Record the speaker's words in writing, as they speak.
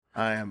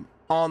I am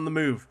on the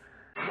move.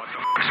 What the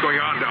fuck's going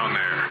on down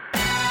there?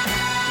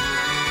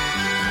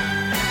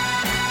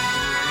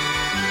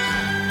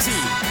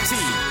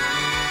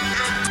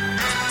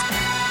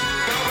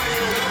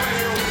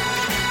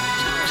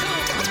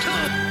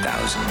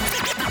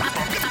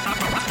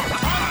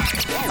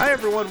 Hi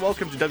everyone,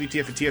 welcome to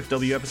WTF and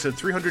TFW episode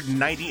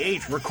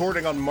 398,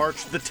 recording on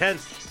March the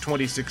 10th,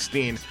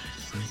 2016.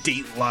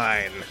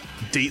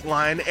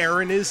 Dateline,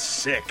 Aaron is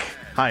sick.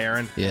 Hi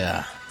Aaron.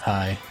 Yeah,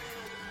 hi.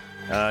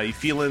 You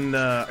feeling,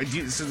 so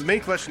the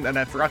main question, and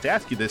I forgot to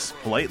ask you this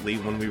politely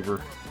when we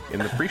were in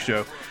the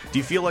pre-show, do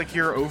you feel like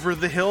you're over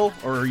the hill,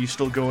 or are you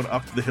still going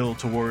up the hill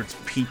towards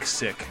peak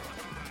sick?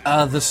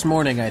 This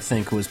morning I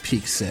think was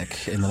peak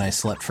sick, and then I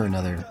slept for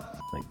another,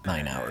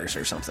 9 hours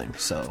or something,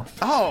 so...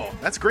 Oh,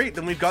 that's great,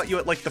 then we've got you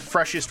at, the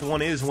freshest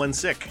one is when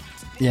sick.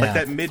 Yeah. Like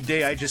that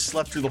midday, I just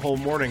slept through the whole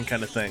morning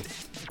kind of thing.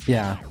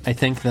 Yeah, I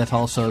think that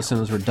also, as soon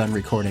as we're done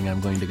recording,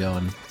 I'm going to go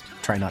and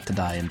try not to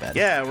die in bed.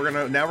 Yeah, we're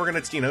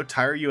gonna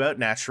tire you out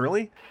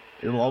naturally.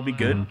 It'll all be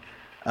good.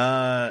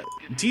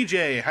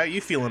 TJ, how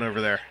you feeling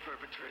over there?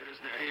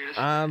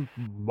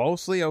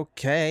 Mostly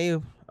okay.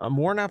 I'm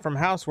worn out from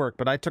housework,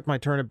 but I took my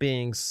turn of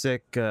being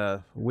sick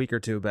a week or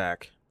two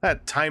back.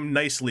 That timed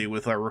nicely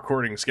with our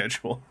recording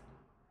schedule.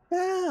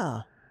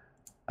 Yeah.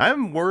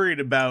 I'm worried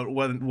about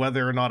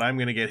whether or not I'm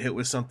going to get hit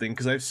with something,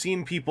 because I've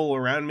seen people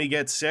around me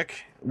get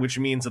sick, which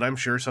means that I'm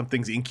sure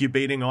something's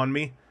incubating on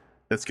me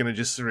that's going to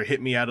just sort of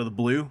hit me out of the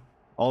blue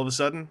all of a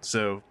sudden,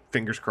 so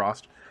fingers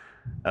crossed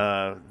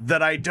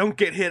that I don't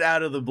get hit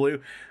out of the blue.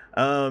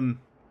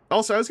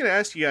 Also, I was going to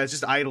ask you guys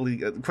just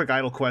a quick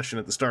idle question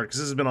at the start, because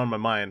this has been on my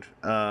mind.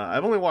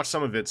 I've only watched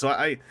some of it, so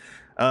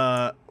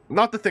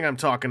not the thing I'm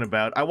talking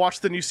about. I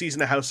watched the new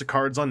season of House of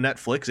Cards on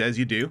Netflix, as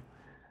you do.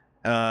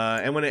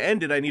 And when it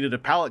ended, I needed a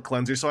palate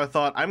cleanser, so I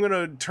thought, I'm going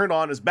to turn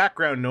on as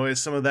background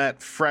noise some of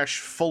that fresh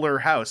Fuller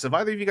House. Have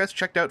either of you guys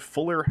checked out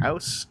Fuller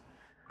House?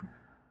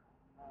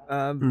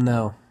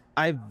 No.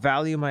 I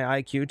value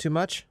my IQ too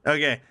much.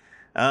 Okay.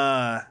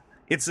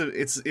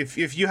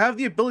 If you have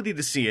the ability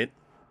to see it,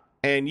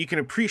 and you can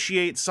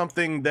appreciate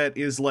something that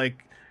is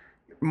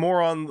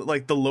more on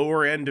the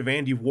lower end of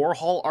Andy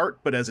Warhol art,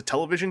 but as a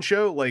television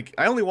show, I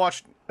only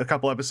watched a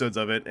couple episodes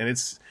of it,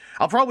 and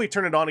I'll probably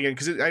turn it on again,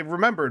 because I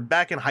remembered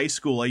back in high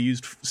school I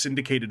used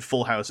syndicated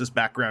Full House as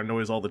background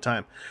noise all the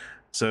time,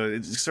 so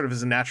it's sort of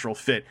as a natural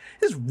fit.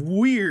 It's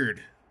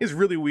weird. It's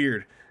really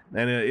weird,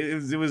 and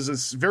it was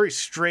a very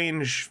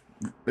strange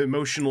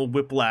emotional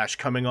whiplash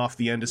coming off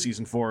the end of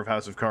season 4 of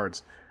House of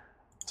Cards,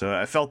 so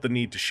I felt the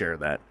need to share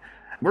that.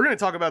 We're going to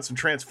talk about some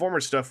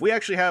Transformers stuff. We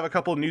actually have a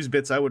couple of news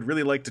bits I would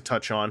really like to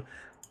touch on,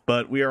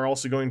 but we are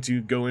also going to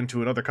go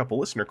into another couple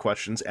listener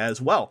questions as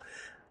well.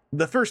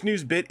 The first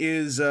news bit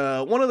is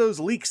one of those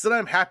leaks that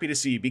I'm happy to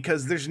see,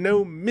 because there's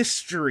no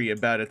mystery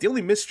about it. The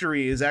only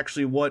mystery is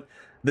actually what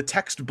the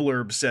text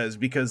blurb says,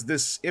 because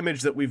this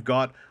image that we've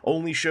got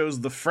only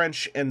shows the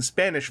French and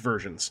Spanish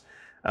versions.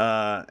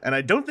 And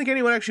I don't think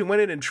anyone actually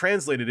went in and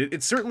translated it.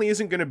 It certainly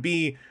isn't going to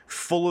be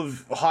full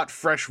of hot,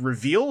 fresh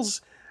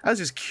reveals. I was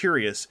just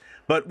curious.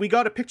 But we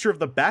got a picture of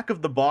the back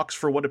of the box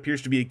for what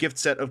appears to be a gift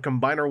set of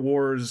Combiner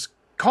Wars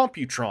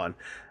Computron,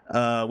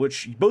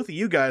 which both of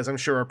you guys, I'm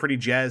sure, are pretty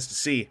jazzed to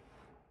see.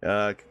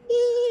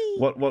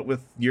 What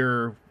with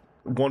your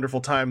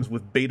wonderful times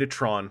with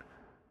Betatron.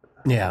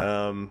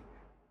 Yeah.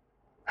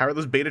 How are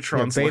those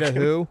Betatrons Beta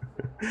looking? who?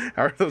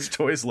 How are those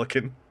toys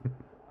looking?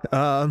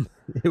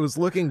 It was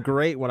looking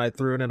great when I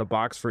threw it in a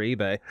box for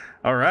eBay.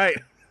 All right.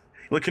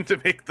 Looking to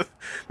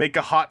make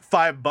a hot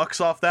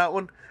 $5 off that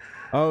one?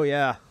 Oh,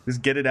 yeah.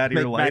 Just get it out of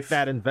your Make life. back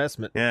that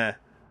investment. Yeah.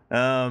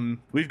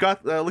 We've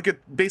got, look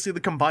at basically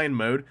the combined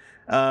mode.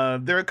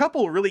 There are a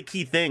couple really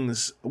key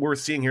things worth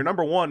seeing here.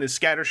 Number one is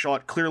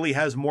Scattershot clearly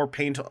has more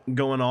paint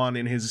going on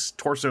in his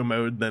torso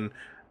mode than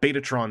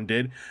Betatron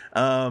did.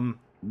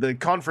 The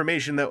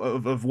confirmation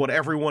of what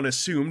everyone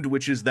assumed,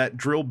 which is that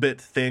drill bit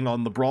thing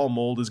on the Brawl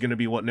mold, is going to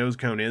be what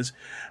Nosecone is.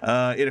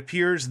 It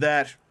appears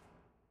that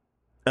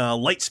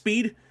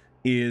Lightspeed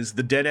is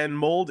the dead end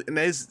mold, and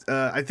as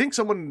I think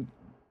someone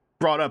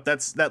brought up,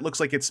 that looks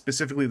like it's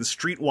specifically the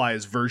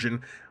Streetwise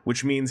version,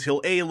 which means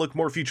he'll A, look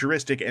more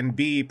futuristic, and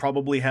B,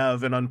 probably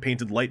have an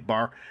unpainted light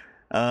bar.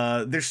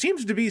 There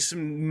seems to be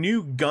some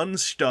new gun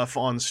stuff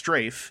on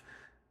Strafe,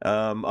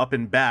 up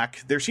and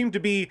back. There seemed to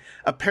be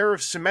a pair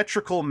of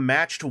symmetrical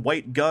matched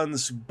white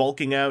guns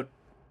bulking out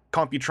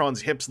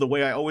Computron's hips the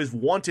way I always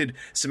wanted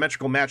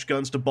symmetrical match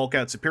guns to bulk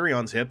out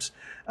Superion's hips.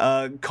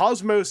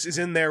 Cosmos is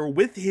in there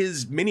with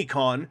his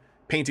Minicon,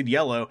 painted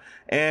yellow,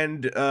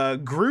 and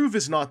Groove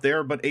is not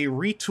there, but a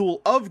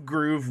retool of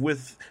Groove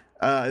with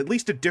at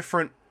least a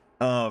different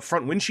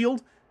front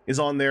windshield is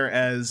on there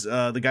as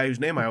the guy whose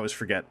name I always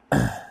forget.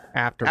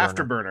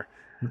 Afterburner.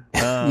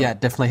 Yeah, it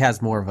definitely has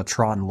more of a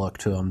Tron look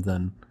to him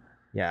than...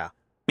 Yeah.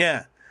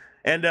 Yeah.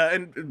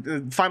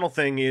 And final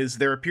thing is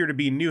there appear to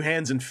be new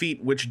hands and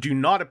feet, which do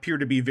not appear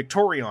to be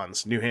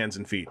Victorion's new hands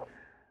and feet.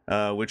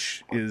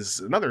 Which is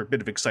another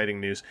bit of exciting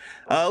news.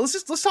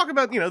 Let's talk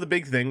about, the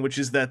big thing, which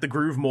is that the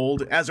Groove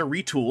mold, as a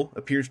retool,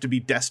 appears to be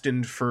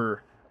destined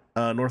for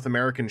North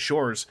American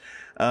shores.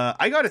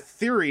 I got a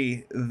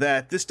theory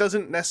that this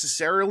doesn't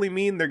necessarily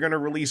mean they're going to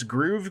release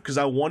Groove, because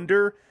I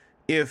wonder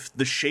if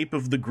the shape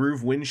of the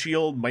Groove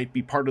windshield might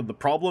be part of the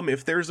problem,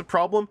 if there's a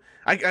problem.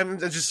 I'm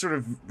just sort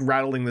of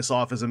rattling this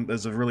off as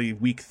a really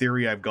weak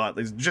theory I've got.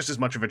 There's just as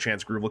much of a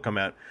chance Groove will come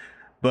out.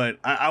 But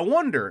I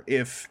wonder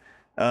if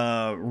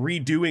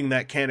redoing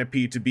that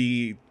canopy to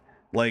be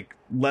like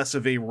less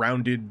of a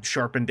rounded,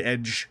 sharpened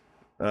edge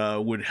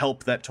would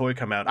help that toy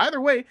come out.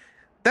 Either way,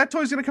 that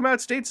toy's going to come out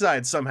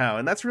stateside somehow,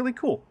 and that's really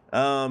cool.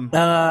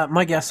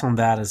 My guess on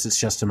that is it's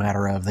just a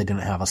matter of they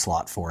didn't have a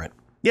slot for it.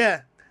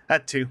 Yeah,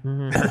 that too.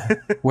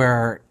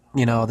 Where,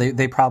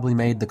 they probably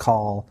made the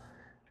call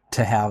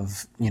to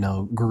have,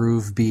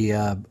 Groove be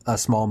a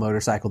small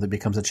motorcycle that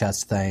becomes a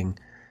chest thing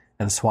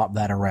and swap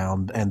that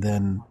around. And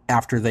then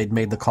after they'd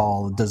made the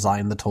call,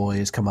 design the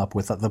toys, come up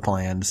with the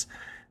plans,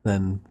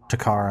 then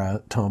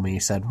Takara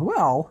Tomy said,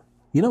 well,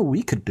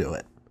 we could do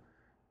it.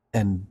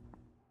 And,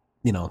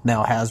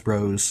 now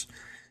Hasbro's,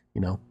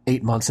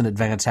 8 months in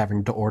advance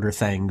having to order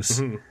things.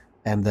 Mm-hmm.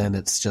 And then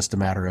it's just a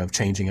matter of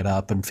changing it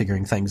up and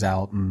figuring things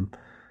out. And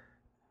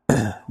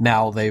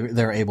now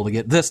they're able to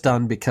get this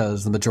done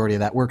because the majority of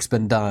that work's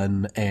been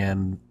done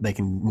and they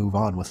can move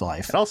on with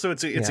life. And also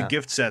it's a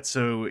gift set.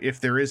 So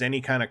if there is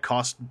any kind of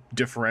cost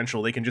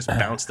differential, they can just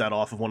bounce that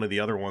off of one of the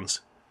other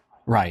ones.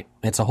 Right.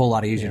 It's a whole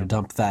lot easier to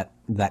dump that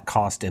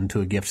cost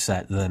into a gift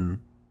set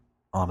than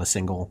on a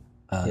single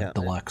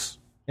deluxe.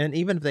 And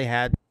even if they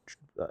had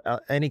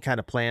any kind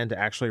of plan to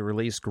actually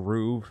release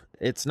Groove,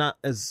 it's not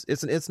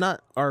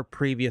our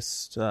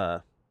previous.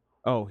 Here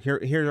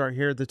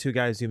are the two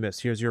guys you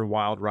missed. Here's your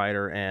Wild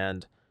Rider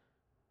and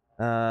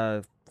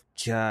the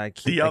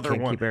other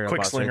one,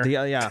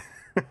 Quickslinger.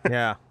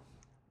 Yeah.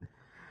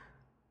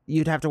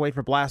 You'd have to wait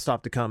for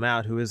Blastoff to come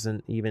out, who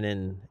isn't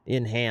even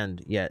in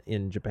hand yet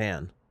in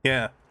Japan.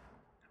 Yeah.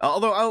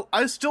 Although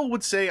I still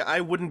would say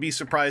I wouldn't be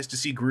surprised to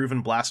see Groove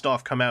and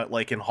Blastoff come out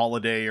like in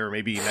holiday or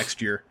maybe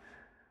next year.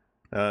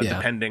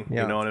 Depending,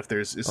 on if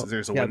there's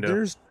a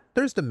window.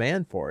 There's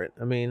demand for it.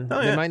 I mean,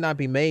 they might not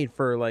be made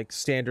for like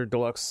standard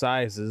deluxe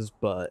sizes,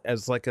 but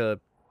as like a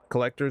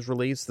collector's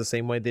release, the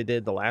same way they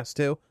did the last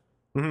two,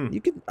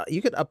 you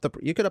could up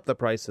the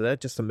price of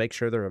that just to make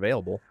sure they're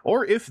available.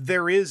 Or if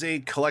there is a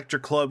collector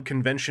club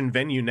convention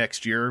venue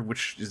next year,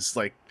 which is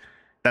like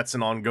that's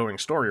an ongoing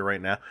story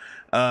right now.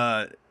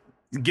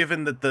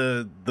 Given that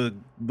the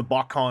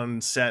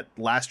BotCon set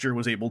last year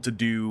was able to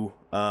do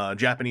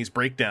Japanese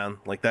Breakdown,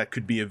 like that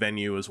could be a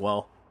venue as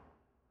well.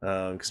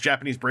 Because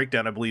Japanese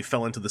Breakdown, I believe,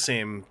 fell into the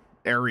same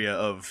area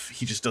of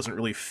he just doesn't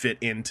really fit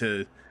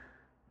into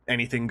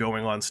anything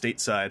going on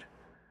stateside.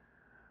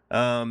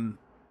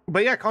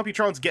 But yeah,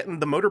 Computron's getting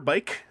the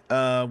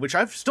motorbike, which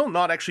I've still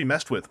not actually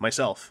messed with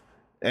myself.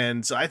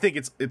 And so I think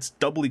it's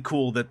doubly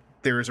cool that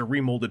there is a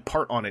remolded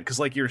part on it, because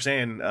like you were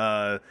saying,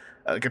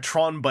 like a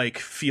Tron bike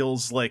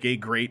feels like a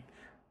great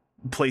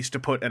place to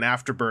put an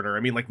afterburner. I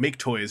mean, like Make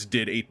Toys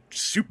did a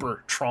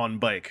super Tron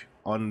bike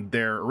on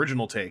their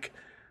original take.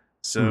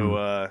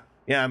 So,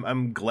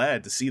 I'm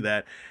glad to see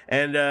that.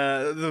 And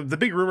the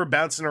big rumor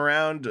bouncing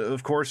around,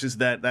 of course, is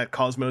that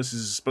Cosmos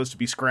is supposed to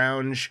be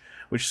Scrounge,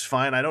 which is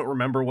fine. I don't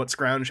remember what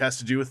Scrounge has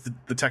to do with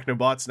the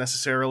Technobots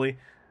necessarily,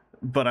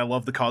 but I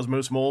love the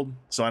Cosmos mold,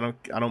 so I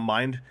don't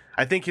mind.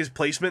 I think his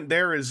placement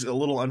there is a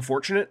little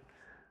unfortunate,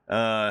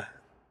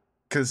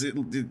 because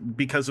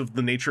of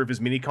the nature of his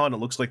minicon, it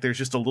looks like there's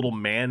just a little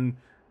man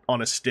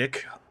on a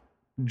stick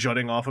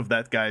jutting off of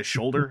that guy's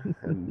shoulder,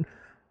 and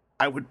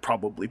I would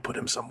probably put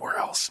him somewhere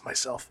else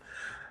myself.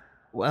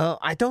 Well,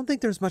 I don't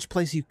think there's much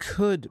place you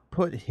could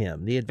put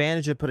him. The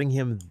advantage of putting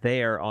him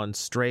there on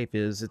Strafe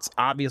is it's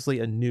obviously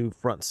a new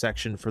front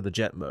section for the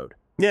jet mode.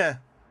 Yeah.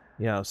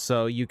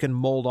 So you can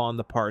mold on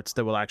the parts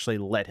that will actually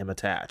let him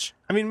attach.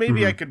 I mean,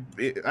 maybe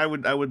I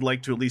would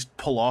like to at least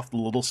pull off the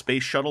little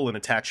space shuttle and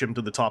attach him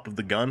to the top of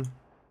the gun.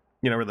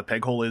 Where the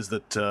peg hole is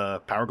that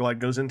Powerglide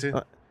goes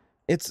into.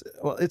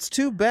 It's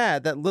too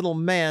bad that little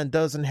man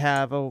doesn't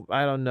have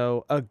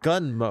a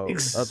gun mode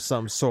of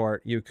some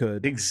sort you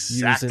could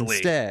use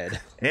instead.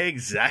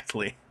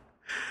 Exactly.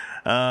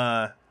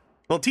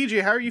 Well,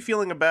 TJ, how are you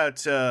feeling about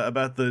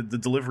the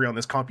delivery on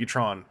this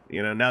Computron?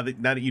 Now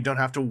that you don't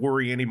have to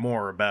worry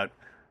anymore about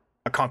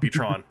a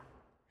Computron.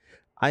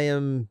 I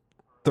am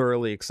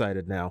thoroughly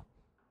excited now.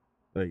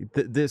 Like,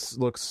 this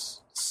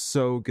looks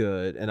so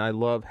good, and I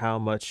love how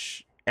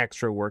much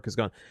extra work has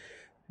gone.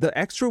 The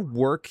extra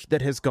work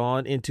that has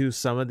gone into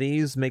some of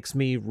these makes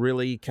me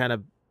really kind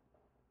of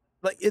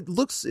like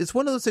it's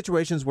one of those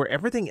situations where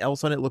everything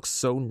else on it looks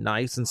so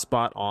nice and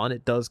spot on.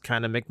 It does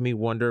kind of make me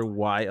wonder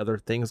why other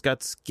things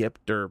got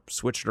skipped or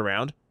switched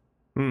around.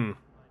 Okay,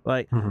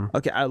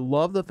 I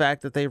love the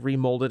fact that they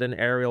remolded an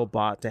aerial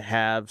bot to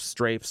have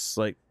Strafe's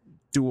like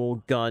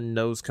dual gun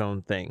nose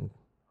cone thing.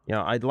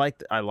 I like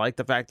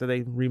the fact that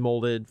they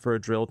remolded for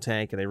a drill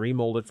tank and they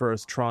remolded for a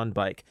Tron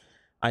bike.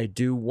 I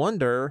do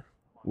wonder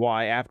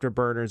why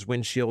Afterburner's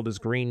windshield is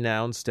green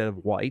now instead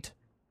of white.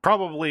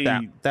 Probably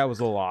that was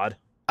a little odd.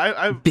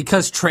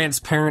 Because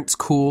transparent's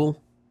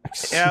cool.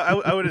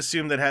 Yeah, I would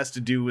assume that has to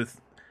do with.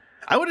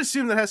 I would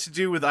assume that has to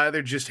do with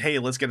either just, hey,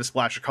 let's get a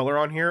splash of color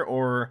on here,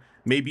 or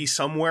maybe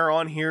somewhere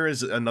on here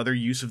is another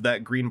use of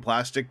that green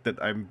plastic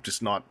that I'm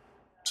just not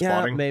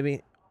spotting. Yeah,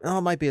 maybe. Oh,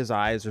 it might be his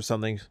eyes or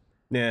something.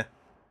 Yeah.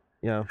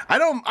 Yeah. I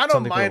don't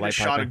Something for mind a light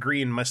shot piping. of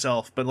green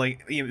myself, but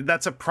like, you know,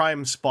 that's a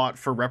prime spot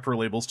for repro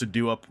labels to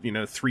do up,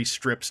 3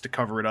 strips to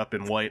cover it up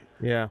in white.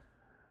 Yeah.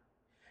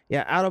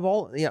 Yeah, out of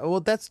all, well,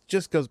 that's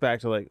just goes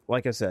back to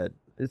like I said,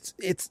 it's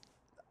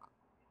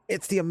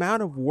the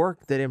amount of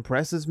work that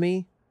impresses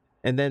me,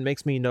 and then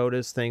makes me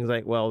notice things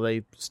like, well,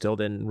 they still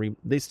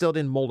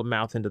didn't mold a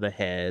mouth into the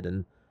head,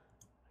 and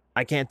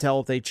I can't tell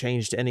if they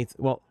changed anything.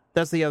 Well,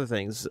 that's the other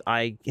things.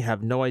 I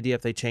have no idea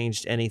if they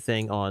changed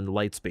anything on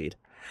Lightspeed.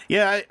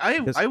 Yeah,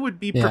 I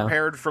would be Yeah.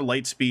 prepared for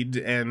Lightspeed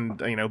and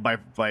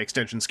by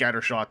extension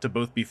Scattershot to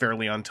both be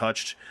fairly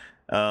untouched.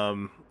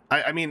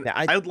 I mean, Yeah,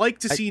 I'd like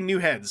to see new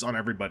heads on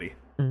everybody.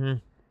 Mm-hmm.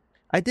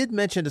 I did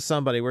mention to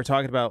somebody, we're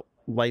talking about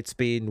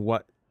Lightspeed and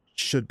what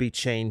should be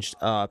changed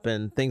up,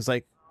 and things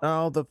like,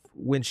 oh, the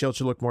windshield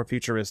should look more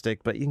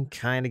futuristic, but you can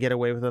kind of get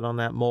away with it on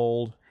that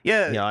mold.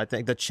 Yeah, I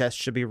think the chest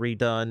should be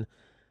redone.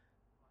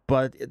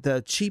 But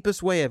the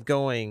cheapest way of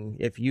going,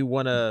 if you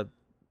want to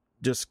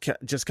just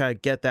kind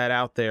of get that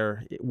out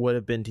there, it would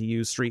have been to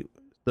use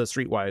the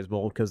Streetwise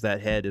mold, because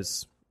that head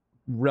is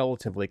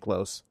relatively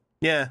close.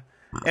 yeah.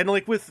 And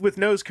like with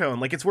nose cone,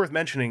 like it's worth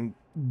mentioning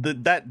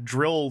that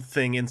drill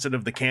thing instead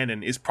of the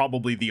cannon is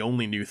probably the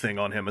only new thing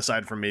on him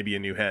aside from maybe a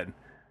new head.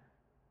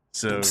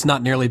 So It's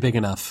not nearly big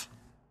enough.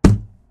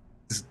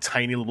 this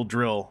tiny little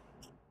drill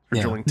for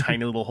Yeah. drilling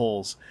tiny little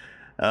holes.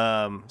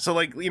 So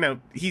like,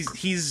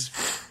 he's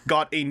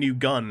got a new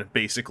gun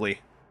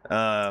basically.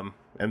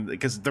 And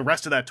because the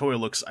rest of that toy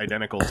looks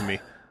identical to me.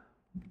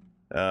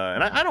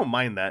 And I don't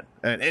mind that.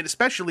 And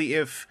especially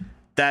if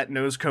that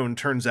nose cone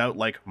turns out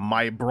like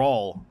my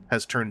Brawl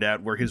has turned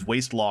out, where his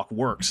waist lock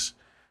works.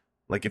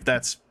 Like if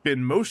that's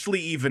been mostly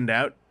evened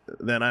out,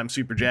 then I'm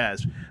super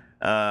jazzed.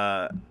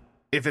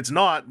 If it's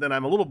not, then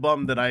I'm a little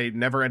bummed that I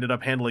never ended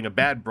up handling a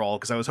bad Brawl,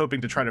 because I was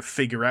hoping to try to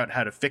figure out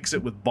how to fix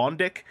it with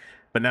Bondic,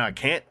 but now I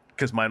can't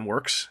because mine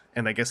works,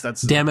 and I guess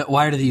that's Damn it!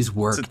 Why do these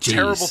work? it's a Jeez.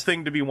 terrible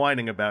thing to be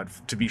whining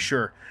about, to be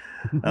sure.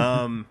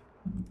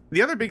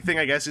 The other big thing,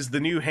 I guess, is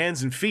the new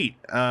hands and feet.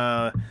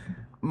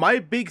 My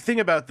big thing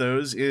about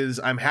those is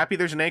I'm happy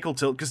there's an ankle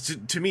tilt, because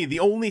to me, the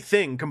only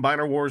thing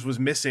Combiner Wars was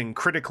missing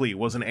critically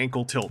was an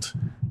ankle tilt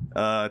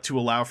to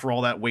allow for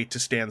all that weight to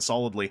stand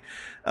solidly.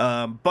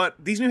 But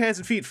these new hands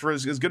and feet, for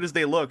as good as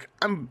they look,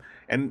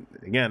 and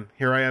again,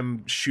 here I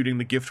am shooting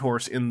the gift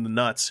horse in the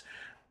nuts.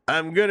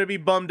 I'm going to be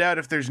bummed out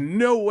if there's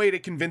no way to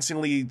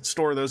convincingly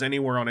store those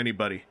anywhere on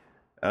anybody.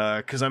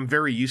 Because I'm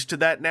very used to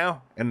that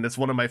now, and that's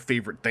one of my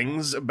favorite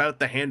things about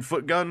the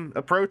hand-foot gun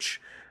approach.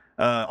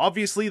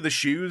 Obviously, the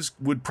shoes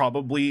would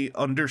probably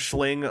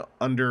undersling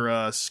under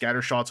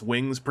Scattershot's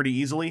wings pretty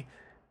easily,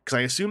 because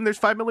I assume there's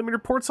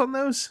 5mm ports on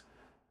those?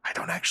 I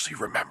don't actually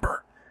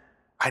remember.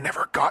 I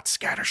never got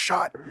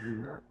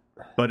Scattershot.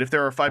 But if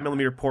there are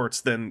 5mm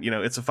ports, then,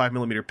 it's a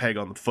 5mm peg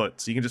on the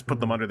foot, so you can just put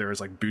them under there as,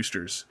 like,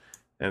 boosters.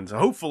 And so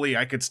hopefully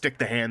I could stick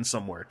the hand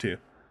somewhere, too.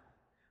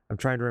 I'm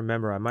trying to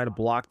remember. I might have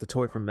blocked the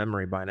toy from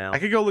memory by now. I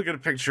could go look at a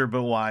picture,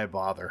 but why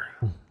bother?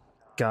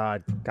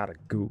 God, gotta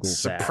Google that.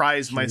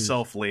 Surprise Jeez.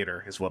 myself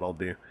later is what I'll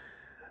do.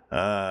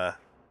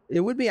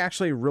 It would be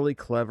actually really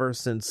clever,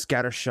 since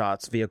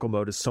Scattershot's vehicle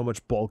mode is so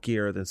much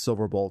bulkier than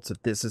Silverbolt's,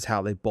 that this is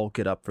how they bulk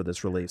it up for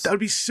this release. That would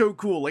be so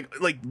cool.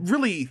 Like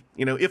really,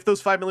 if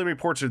those 5mm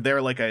ports are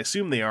there, like I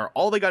assume they are,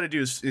 all they got to do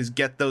is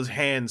get those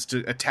hands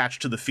to attach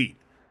to the feet,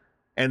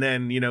 and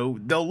then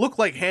they'll look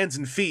like hands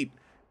and feet.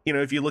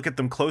 If you look at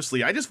them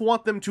closely, I just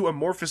want them to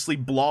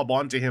amorphously blob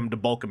onto him to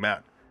bulk him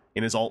out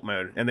in his alt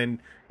mode. And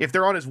then if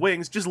they're on his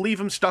wings, just leave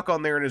him stuck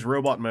on there in his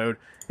robot mode.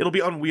 It'll be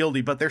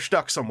unwieldy, but they're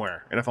stuck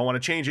somewhere. And if I want to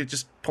change it,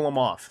 just pull them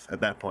off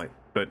at that point.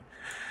 But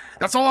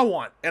that's all I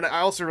want. And I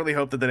also really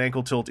hope that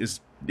ankle tilt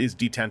is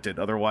detented.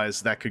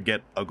 Otherwise, that could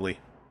get ugly.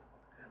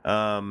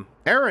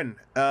 Aaron,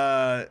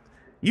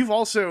 you've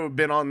also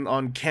been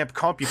on Camp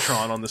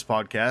Computron on this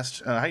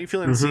podcast. How are you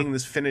feeling seeing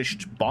this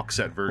finished box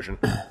set version?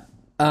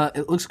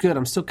 It looks good.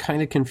 I'm still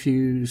kind of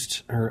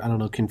confused, or I don't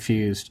know,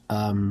 confused.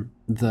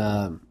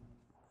 The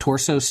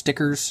torso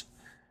stickers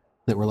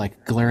that were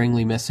like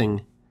glaringly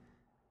missing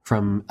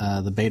from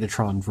the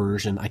Betatron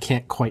version. I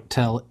can't quite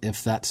tell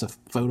if that's a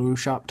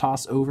Photoshop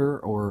toss over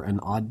or an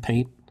odd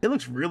paint, It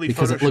looks really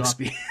because it looks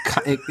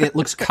Photoshoppy. it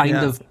looks kind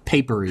Yeah. of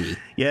papery.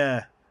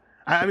 Yeah.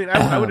 I mean,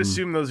 I would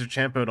assume those are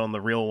champoed on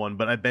the real one,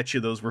 but I bet you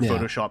those were Yeah.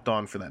 Photoshopped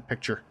on for that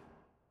picture.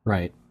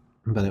 Right.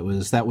 But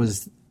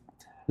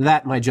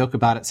that my joke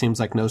about it seems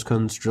like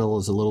Nosecone's drill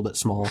is a little bit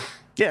small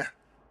Yeah.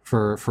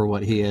 for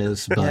what he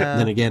is. But Yeah.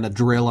 then again, a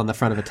drill on the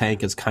front of a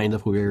tank is kind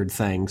of a weird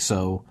thing.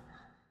 So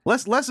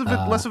Less of a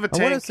I wanna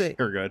tank. say-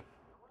 Or good.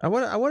 I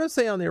want to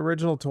say on the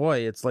original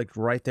toy, it's like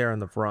right there in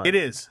the front. It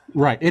is.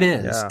 right, it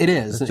is. Yeah, It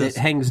is. it's just-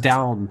 It hangs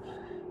down.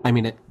 I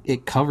mean,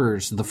 it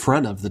covers the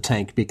front of the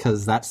tank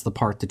because that's the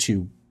part that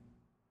you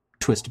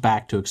twist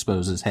back to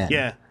expose his head.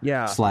 Yeah.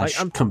 Yeah. Slash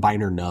I'm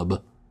combiner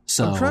nub.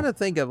 So trying to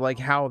think of like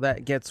how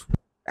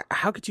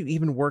how could you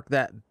even work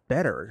that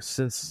better?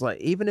 Since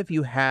like even if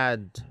you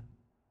had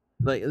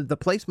like the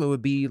placement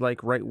would be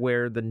like right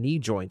where the knee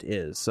joint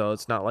is, so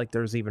it's not like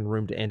there's even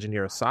room to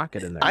engineer a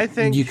socket in there. I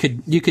think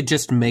you could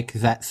just make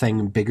that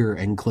thing bigger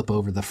and clip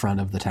over the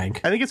front of the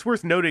tank. I think it's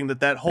worth noting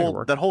that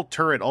work. whole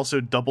turret also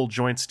double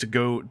joints to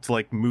go to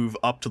like move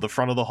up to the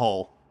front of the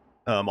hull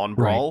on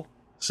Brawl. Right.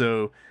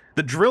 So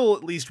the drill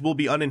at least will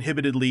be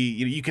uninhibitedly.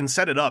 You can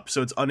set it up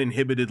so it's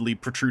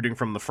uninhibitedly protruding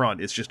from the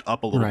front. It's just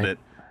up a little Right. bit.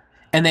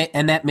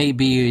 And that may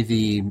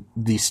be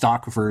the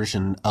stock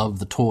version of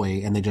the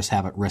toy, and they just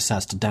have it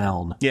recessed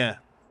down Yeah.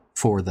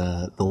 for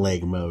the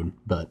leg mode.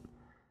 But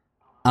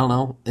I don't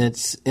know.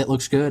 It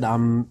looks good.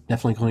 I'm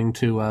definitely going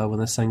to when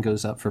this thing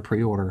goes up for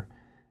pre-order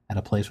at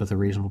a place with a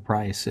reasonable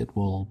price, it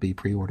will be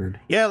pre-ordered.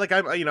 Yeah, like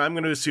I'm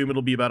going to assume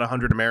it'll be about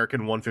 100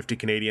 American, 150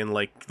 Canadian,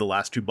 like the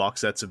last two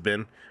box sets have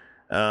been.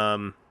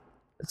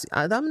 See,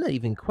 I'm not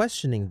even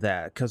questioning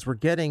that because we're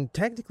getting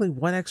technically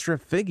one extra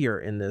figure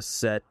in this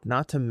set.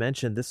 Not to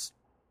mention this,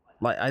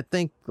 like I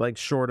think like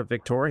short of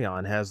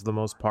Victorion has the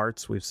most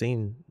parts we've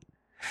seen.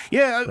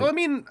 Yeah, I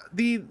mean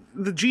the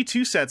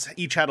G2 sets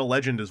each had a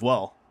legend as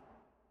well.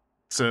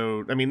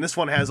 So I mean this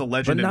one has a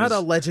legend, But not a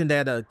legend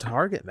and a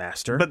target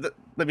master. But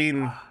I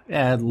mean,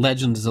 Yeah,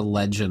 legend is a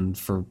legend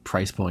for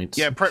price points.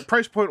 yeah,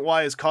 price point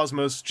wise,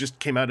 Cosmos just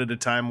came out at a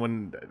time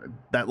when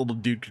that little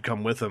dude could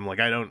come with him.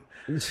 Like I don't.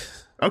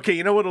 Okay,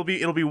 you know what?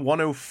 It'll be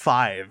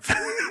 105.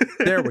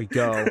 There we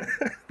go.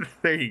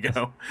 There you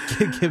go.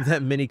 Give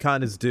that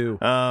Minicon his due.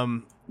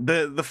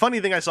 The funny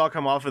thing I saw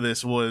come off of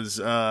this was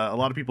a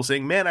lot of people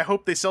saying, "Man, I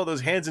hope they sell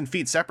those hands and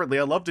feet separately.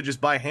 I'd love to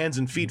just buy hands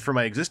and feet for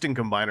my existing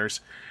combiners."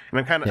 And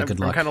I'm kind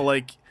of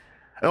like,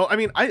 oh, I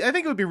mean, I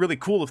think it would be really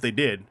cool if they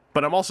did,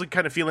 but I'm also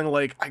kind of feeling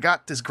like I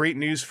got this great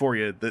news for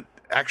you that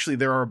actually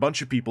there are a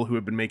bunch of people who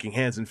have been making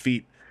hands and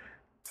feet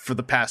for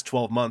the past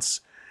 12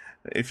 months.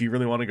 If you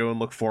really want to go and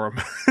look for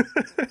them.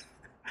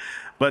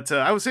 But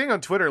I was saying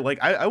on Twitter, like,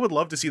 I would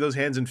love to see those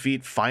hands and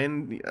feet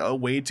find a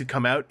way to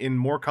come out in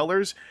more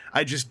colors.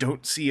 I just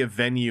don't see a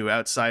venue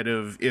outside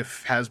of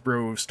if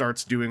Hasbro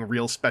starts doing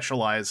real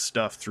specialized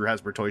stuff through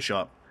Hasbro Toy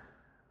Shop.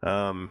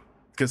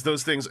 Because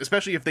those things,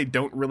 especially if they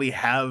don't really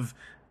have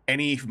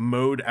any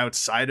mode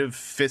outside of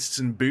fists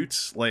and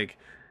boots, like,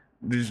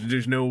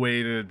 there's no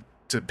way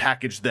to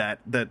package that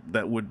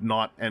would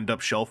not end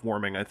up shelf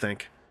warming, I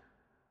think.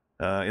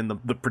 In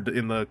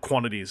the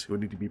quantities it would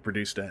need to be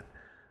produced at.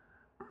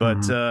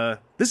 But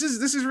this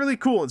is really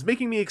cool. It's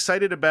making me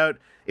excited about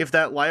if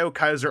that Lio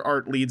Kaiser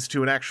art leads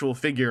to an actual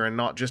figure and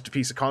not just a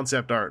piece of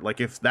concept art.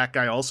 Like if that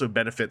guy also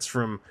benefits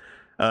from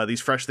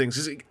these fresh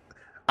things.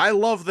 I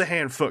love the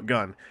hand-foot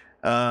gun.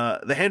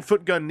 The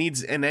hand-foot gun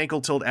needs an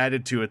ankle tilt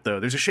added to it, though.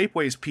 There's a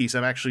Shapeways piece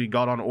I've actually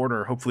got on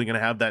order, hopefully going to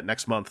have that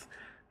next month,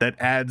 that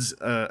adds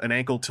an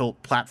ankle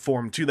tilt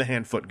platform to the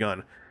hand-foot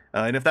gun.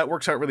 And if that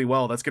works out really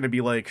well, that's going to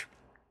be like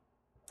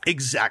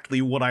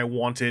exactly what I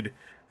wanted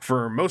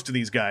for most of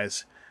these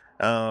guys.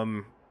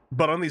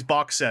 But on these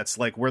box sets,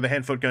 like where the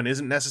hand-foot gun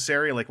isn't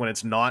necessary, like when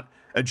it's not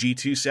a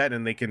G2 set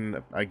and they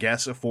can, I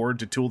guess, afford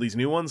to tool these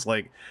new ones,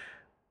 like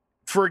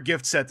for a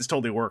gift set, this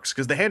totally works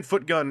because the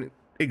hand-foot gun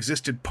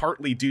existed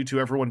partly due to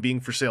everyone being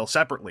for sale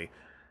separately,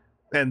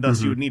 and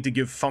thus you would need to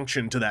give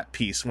function to that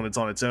piece when it's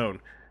on its own.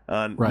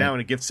 Right. Now in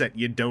a gift set,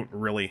 you don't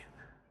really.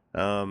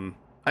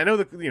 I know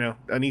that,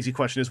 an easy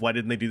question is why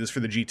didn't they do this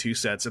for the G2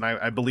 sets, and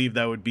I believe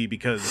that would be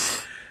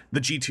because the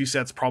G2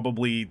 sets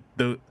probably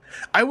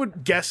I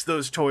would guess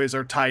those toys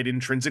are tied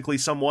intrinsically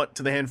somewhat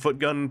to the hand-foot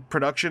gun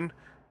production.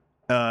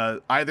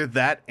 Either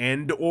that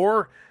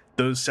or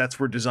those sets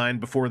were designed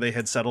before they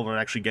had settled on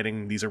actually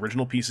getting these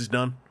original pieces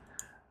done.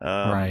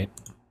 Right.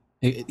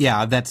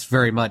 Yeah, that's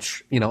very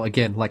much,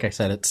 again, like I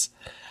said,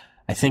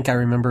 I think I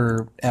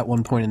remember at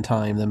one point in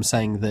time them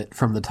saying that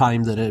from the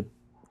time that a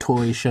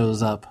toy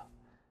shows up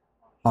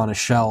on a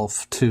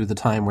shelf to the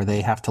time where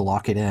they have to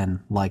lock it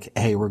in, like,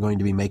 hey, we're going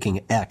to be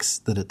making X,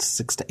 that it's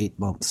 6 to 8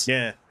 months.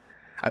 Yeah.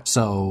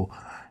 So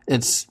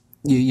it's,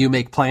 you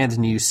make plans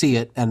and you see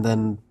it, and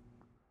then,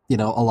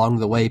 along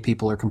the way,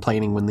 people are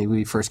complaining when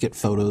we first get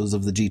photos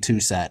of the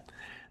G2 set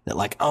that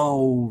like,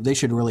 oh, they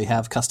should really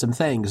have custom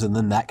things. And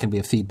then that can be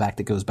a feedback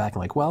that goes back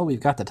and like, well,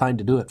 we've got the time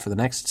to do it for the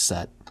next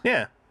set.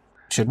 Yeah.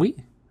 Should we?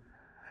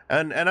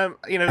 And I'm,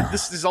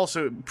 this is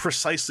also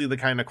precisely the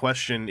kind of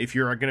question, if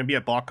you're going to be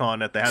at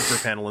BotCon at the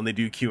Hasbro panel and they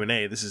do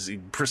Q&A, this is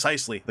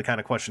precisely the kind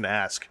of question to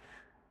ask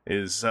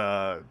is,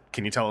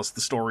 can you tell us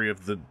the story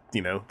of the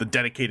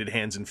dedicated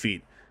hands and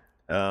feet,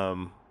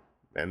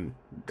 and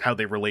how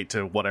they relate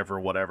to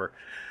whatever.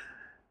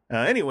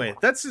 Anyway,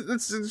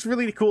 it's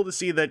really cool to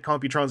see that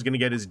Computron's going to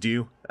get his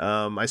due.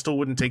 I still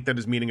wouldn't take that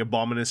as meaning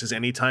Abominus as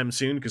anytime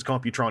soon, because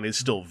Computron is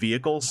still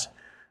vehicles.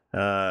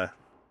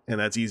 And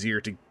that's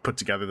easier to put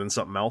together than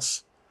something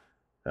else.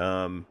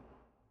 I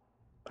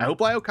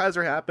hope Lio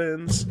Kaiser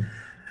happens.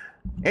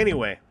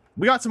 Anyway,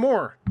 We got some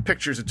more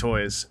pictures of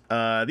toys.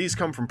 These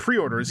come from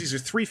pre-orders. These are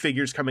 3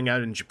 figures coming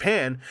out in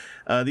Japan.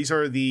 These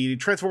are the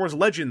Transformers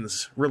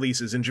Legends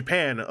releases in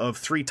Japan of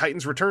 3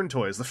 Titans Return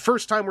toys. The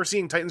first time we're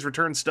seeing Titans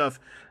Return stuff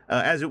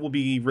as it will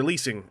be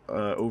releasing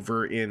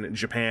over in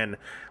Japan.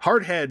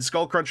 Hardhead,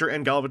 Skullcruncher,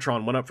 and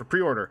Galvatron went up for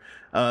pre-order.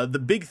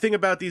 The big thing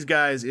about these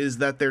guys is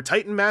that their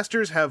Titan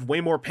Masters have way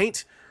more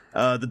paint.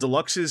 The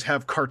Deluxes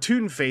have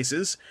cartoon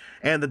faces,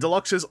 and the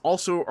Deluxes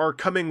also are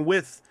coming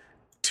with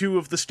 2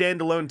 of the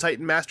standalone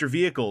Titan Master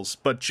vehicles,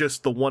 but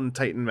just the one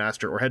Titan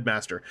Master or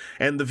Headmaster.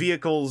 And the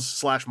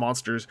vehicles /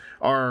 monsters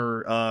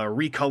are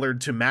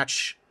recolored to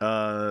match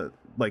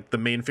like the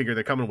main figure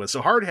they're coming with.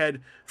 So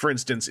Hardhead, for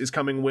instance, is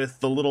coming with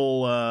the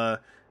little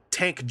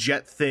tank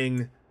jet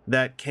thing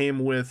that came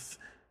with,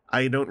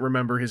 I don't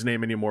remember his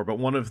name anymore, but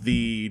one of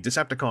the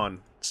Decepticon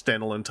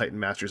standalone Titan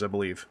Masters, I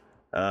believe,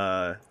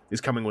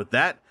 is coming with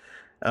that.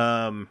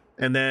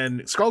 And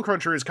then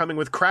Skullcruncher is coming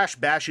with Crash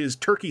Bash's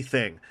turkey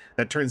thing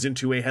that turns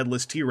into a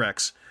headless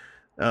T-Rex.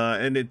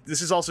 And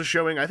this is also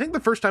showing, I think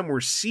the first time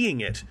we're seeing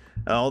it,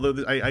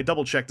 although I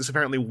double-checked, this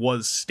apparently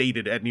was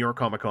stated at New York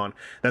Comic Con,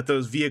 that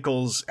those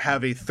vehicles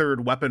have a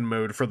 3rd weapon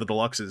mode for the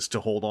Deluxes to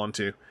hold on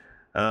to.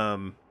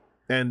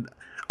 And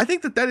I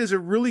think that is a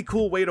really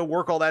cool way to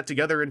work all that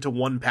together into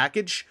one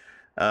package.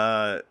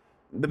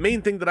 The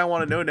main thing that I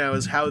want to know now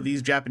is how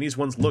these Japanese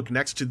ones look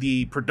next to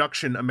the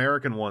production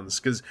American ones,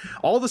 because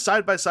all the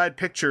side-by-side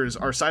pictures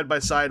are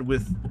side-by-side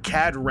with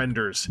CAD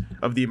renders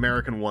of the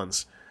American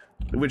ones,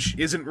 which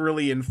isn't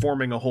really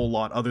informing a whole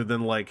lot other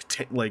than like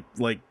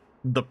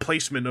the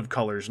placement of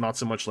colors, not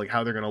so much like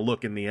how they're going to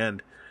look in the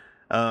end.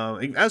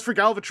 As for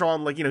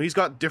Galvatron, like, you know, he's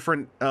got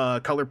different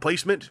color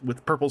placement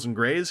with purples and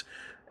grays,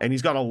 and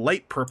he's got a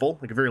light purple,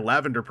 like a very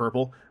lavender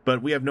purple,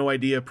 but we have no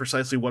idea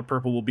precisely what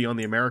purple will be on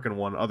the American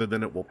one, other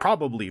than it will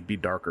probably be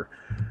darker.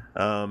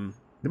 The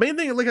main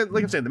thing, like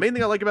I'm saying, the main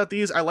thing I like about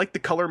these, I like the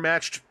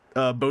color-matched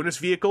bonus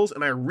vehicles,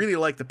 and I really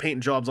like the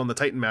paint jobs on the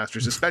Titan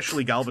Masters,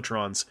 especially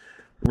Galvatron's,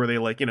 where they,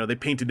 like, you know, they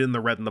painted in the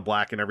red and the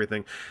black and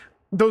everything.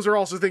 Those are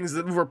also things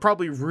that were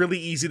probably really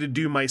easy to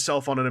do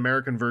myself on an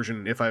American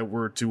version if I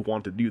were to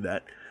want to do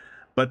that.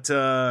 But,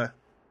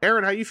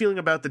 Aaron, how are you feeling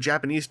about the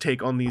Japanese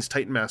take on these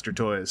Titan Master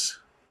toys?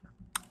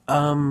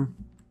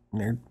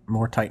 They're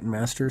more Titan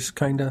Masters,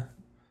 kinda.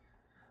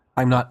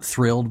 I'm not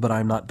thrilled, but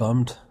I'm not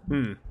bummed.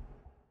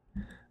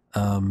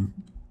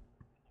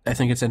 I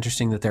think it's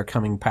interesting that they're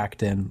coming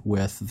packed in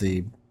with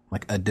the,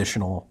 like,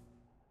 additional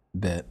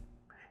bit,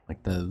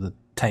 like the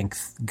tank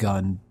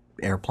gun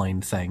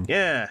airplane thing.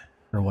 Yeah.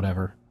 Or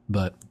whatever.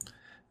 But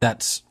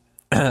that's,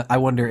 I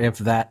wonder if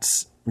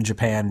that's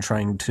Japan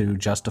trying to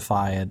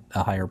justify at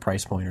a higher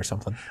price point or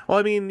something. Well,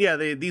 I mean, yeah,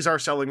 these are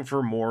selling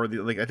for more.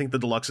 Like, I think the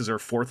Deluxes are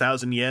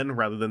 4,000 yen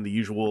rather than the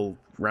usual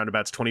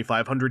roundabouts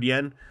 2,500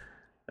 yen.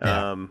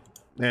 Yeah.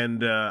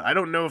 And I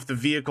don't know if the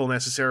vehicle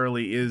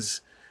necessarily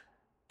is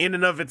in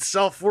and of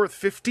itself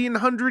worth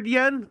 1,500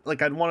 yen.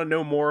 Like, I'd want to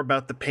know more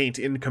about the paint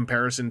in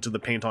comparison to the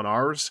paint on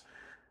ours.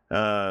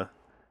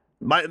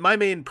 My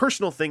main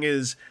personal thing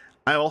is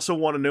I also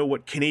want to know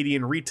what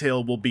Canadian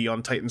retail will be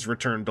on Titans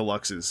Return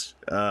Deluxes,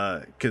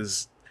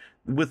 because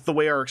with the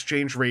way our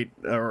exchange rate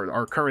or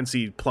our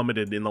currency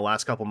plummeted in the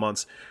last couple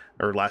months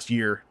or last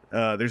year,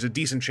 there's a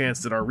decent chance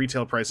that our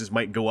retail prices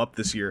might go up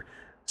this year.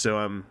 So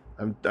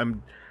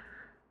I'm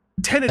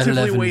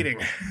tentatively waiting.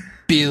 $11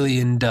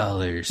 billion.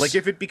 Like,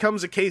 if it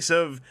becomes a case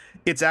of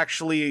it's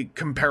actually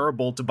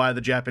comparable to buy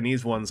the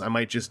Japanese ones, I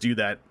might just do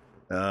that,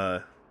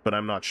 but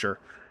I'm not sure.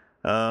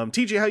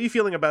 TJ, how are you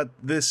feeling about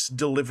this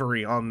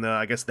delivery on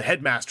I guess the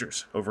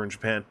Headmasters over in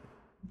Japan?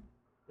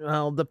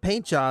 Well, the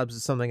paint jobs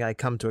is something I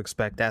come to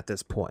expect at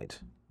this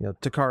point. You know,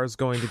 Takara's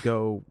going to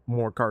go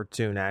more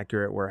cartoon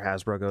accurate, where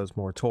Hasbro goes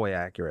more toy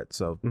accurate.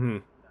 So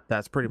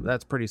that's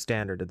pretty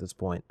standard at this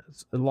point,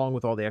 along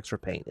with all the extra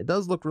paint. It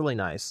does look really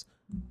nice.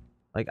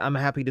 Like, I'm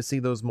happy to see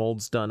those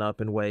molds done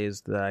up in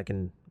ways that I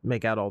can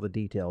make out all the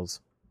details.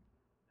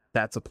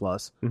 That's a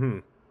plus.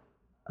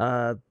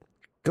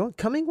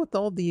 Coming with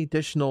all the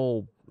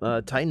additional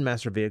Titan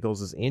Master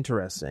vehicles is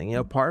interesting. You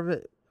know, part of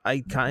it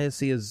I kind of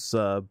see as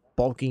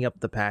bulking up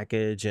the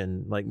package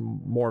and, like,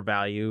 more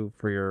value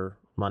for your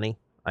money.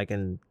 I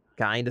can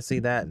kind of see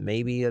that.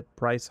 Maybe a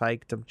price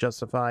hike to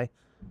justify.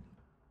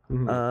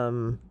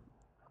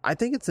 I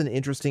think it's an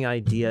interesting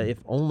idea, if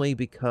only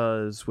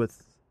because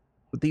with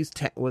these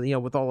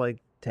with all,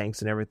 like,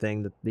 tanks and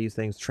everything, that these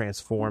things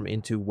transform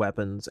into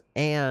weapons,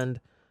 and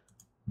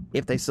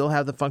if they still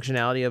have the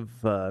functionality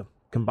of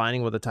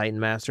combining with a Titan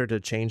Master to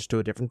change to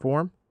a different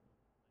form,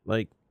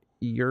 like,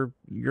 you're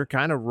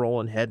kind of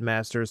rolling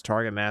Headmasters,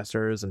 Target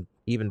Masters, and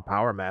even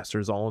Power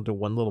Masters all into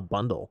one little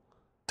bundle.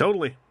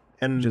 Totally.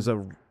 And which is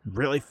a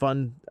really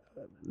fun,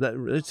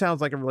 it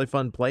sounds like a really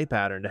fun play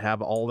pattern to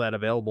have all that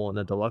available in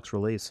the deluxe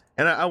release.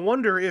 And I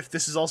wonder if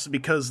this is also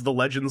because the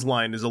Legends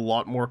line is a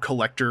lot more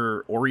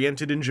collector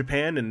oriented in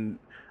Japan, and,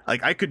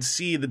 like, I could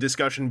see the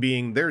discussion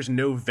being there's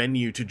no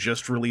venue to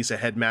just release a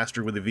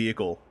Headmaster with a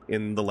vehicle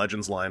in the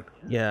Legends line.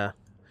 Yeah.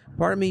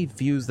 Part of me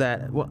views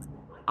that, well,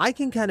 I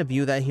can kind of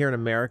view that here in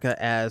America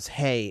as,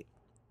 hey,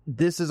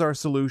 this is our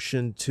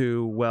solution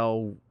to,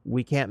 well,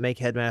 we can't make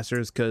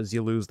headmasters because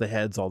you lose the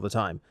heads all the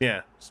time.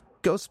 Yeah.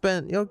 Go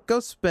spend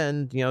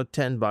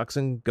 $10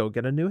 and go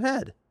get a new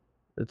head.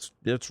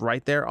 It's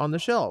right there on the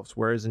shelves.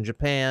 Whereas in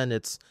Japan,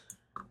 it's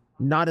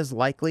not as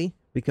likely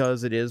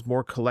because it is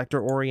more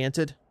collector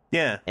oriented.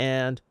 Yeah.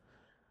 And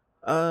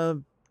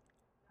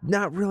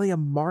not really a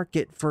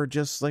market for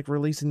just like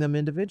releasing them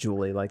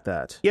individually like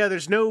that. Yeah,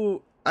 there's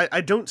no...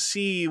 I don't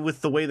see, with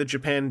the way that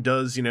Japan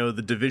does,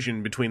 the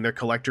division between their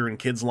collector and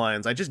kids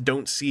lines, I just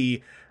don't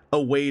see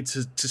a way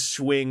to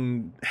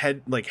swing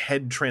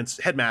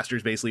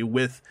headmasters basically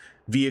with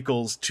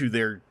vehicles to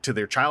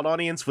their child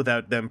audience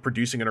without them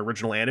producing an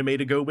original anime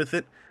to go with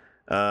it,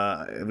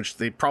 which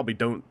they probably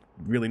don't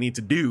really need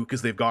to do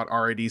because they've got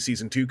RID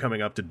Season 2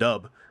 coming up to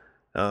dub.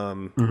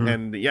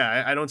 And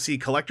yeah, I don't see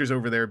collectors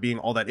over there being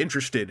all that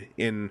interested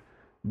in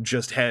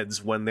just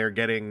heads when they're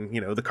getting,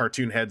 the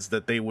cartoon heads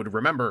that they would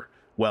remember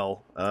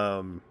well,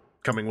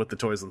 coming with the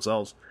toys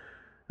themselves.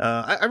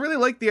 I really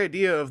like the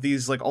idea of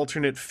these like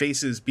alternate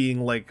faces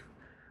being like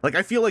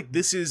I feel like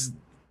this is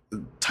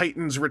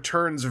Titans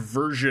Returns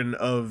version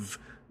of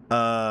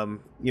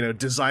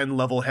design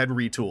level head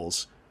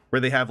retools where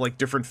they have like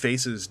different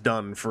faces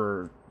done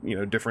for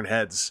different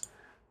heads.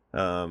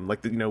 We're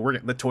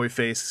getting the toy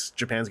face,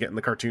 Japan's getting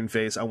the cartoon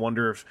face. I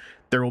wonder if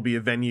there will be a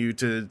venue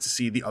to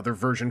see the other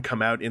version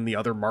come out in the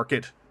other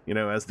market,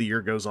 as the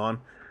year goes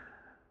on.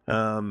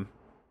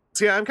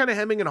 So yeah, I'm kind of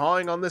hemming and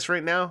hawing on this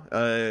right now.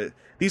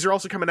 These are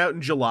also coming out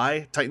in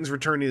July. Titans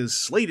Return is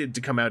slated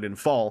to come out in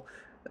fall.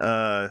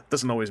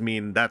 Doesn't always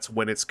mean that's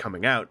when it's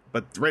coming out,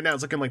 but right now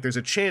it's looking like there's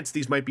a chance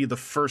these might be the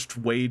first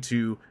way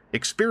to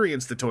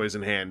experience the toys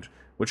in hand,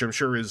 which I'm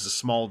sure is a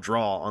small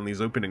draw on these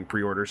opening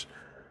pre-orders.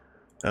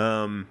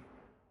 And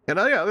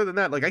other than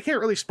that, like, I can't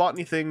really spot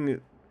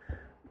anything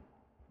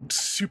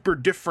super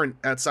different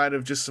outside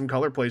of just some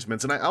color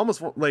placements, and I almost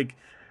want, like...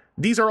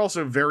 These are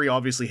also very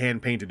obviously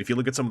hand-painted. If you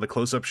look at some of the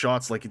close-up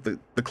shots, like the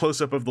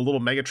close-up of the little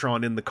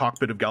Megatron in the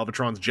cockpit of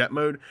Galvatron's jet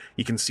mode,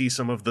 you can see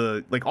some of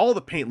the... Like, all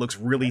the paint looks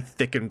really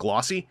thick and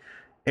glossy,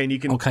 and you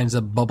can... All kinds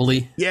of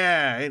bubbly.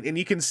 Yeah, and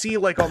you can see,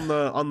 like,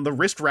 on the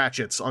wrist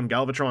ratchets on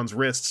Galvatron's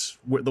wrists,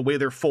 the way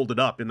they're folded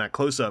up in that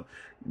close-up,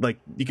 like,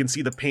 you can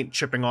see the paint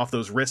chipping off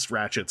those wrist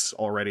ratchets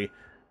already,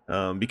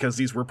 because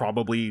these were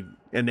probably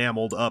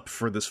enameled up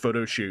for this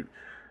photo shoot.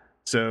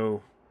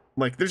 So...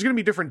 Like, there's going to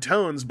be different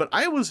tones, but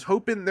I was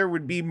hoping there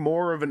would be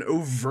more of an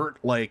overt,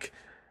 like,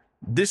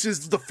 this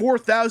is the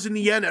 4,000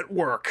 yen at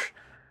work.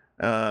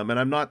 And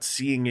I'm not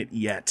seeing it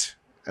yet.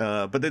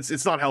 But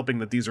it's not helping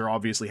that these are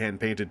obviously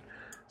hand-painted.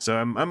 So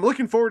I'm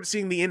looking forward to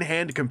seeing the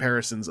in-hand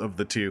comparisons of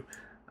the two.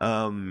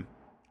 I'm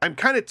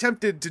kind of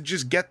tempted to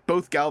just get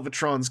both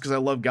Galvatrons because I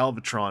love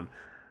Galvatron.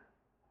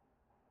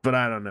 But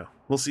I don't know.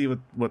 We'll see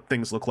what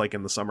things look like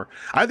in the summer.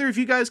 Either of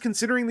you guys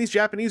considering these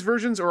Japanese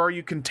versions, or are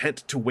you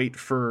content to wait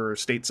for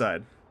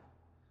stateside?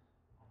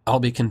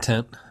 I'll be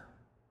content.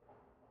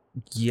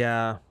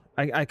 Yeah,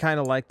 I kind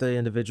of like the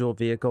individual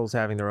vehicles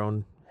having their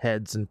own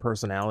heads and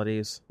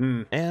personalities,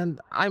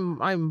 and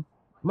my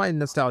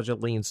nostalgia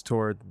leans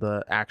toward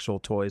the actual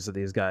toys of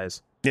these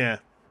guys. Yeah.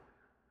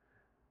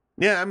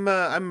 Yeah,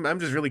 I'm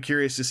just really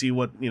curious to see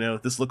what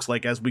this looks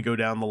like as we go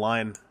down the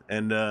line,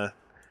 and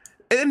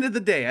at the end of the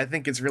day, I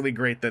think it's really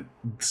great that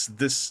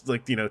this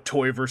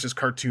toy versus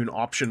cartoon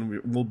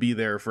option will be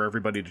there for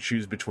everybody to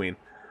choose between.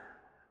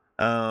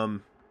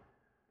 And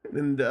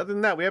other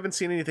than that, we haven't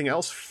seen anything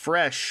else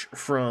fresh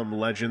from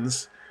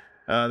Legends.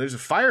 There's a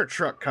fire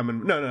truck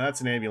coming. No, that's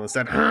an ambulance.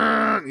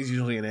 That is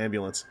usually an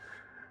ambulance.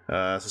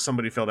 So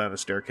somebody fell down a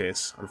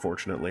staircase,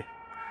 unfortunately.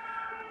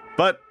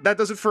 But that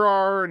does it for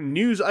our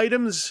news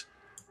items.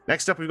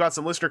 Next up, we've got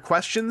some listener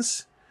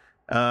questions.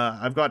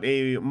 I've got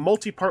a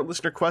multi-part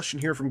listener question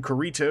here from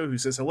Corito, who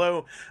says,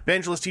 hello,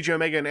 Evangelist, TJ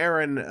Omega, and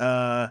Aaron.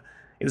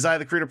 It is I,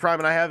 the Creator Prime,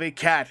 and I have a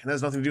cat. And that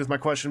has nothing to do with my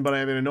question, but I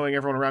have been annoying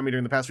everyone around me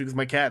during the past week with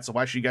my cat, so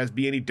why should you guys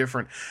be any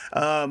different?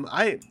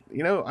 I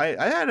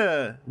had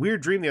a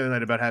weird dream the other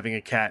night about having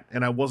a cat,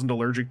 and I wasn't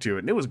allergic to it,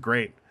 and it was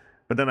great.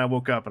 But then I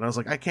woke up, and I was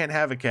like, I can't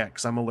have a cat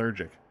because I'm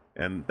allergic.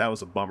 And that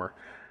was a bummer.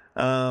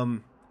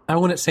 I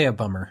wouldn't say a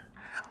bummer.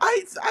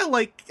 I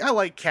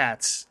like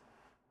cats.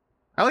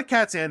 I like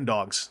cats and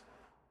dogs.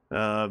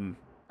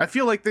 I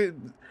feel like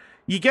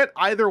you get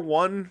either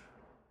one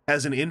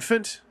as an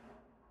infant,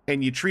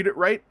 and you treat it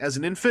right as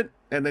an infant,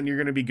 and then you're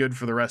going to be good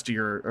for the rest of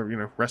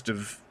rest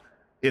of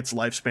its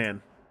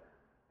lifespan.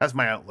 That's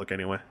my outlook,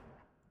 anyway.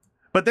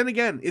 But then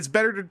again, it's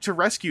better to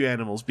rescue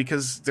animals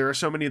because there are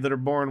so many that are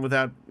born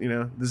without.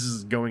 This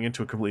is going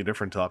into a completely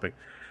different topic.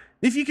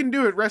 If you can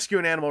do it, rescue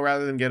an animal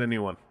rather than get a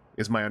new one,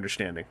 is my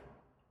understanding.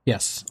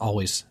 Yes,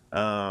 always.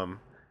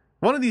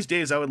 One of these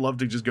days, I would love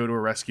to just go to a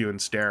rescue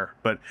and stare,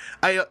 but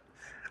I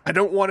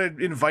don't want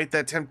to invite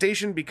that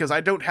temptation because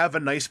I don't have a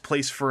nice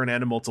place for an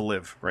animal to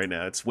live right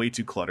now. It's way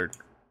too cluttered.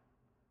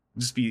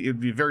 It'd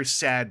be a very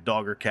sad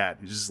dog or cat.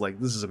 It's just like,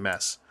 this is a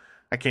mess.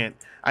 I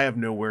have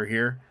nowhere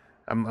here.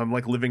 I'm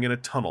like living in a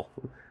tunnel.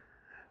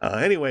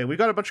 Anyway, we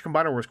got a bunch of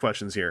Combiner Wars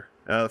questions here.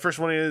 The first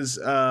one is,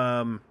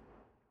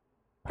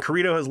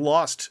 Kirito has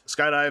lost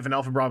Skydive and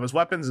Alpha Bravo's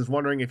weapons and is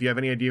wondering if you have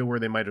any idea where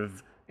they might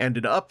have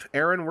ended up.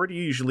 Aaron, where do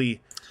you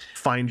usually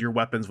find your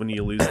weapons when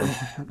you lose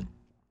them?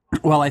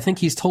 Well, I think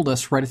he's told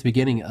us right at the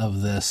beginning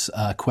of this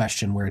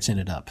question where it's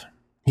ended up.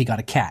 He got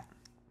a cat.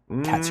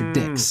 Cats are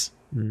dicks.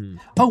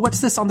 Oh,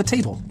 what's this on the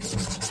table?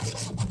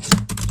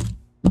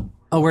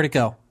 Oh, where'd it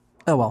go?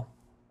 Oh, well.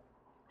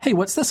 Hey,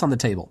 what's this on the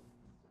table?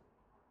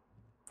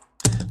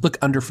 Look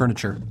under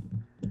furniture.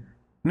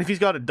 And if he's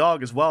got a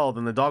dog as well,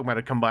 then the dog might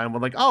have come by and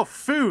went like, oh,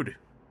 food!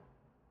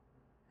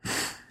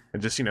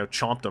 And just,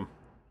 chomped him.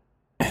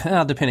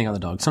 Depending on the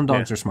dog. Some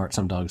dogs are smart,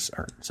 some dogs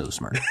aren't so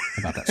smart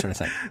about that sort of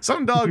thing.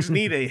 Some dogs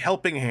need a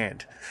helping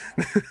hand.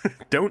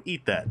 Don't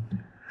eat that.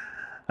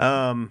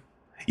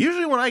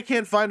 Usually when I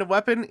can't find a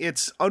weapon,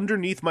 it's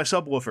underneath my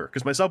subwoofer,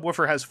 because my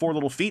subwoofer has 4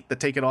 little feet that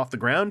take it off the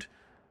ground,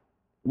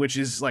 which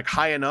is like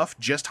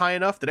just high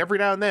enough that every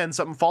now and then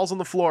something falls on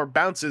the floor,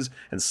 bounces,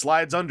 and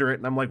slides under it,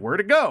 and I'm like, where'd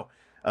it go?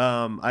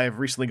 I have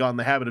recently gotten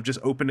the habit of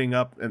just lifting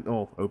my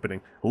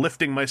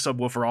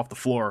subwoofer off the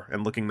floor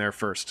and looking there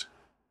first.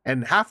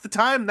 And half the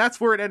time,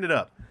 that's where it ended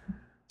up.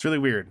 It's really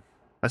weird.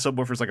 My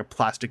subwoofer's like a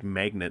plastic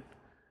magnet.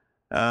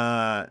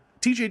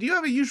 TJ, do you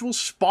have a usual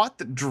spot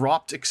that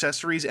dropped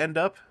accessories end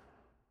up?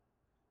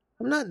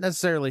 I'm not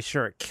necessarily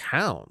sure it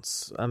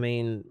counts. I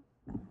mean,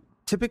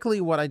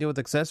 typically what I do with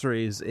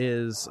accessories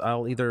is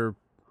I'll either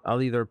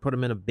put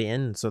them in a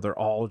bin so they're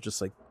all just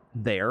like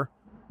there,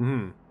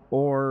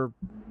 or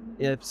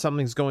if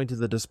something's going to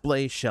the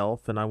display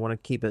shelf and I want to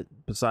keep it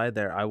beside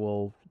there, I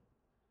will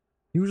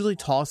usually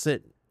toss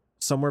it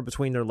somewhere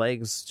between their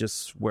legs,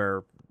 just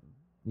where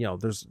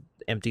there's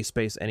empty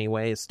space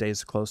anyway. It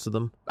stays close to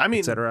them,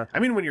 etc. I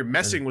mean, when you're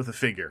messing with a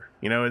figure,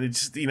 and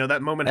it's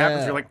that moment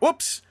happens, you're like,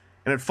 whoops.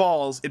 And it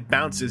falls, it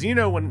bounces.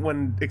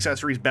 When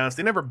accessories bounce,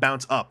 they never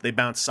bounce up. They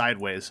bounce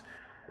sideways.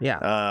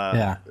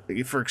 Yeah.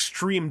 For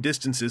extreme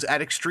distances,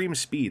 at extreme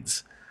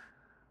speeds.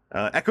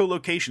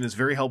 Echolocation is a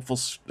very helpful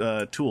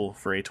tool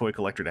for a toy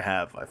collector to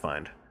have, I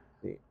find.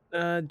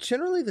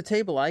 Generally, the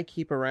table I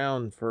keep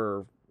around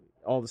for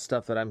all the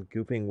stuff that I'm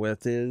goofing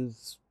with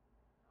is...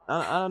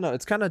 I don't know.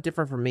 It's kind of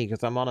different for me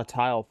because I'm on a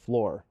tile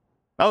floor.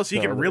 Oh, so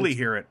you can really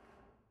hear it.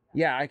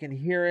 Yeah, I can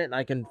hear it, and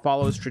I can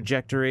follow its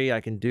trajectory. I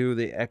can do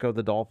the Echo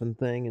the Dolphin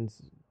thing and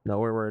know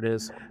where it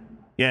is.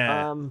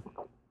 Yeah.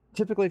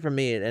 Typically for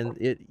me,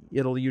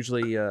 it'll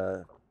usually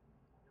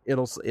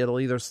it'll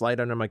either slide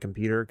under my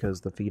computer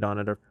because the feet on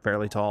it are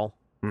fairly tall,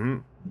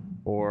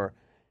 or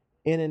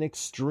in an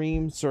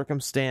extreme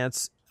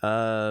circumstance,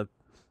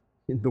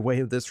 in the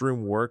way this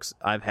room works,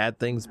 I've had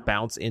things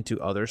bounce into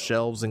other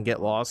shelves and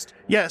get lost.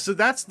 Yeah, so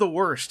that's the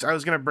worst I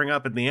was going to bring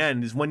up at the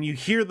end, is when you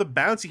hear the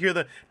bounce, you hear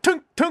the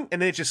tunk, tunk,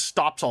 and then it just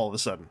stops all of a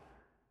sudden.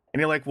 And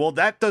you're like, well,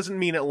 that doesn't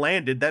mean it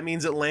landed. That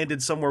means it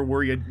landed somewhere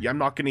where I'm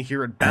not going to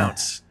hear it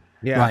bounce.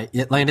 Yeah. Right,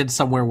 it landed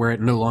somewhere where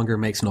it no longer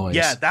makes noise.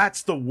 Yeah,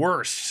 that's the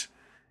worst.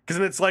 Because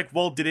then it's like,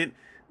 well, did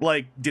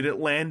it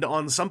land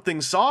on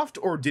something soft,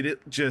 or did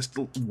it just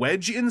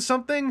wedge in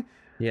something?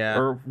 Yeah.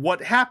 Or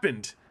what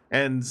happened?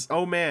 And,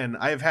 oh man,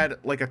 I've had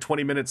like a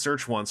 20-minute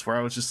search once where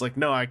I was just like,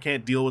 no, I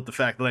can't deal with the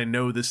fact that I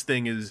know this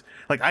thing is...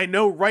 Like, I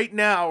know right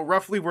now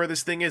roughly where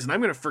this thing is, and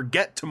I'm going to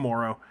forget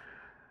tomorrow.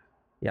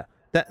 Yeah,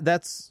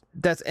 that's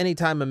any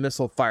time a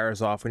missile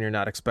fires off when you're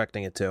not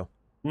expecting it to.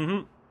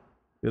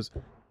 Because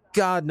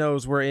God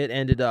knows where it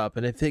ended up,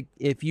 and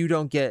if you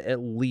don't get at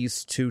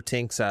least 2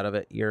 tinks out of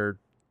it, you're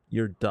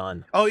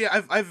done. Oh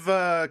yeah, I've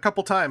a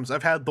couple times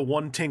I've had the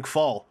 1 tink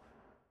fall,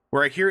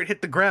 where I hear it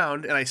hit the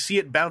ground, and I see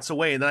it bounce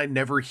away, and then I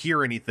never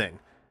hear anything.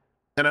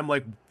 And I'm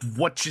like,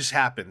 what just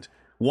happened?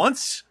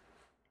 Once,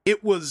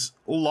 it was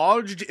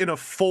lodged in a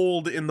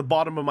fold in the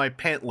bottom of my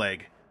pant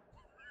leg.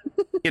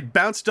 It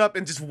bounced up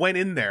and just went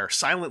in there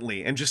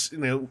silently, and just,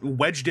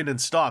 wedged in and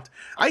stopped.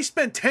 I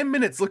spent 10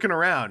 minutes looking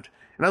around,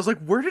 and I was like,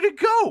 where did it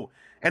go?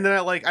 And then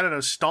I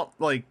stomped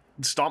my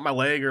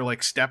leg,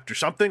 or stepped or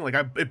something.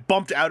 It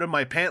bumped out of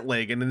my pant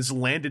leg, and then just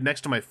landed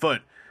next to my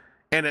foot.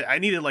 And I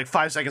needed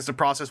 5 seconds to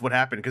process what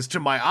happened, because to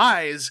my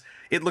eyes,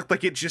 it looked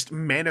like it just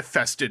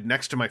manifested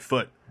next to my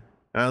foot.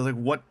 And I was like,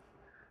 what?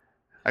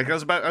 I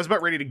was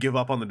about ready to give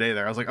up on the day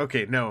there. I was like,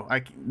 okay, no,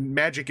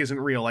 magic isn't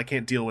real. I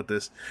can't deal with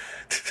this.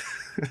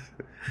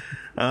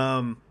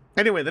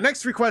 Anyway, the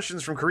next 3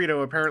 questions from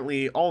Kirito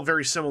apparently all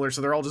very similar, so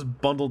they're all just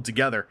bundled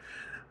together.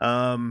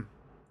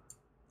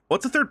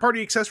 What's a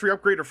third-party accessory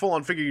upgrade or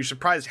full-on figure you're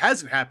surprised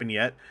hasn't happened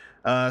yet?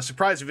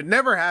 Surprised if it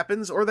never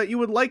happens, or that you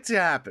would like to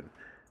happen?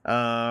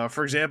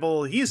 For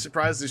example, he is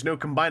surprised there's no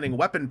combining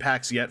weapon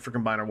packs yet for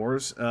Combiner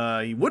Wars.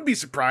 He would be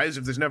surprised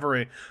if there's never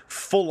a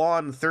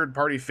full-on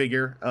third-party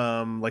figure,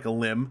 like a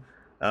limb.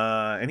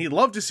 And he'd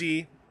love to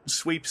see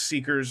Sweep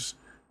Seekers,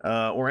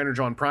 or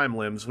Energon Prime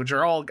limbs, which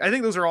are all... I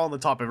think those are all on the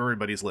top of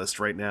everybody's list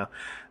right now.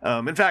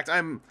 In fact,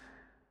 I'm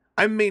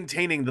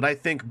maintaining that I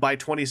think by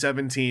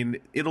 2017,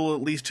 it'll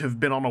at least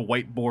have been on a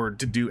whiteboard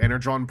to do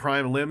Energon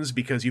Prime limbs,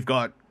 because you've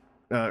got,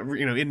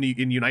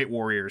 in Unite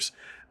Warriors,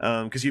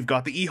 because you've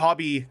got the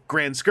E-Hobby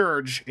Grand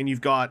Scourge, and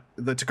you've got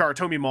the Takara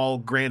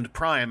Tomie Grand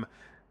Prime,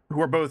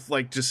 who are both,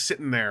 just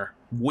sitting there,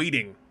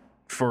 waiting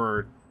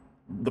for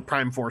the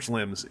Prime Force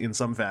limbs in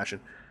some fashion.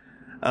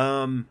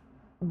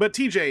 But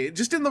TJ,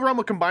 just in the realm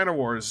of Combiner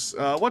Wars,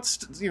 what's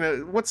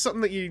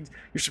something that you're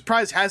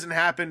surprised hasn't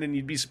happened, and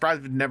you'd be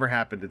surprised if it never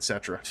happened,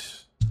 etc.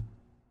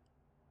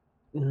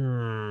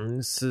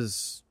 This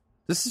is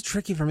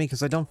tricky for me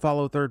because I don't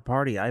follow third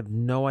party. I have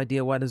no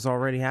idea what has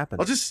already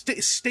happened. I'll just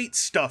state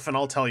stuff, and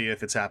I'll tell you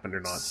if it's happened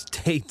or not.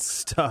 State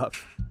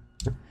stuff.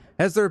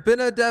 Has there been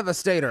a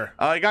Devastator?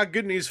 I got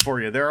good news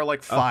for you. There are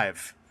like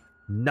 5.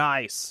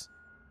 Nice.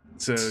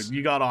 So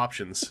you got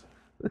options.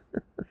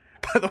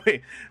 By the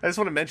way, I just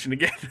want to mention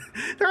again,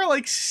 there are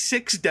like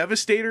 6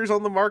 Devastators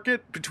on the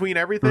market between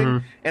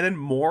everything, and then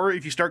more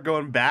if you start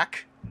going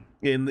back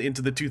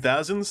into the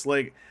 2000s.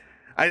 Like,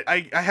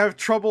 I have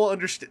trouble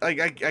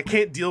I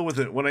can't deal with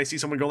it when I see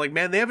someone go like,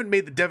 man, they haven't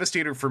made the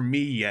Devastator for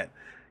me yet.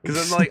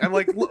 Because I'm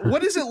like,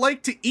 what is it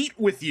like to eat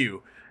with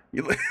you?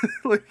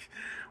 Like,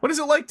 what is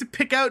it like to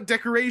pick out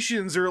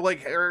decorations or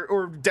like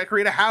or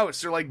decorate a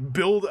house or like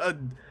build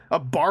a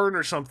barn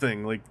or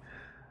something? Like,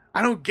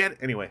 I don't get it.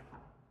 Anyway.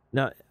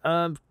 Now,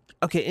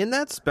 okay, in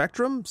that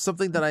spectrum,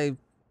 something that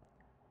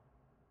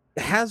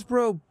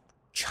Hasbro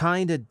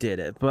kinda did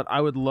it, but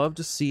I would love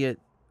to see it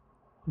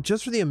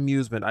just for the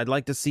amusement. I'd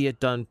like to see it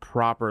done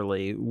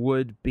properly.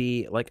 Would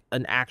be like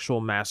an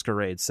actual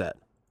Masquerade set,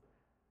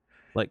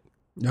 like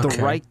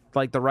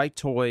the right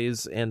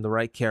toys and the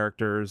right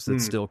characters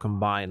that still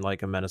combine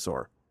like a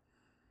Menasor.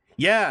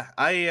 Yeah,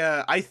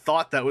 I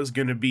thought that was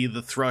going to be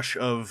the Thrush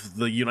of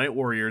the Unite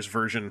Warriors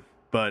version,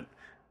 but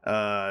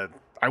I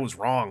was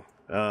wrong.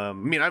 I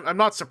mean, I'm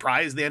not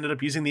surprised they ended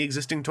up using the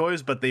existing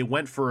toys, but they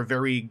went for a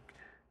very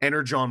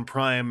Energon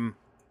Prime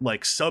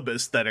like sub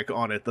aesthetic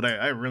on it that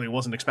I really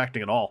wasn't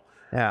expecting at all.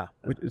 Yeah,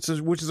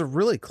 which is a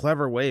really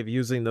clever way of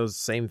using those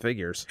same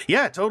figures.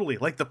 Yeah, totally.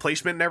 Like the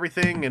placement and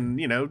everything, and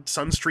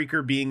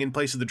Sunstreaker being in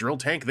place of the drill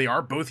tank. They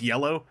are both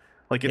yellow.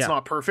 Like it's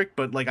not perfect,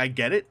 but like I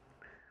get it.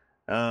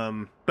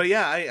 But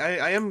yeah,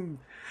 I am.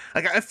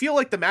 Like, I feel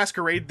like the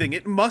Masquerade thing,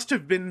 it must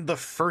have been the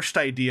first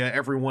idea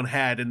everyone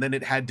had, and then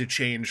it had to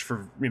change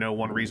for,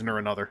 one reason or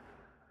another.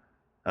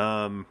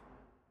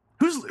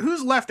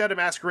 Who's left out of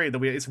Masquerade?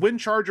 It's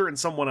Windcharger and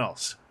someone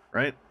else,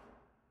 right?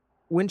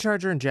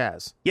 Windcharger and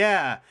Jazz.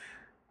 Yeah.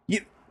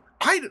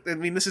 I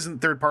mean, this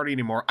isn't third party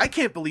anymore. I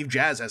can't believe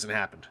Jazz hasn't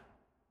happened.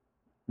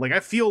 Like,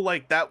 I feel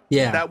like that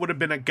would have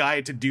been a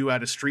guy to do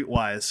out of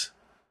Streetwise.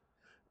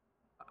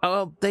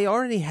 They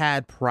already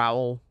had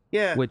Prowl.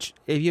 Yeah. Which,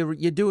 if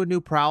you do a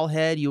new Prowl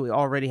head, you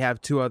already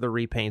have 2 other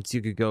repaints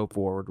you could go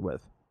forward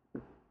with.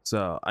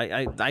 So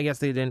I guess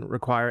they didn't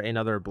require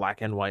another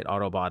black and white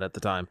Autobot at the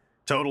time.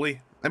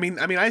 Totally. I mean,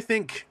 I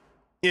think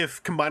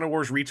if Combiner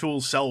Wars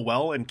retools sell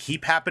well and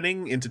keep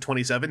happening into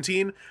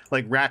 2017,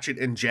 like Ratchet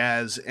and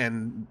Jazz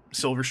and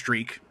Silver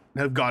Streak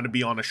have got to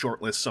be on a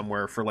short list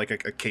somewhere for like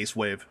a case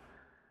wave.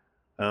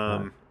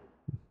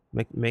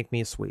 Make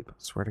me a sweep. I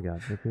swear to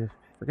God, make me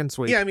freaking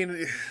sweep. Yeah, I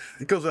mean,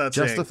 it goes without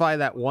justify saying.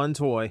 that one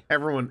toy.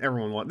 Everyone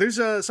wants.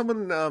 There's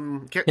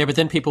someone. Yeah, but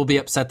then people will be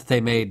upset that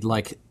they made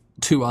like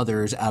 2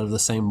 others out of the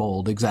same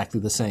mold, exactly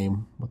the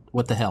same.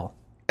 What the hell?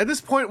 At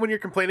this point, when you're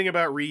complaining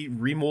about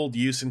remold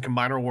use in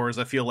Combiner Wars,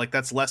 I feel like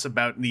that's less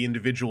about the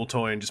individual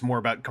toy and just more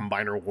about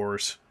Combiner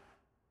Wars.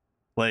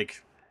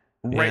 Like,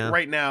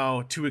 right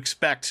now, to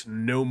expect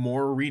no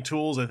more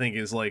retools, I think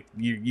is like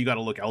you got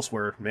to look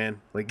elsewhere,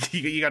 man. Like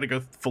you got to go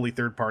fully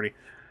third party.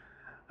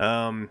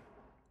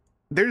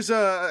 There's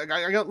I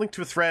got linked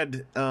to a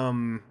thread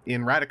in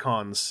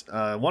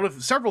Radicons, one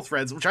of several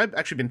threads, which I've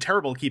actually been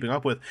terrible at keeping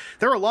up with.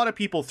 There are a lot of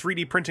people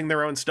 3D printing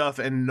their own stuff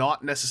and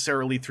not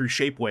necessarily through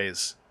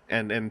Shapeways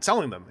and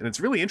selling them, and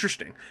it's really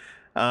interesting.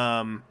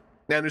 And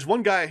there's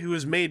one guy who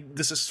has made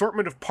this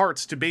assortment of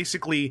parts to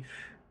basically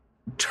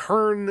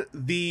turn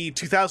the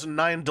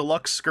 2009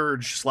 Deluxe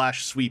Scourge /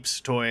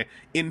 Sweeps toy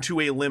into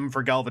a limb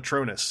for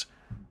Galvatronus.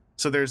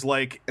 So there's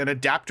like an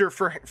adapter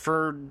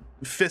for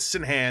fists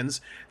and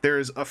hands,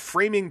 there's a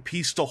framing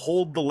piece to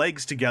hold the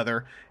legs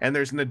together, and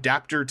there's an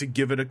adapter to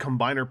give it a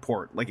combiner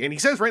port. Like, and he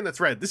says right in the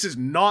thread, this is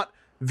not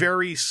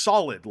very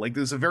solid. Like,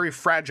 this is a very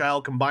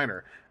fragile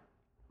combiner.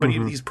 But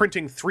he's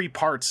printing 3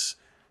 parts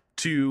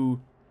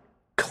to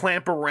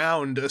clamp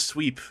around a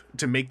sweep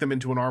to make them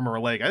into an arm or a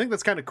leg. I think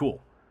that's kind of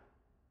cool.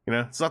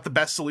 It's not the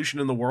best solution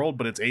in the world,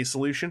 but it's a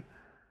solution.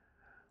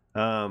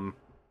 Anyway,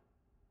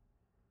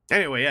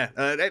 yeah.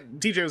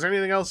 DJ, was there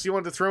anything else you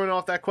wanted to throw in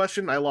off that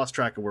question? I lost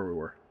track of where we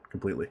were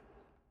completely.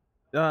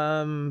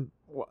 Going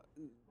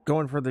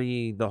for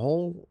the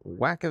whole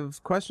whack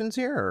of questions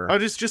here? Or? Oh,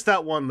 just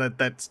that one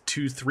that's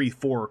 2, 3,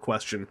 4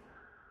 question.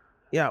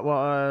 Yeah,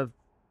 well,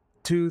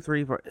 2,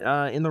 3, 4.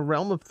 In the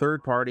realm of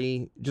third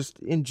party, just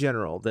in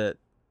general, that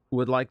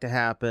would like to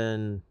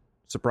happen.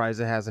 Surprised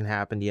it hasn't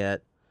happened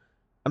yet.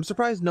 I'm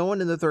surprised no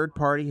one in the third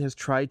party has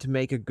tried to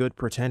make a good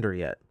Pretender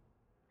yet.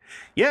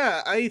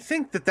 Yeah, I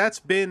think that's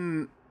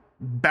been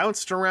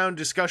bounced around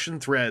discussion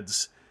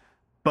threads,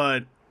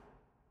 but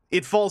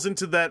it falls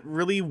into that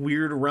really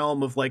weird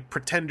realm of like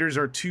Pretenders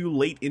are too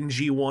late in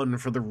G1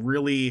 for the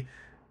really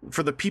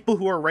for the people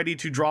who are ready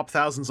to drop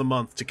thousands a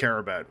month to care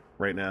about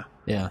right now.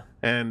 Yeah.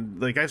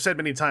 And like I've said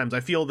many times, I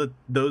feel that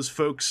those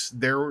folks,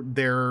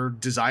 their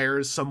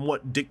desires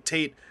somewhat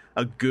dictate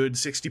a good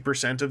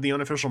 60% of the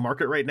unofficial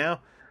market right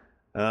now,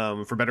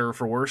 for better or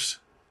for worse.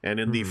 And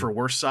in the for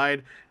worse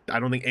side, I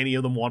don't think any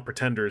of them want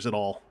Pretenders at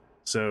all.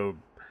 So,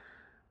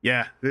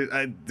 yeah,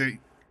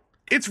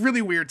 it's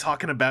really weird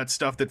talking about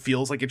stuff that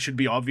feels like it should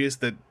be obvious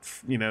that,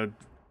 you know,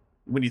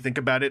 when you think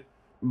about it,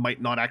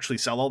 might not actually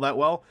sell all that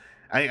well.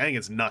 I think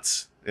it's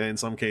nuts in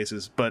some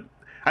cases, but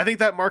I think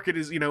that market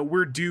is, you know,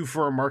 we're due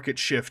for a market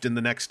shift in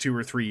the next 2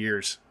 or 3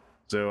 years.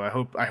 So I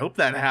hope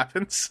that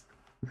happens.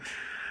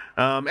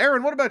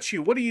 Aaron, what about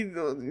you? What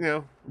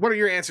do what are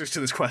your answers to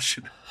this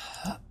question?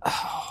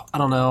 I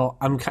don't know.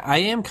 I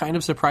am kind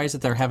of surprised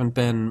that there haven't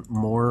been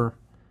more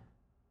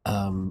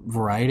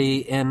variety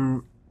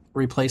in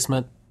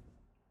replacement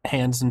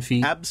hands and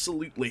feet.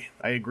 Absolutely,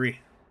 I agree.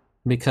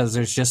 Because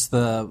there's just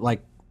the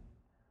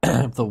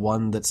the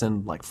one that's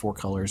in like 4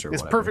 colors or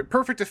it's whatever.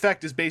 Perfect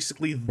Effect is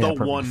basically the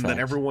one that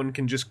everyone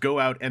can just go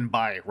out and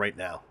buy right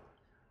now.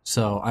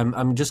 So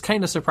I'm just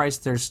kind of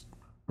surprised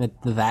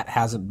that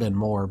hasn't been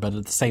more, but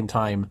at the same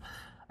time,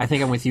 I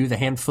think I'm with you. The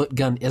hand-foot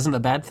gun isn't a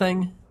bad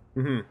thing.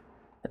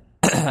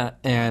 Mm-hmm.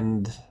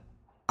 And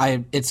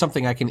it's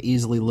something I can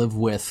easily live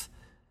with,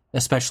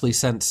 especially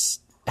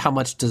since how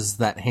much does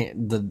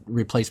the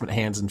replacement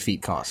hands and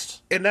feet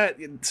cost? And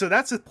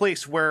that's a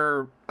place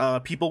where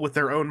people with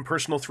their own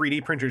personal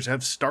 3D printers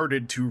have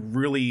started to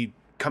really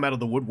come out of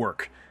the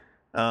woodwork.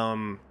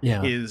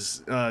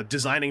 Is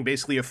designing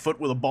basically a foot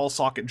with a ball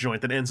socket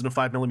joint that ends in a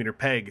 5mm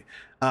peg.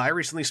 I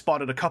recently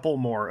spotted a couple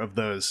more of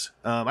those.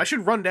 I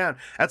should run down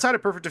outside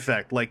of Perfect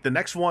Effect. Like the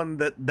next one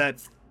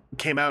that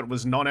came out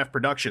was Non-F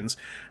Productions.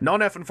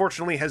 Non-F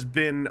unfortunately has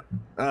been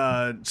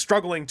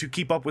struggling to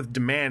keep up with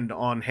demand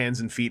on hands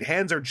and feet.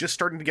 Hands are just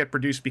starting to get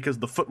produced because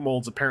the foot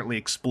molds apparently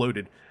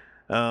exploded.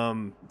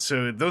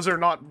 So those are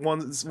not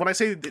ones. When I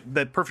say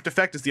that Perfect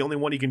Effect is the only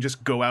one you can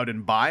just go out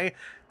and buy,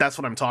 that's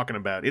what I'm talking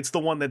about. It's the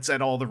one that's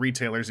at all the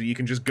retailers that you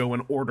can just go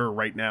and order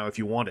right now if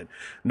you want it.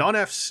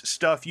 Non-F's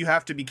stuff, you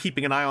have to be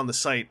keeping an eye on the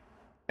site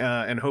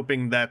and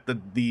hoping that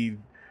the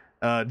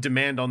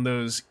demand on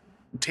those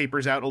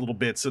tapers out a little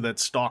bit so that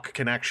stock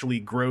can actually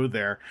grow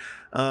there.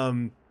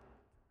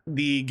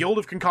 The Guild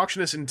of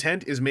Concoctionist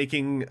Intent is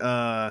making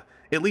at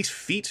least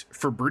feet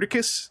for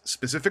Bruticus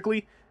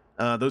specifically.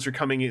 Those are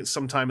coming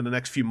sometime in the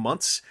next few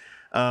months.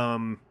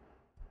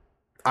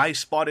 I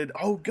spotted,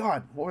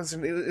 what was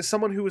it? It was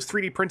someone who was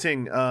 3D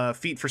printing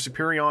feet for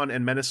Superion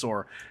and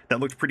Menasor that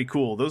looked pretty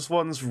cool. Those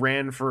ones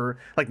ran for,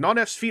 like,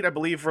 Non-F's feet, I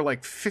believe, were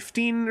like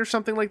 15 or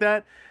something like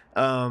that.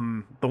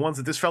 The ones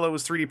that this fellow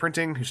was 3D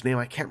printing, whose name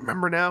I can't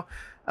remember now,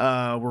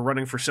 were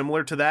running for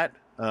similar to that.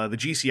 The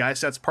GCI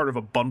set's part of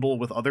a bundle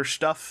with other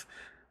stuff.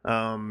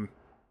 But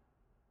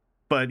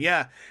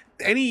yeah,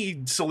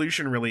 any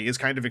solution really is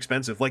kind of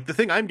expensive. Like the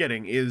thing I'm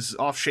getting is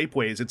off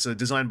Shapeways. It's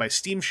designed by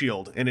Steam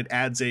Shield, and it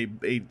adds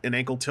an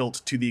ankle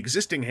tilt to the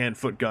existing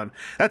hand-foot gun.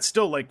 That's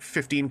still like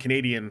 15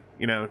 Canadian,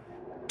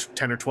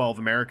 10 or 12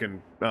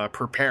 American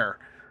per pair.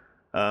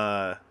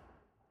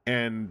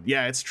 And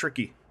yeah, it's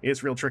tricky.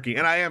 It's real tricky.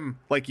 And I am,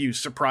 like you,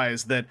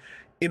 surprised that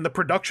in the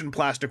production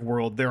plastic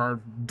world, there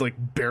are like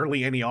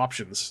barely any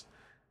options.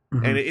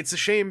 Mm-hmm. And it's a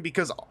shame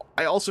because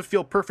I also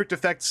feel Perfect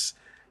Effects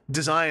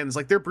designs,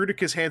 like their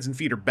Bruticus hands and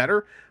feet are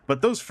better,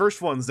 but those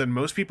first ones that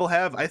most people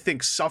have, I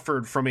think,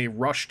 suffered from a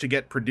rush to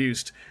get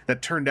produced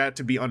that turned out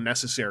to be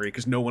unnecessary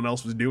because no one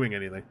else was doing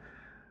anything.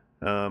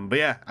 But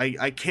yeah,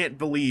 I can't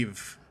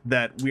believe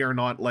that we are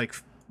not like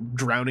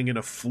drowning in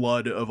a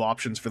flood of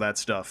options for that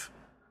stuff.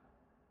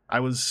 I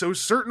was so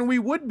certain we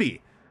would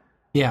be.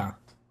 Yeah.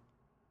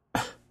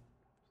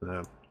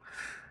 So.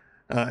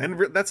 And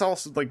that's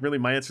also like really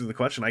my answer to the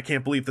question. I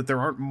can't believe that there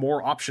aren't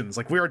more options.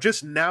 Like we are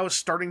just now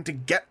starting to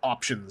get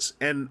options,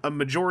 and a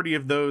majority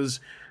of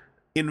those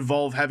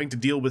involve having to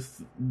deal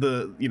with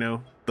the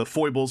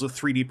foibles of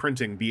 3D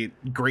printing, be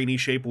it grainy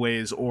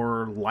Shapeways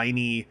or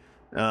liney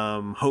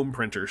home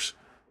printers.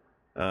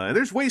 And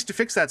there's ways to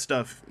fix that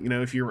stuff,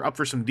 if you're up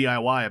for some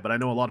DIY, but I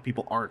know a lot of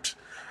people aren't.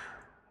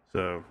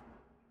 So,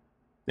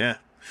 yeah.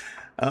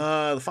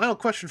 The final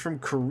question from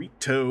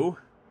Carito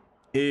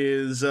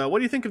is, what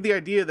do you think of the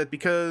idea that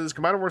because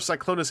Commando Wars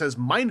Cyclonus has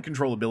mind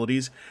control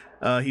abilities,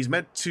 he's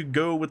meant to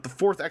go with the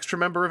 4th extra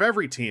member of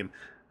every team?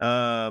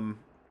 Who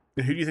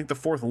do you think the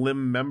 4th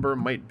limb member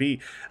might be?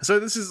 So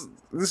this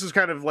is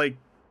kind of like,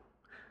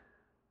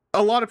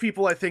 a lot of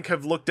people, I think,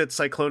 have looked at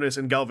Cyclonus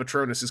and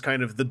Galvatronus as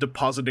kind of the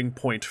depositing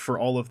point for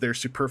all of their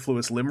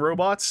superfluous limb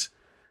robots.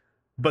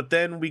 But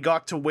then we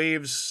got to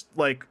waves,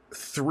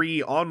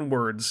 3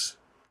 onwards,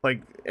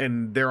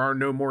 and there are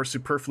no more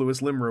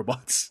superfluous limb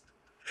robots.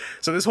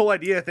 So this whole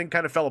idea, I think,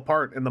 kind of fell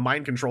apart, and the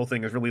mind control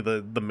thing is really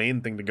the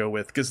main thing to go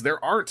with, because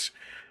there aren't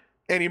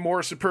any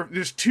more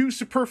there's 2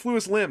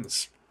 superfluous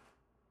limbs,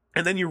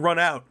 and then you run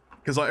out,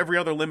 because every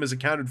other limb is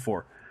accounted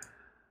for.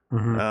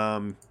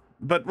 Mm-hmm.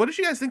 But what did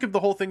you guys think of the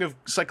whole thing of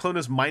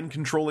Cyclonus mind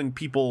controlling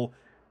people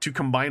to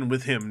combine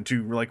with him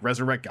to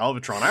resurrect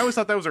Galvatron? I always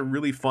thought that was a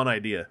really fun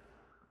idea.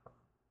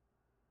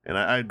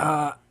 And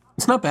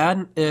It's not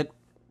bad.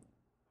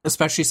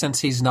 Especially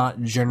since he's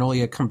not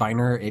generally a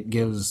combiner, it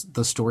gives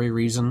the story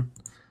reason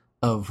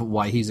of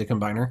why he's a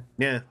combiner.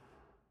 Yeah.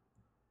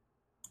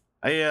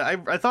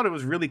 I thought it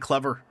was really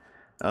clever.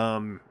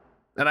 And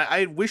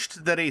I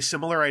wished that a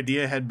similar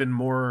idea had been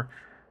more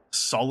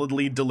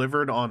solidly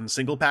delivered on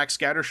single pack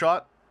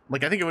Scattershot.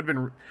 Like, I think it would have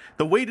been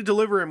the way to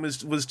deliver him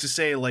was to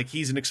say, like,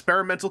 he's an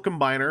experimental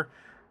combiner.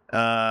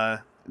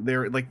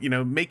 They're like, you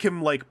know, make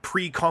him like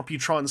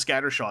pre-Computron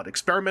Scattershot,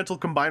 experimental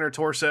combiner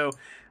torso.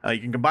 You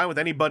can combine with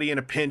anybody in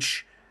a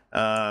pinch.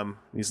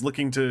 He's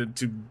looking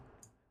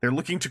they're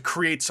looking to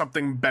create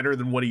something better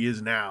than what he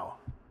is now.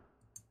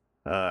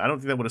 I don't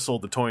think that would have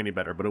sold the toy any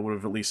better, but it would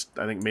have at least,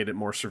 I think, made it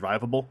more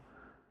survivable.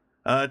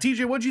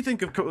 TJ, what do you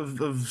think of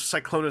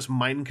Cyclonus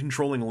mind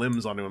controlling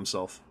limbs onto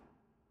himself?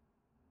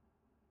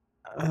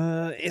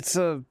 It's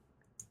a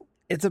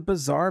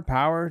bizarre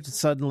power to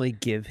suddenly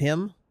give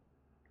him.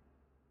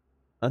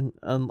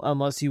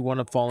 Unless you want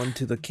to fall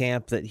into the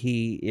camp that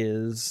he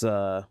is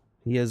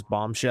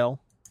Bombshell.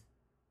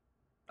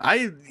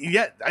 I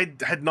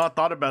had not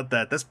thought about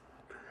that. That's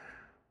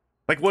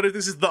like, what if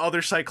this is the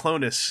other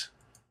Cyclonus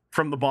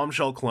from the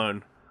Bombshell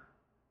clone,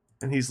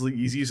 and he's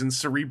using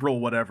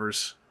cerebral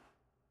whatevers.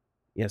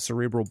 Yeah,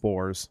 cerebral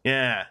bores.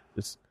 Yeah,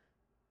 it's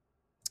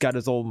got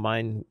his old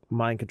mind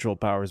control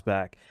powers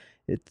back.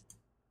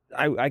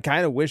 I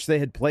kind of wish they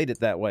had played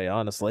it that way.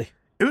 Honestly,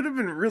 it would have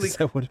been really.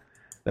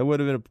 That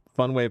would have been a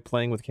fun way of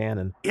playing with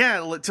canon.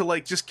 Yeah, to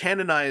like just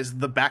canonize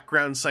the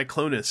background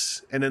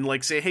Cyclonus, and then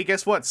like say, hey,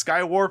 guess what?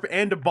 Skywarp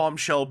and a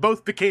Bombshell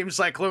both became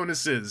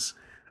Cyclonuses.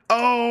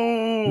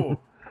 Oh,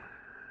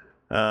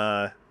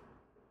 I'm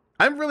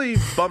really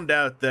bummed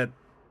out that,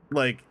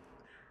 like,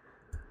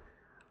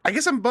 I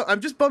guess I'm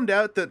just bummed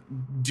out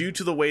that due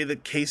to the way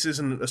that cases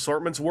and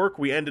assortments work,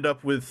 we ended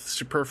up with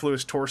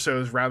superfluous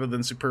torsos rather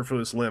than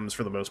superfluous limbs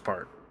for the most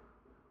part.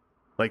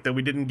 Like, that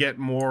we didn't get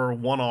more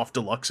one-off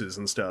deluxes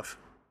and stuff.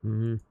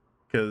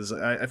 Because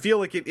I feel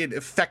like it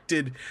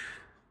affected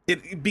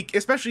it,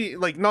 especially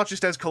like not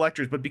just as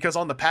collectors, but because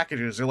on the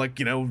packages they're like,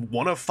 you know,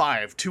 1 of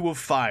 5, 2 of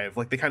 5,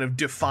 like they kind of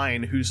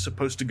define who's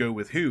supposed to go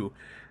with who.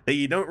 That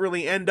you don't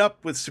really end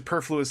up with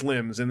superfluous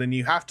limbs, and then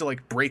you have to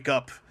like break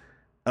up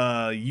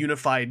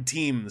unified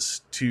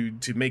teams to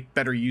make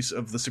better use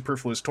of the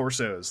superfluous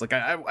torsos. Like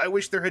I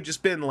wish there had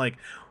just been like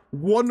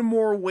one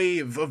more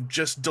wave of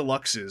just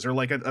deluxes, or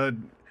like a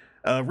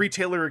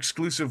retailer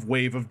exclusive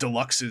wave of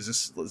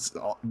deluxes,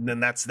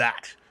 and that's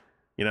that.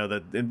 You know,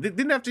 that it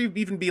didn't have to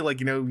even be like,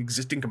 you know,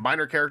 existing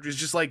combiner characters,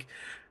 just like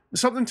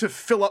something to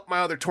fill up my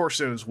other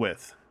torsos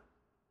with.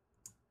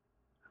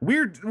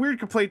 Weird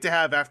complaint to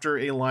have after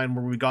a line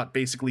where we got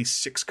basically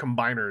 6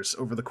 combiners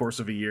over the course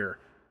of a year.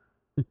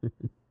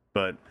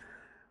 But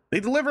they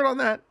delivered on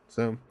that.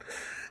 So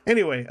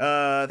anyway,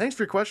 thanks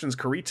for your questions,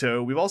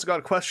 Carito. We've also got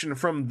a question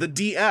from the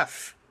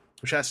DF,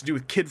 which has to do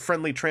with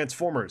kid-friendly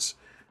Transformers.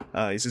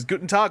 He says,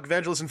 Guten Tag,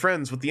 Evangelists and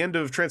friends. With the end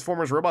of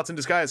Transformers Robots in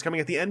Disguise coming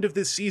at the end of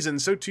this season,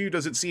 so too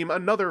does it seem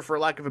another, for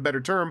lack of a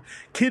better term,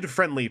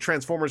 kid-friendly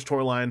Transformers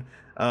toy line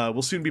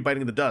will soon be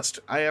biting the dust.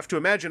 I have to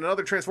imagine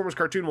another Transformers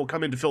cartoon will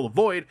come in to fill the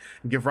void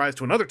and give rise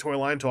to another toy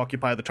line to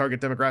occupy the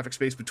target demographic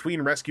space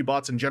between Rescue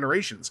Bots and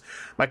Generations.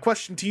 My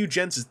question to you,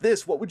 gents, is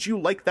this. What would you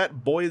like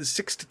that boys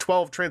 6 to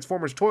 12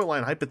 Transformers toy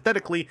line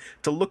hypothetically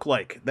to look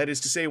like? That is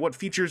to say, what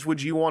features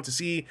would you want to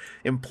see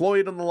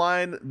employed on the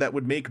line that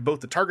would make both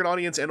the target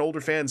audience and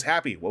older fans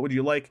happy? What would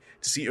you like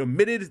to see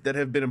omitted that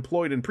have been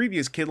employed in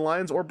previous kid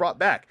lines or brought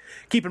back?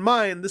 Keep in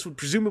mind, this would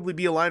presumably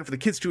be a line for the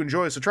kids to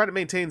enjoy, so try to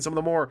maintain some of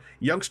the more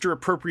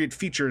youngster-appropriate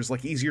features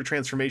like easier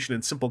transformation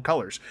and simple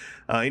colors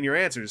in your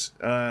answers.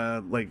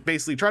 Like,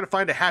 basically, try to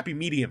find a happy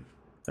medium.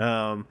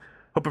 Hope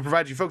it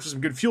provides you folks with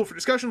some good fuel for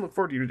discussion. Look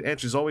forward to your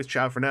answers as always.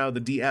 Ciao for now, the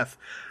DF.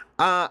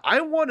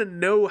 I want to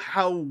know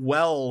how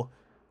well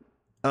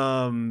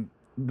the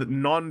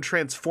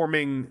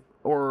non-transforming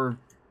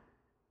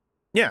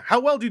how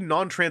well do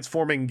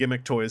non-transforming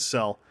gimmick toys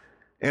sell?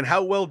 And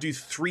how well do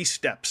 3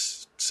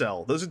 steps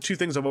sell? Those are 2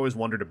 things I've always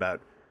wondered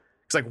about.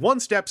 It's like 1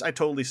 steps, I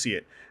totally see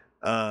it.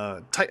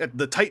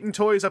 The Titan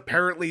toys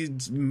apparently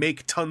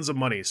make tons of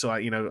money, so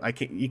you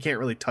can't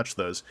really touch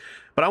those.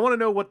 But I want to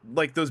know what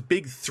like those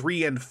big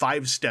 3 and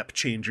 5 step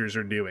changers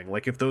are doing.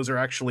 Like if those are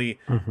actually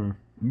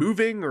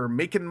moving or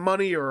making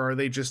money, or are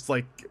they just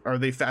like, are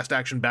they fast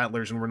action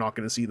battlers and we're not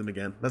going to see them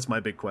again? That's my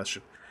big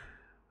question.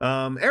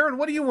 Aaron,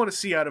 what do you want to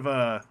see out of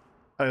a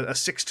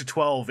 6 to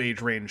 12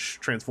 age range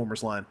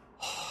Transformers line?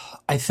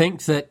 I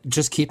think that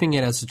just keeping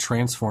it as a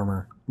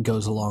Transformer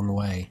goes a long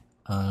way.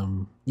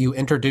 You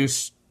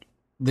introduce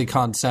the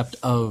concept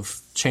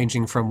of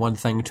changing from one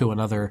thing to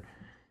another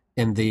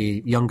in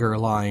the younger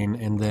line,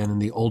 and then in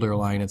the older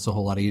line, it's a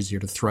whole lot easier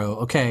to throw.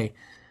 Okay,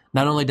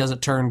 not only does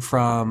it turn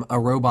from a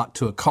robot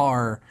to a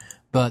car,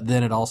 but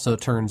then it also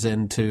turns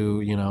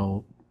into, you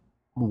know,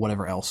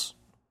 whatever else.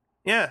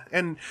 Yeah,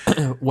 and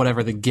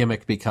whatever the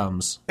gimmick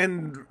becomes.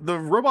 And the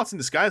Robots in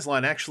Disguise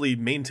line actually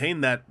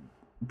maintain that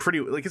pretty,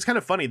 like, it's kind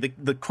of funny.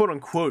 The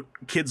quote-unquote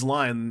kids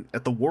line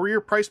at the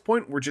Warrior price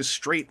point were just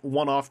straight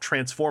one-off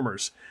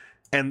Transformers.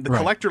 and the Right.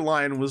 collector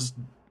line was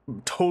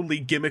totally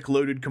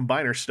gimmick-loaded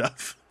combiner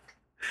stuff,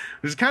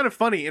 which is kind of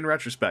funny in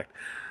retrospect.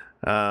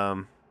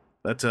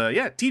 But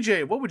yeah,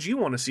 TJ, what would you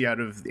want to see out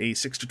of a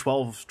 6 to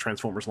 12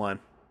 Transformers line?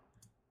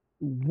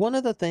 One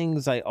of the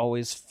things I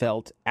always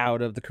felt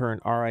out of the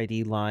current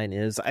RID line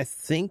is I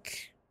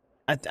think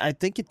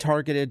it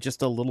targeted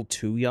just a little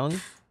too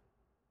young.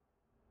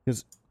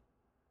 Because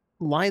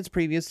lines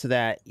previous to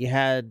that,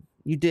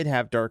 you did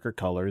have darker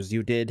colors,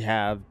 you did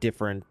have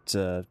different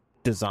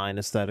design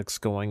aesthetics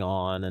going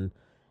on, and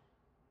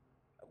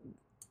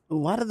a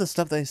lot of the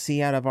stuff that I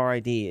see out of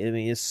RID, I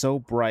mean, is so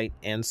bright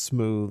and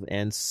smooth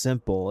and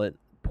simple. At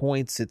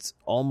points, it's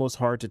almost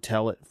hard to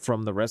tell it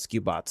from the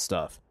Rescue Bot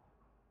stuff.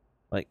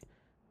 Like,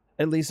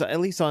 at least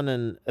on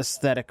an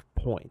aesthetic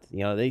point,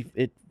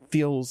 it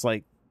feels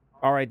like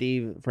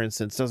RID, for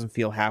instance, doesn't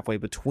feel halfway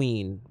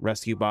between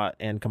Rescue Bot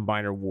and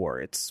Combiner War.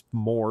 It's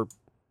more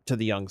to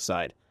the young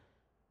side.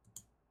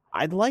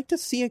 I'd like to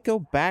see it go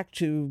back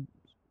to,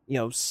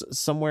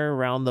 somewhere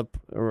around the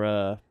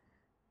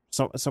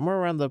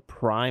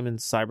Prime and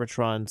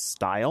Cybertron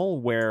style,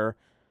 where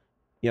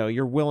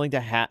you're willing to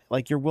have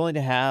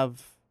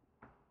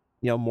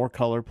more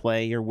color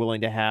play. You're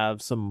willing to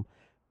have some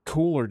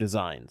cooler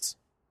designs.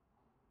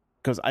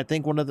 Because I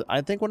think one of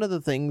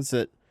the things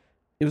that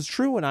it was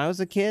true when I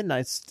was a kid, and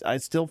I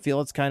still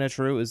feel it's kind of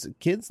true, is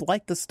kids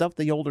like the stuff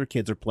the older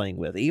kids are playing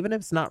with, even if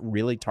it's not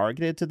really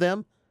targeted to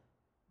them.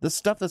 The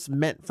stuff that's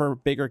meant for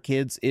bigger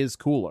kids is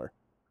cooler.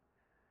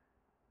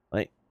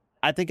 Like,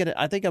 I think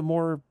a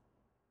more,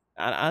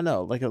 I don't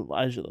know, like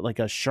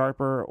a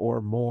sharper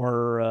or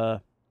more,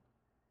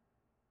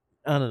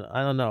 I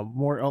don't know,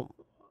 more.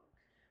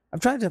 I'm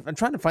trying to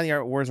find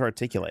the words to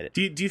articulate it.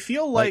 Do you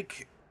feel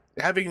like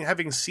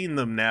having seen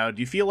them now,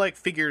 do you feel like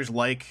figures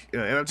like,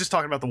 and I'm just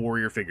talking about the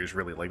Warrior figures,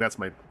 really, like that's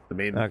the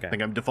main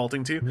thing I'm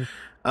defaulting to.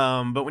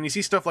 Mm-hmm. But when you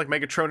see stuff like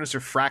Megatronus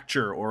or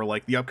Fracture or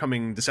like the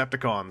upcoming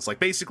Decepticons, like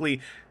basically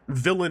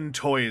villain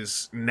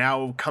toys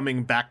now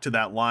coming back to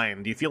that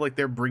line, do you feel like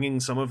they're bringing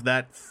some of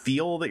that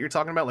feel that you're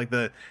talking about, like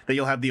that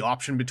you'll have the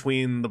option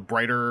between the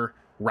brighter,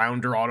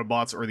 rounder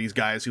Autobots or these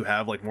guys who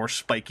have like more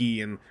spiky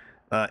and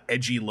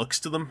edgy looks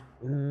to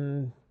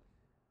them?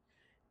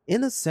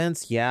 In a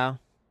sense, yeah.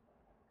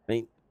 I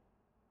mean,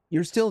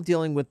 you're still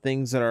dealing with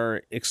things that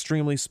are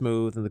extremely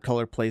smooth and the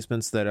color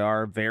placements that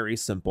are very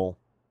simple.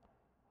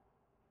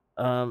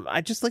 I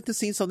just like to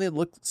see something that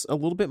looks a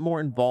little bit more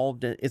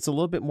involved. It's a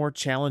little bit more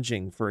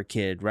challenging for a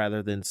kid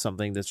rather than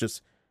something that's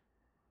just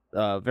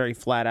very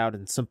flat out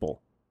and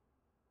simple.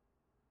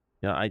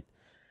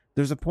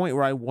 There's a point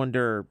where I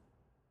wonder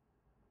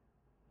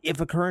if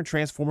a current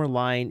Transformer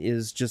line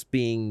is just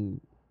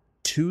being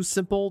too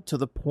simple to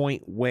the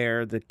point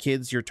where the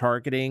kids you're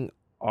targeting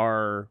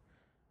are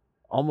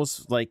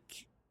almost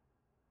like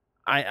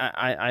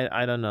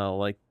I don't know,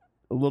 like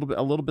a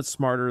little bit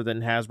smarter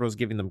than Hasbro's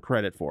giving them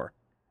credit for.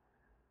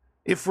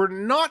 If we're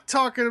not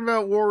talking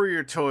about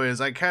Warrior toys,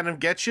 I kind of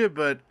get you,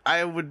 but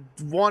I would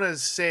want to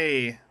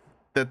say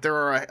that there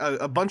are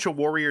a bunch of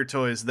Warrior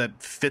toys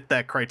that fit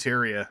that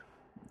criteria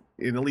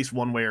in at least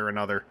one way or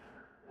another.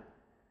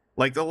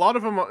 Like a lot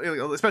of them,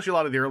 especially a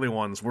lot of the early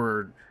ones,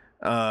 were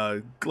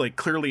like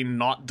clearly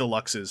not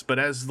deluxes, but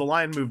as the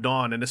line moved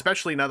on, and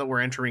especially now that we're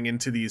entering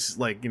into these,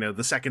 like,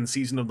 the second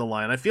season of the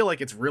line, I feel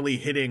like it's really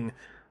hitting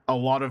a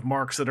lot of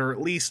marks that are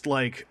at least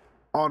like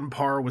on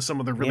par with some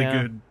of the really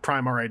good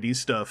Prime RID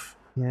stuff.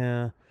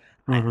 Yeah.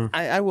 Mm-hmm.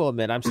 I will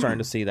admit I'm starting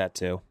to see that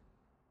too.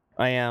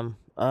 I am.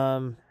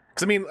 Because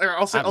I mean,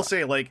 I'll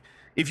say like,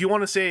 if you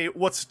want to say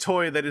what's a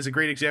toy that is a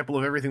great example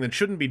of everything that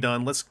shouldn't be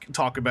done, let's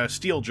talk about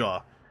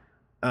Steeljaw.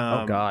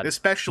 Oh God!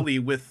 Especially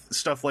with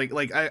stuff like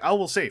I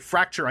will say,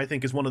 Fracture I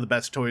think is one of the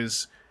best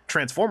toys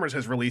Transformers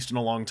has released in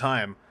a long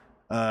time.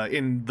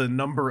 In the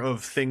number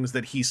of things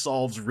that he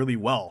solves really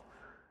well,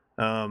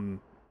 and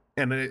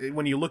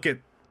when you look at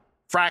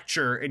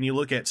Fracture and you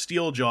look at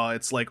Steeljaw,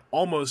 it's like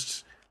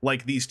almost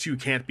like these two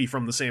can't be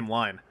from the same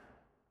line.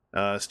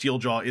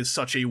 Steeljaw is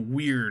such a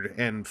weird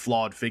and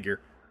flawed figure.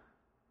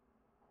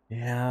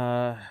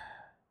 Yeah.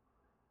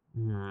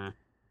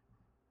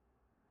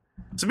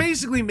 So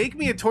basically, make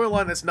me a toy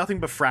line that's nothing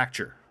but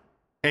Fracture,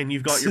 and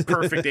you've got your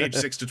perfect age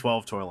 6 to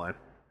 12 toy line.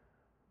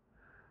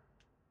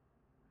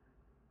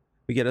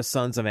 We get a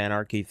Sons of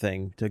Anarchy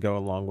thing to go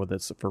along with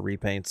it for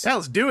repaints. Yeah,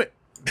 let's do it.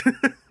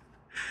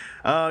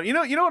 You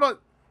know what?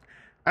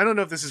 I don't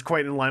know if this is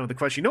quite in line with the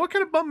question. You know what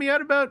kind of bummed me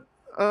out about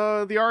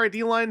the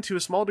RID line to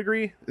a small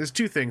degree? There's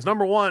two things.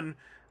 Number one,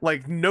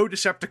 like no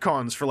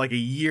Decepticons for like a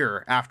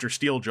year after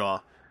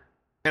Steeljaw,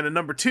 and then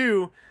number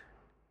two,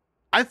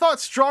 I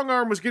thought Strong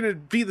Arm was going to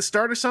be the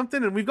start of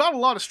something, and we've got a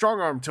lot of Strong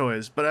Arm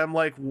toys, but I'm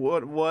like,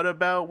 what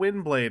about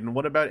Windblade, and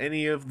what about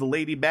any of the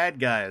lady bad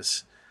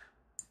guys?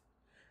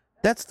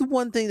 That's the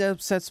one thing that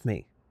upsets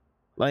me.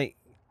 Like,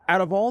 out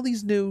of all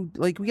these new,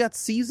 like, we got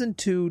Season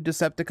 2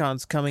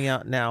 Decepticons coming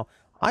out now.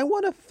 I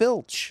want a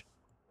Filch.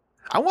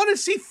 I want to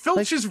see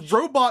Filch's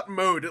robot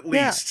mode, at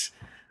least.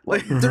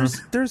 Like,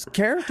 there's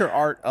character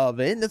art of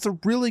it, and it's a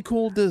really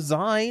cool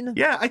design.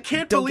 Yeah, I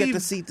can't Don't believe get to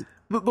see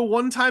the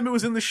one time it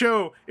was in the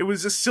show, it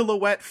was a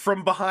silhouette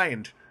from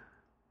behind.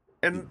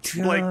 And,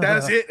 like,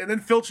 that's it. And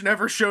then Filch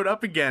never showed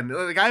up again.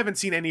 Like, I haven't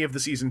seen any of the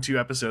season 2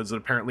 episodes that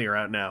apparently are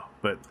out now.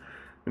 But,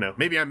 you know,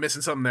 maybe I'm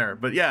missing something there.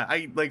 But, yeah,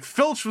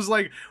 Filch was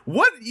like,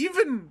 what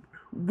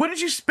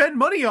did you spend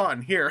money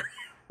on here?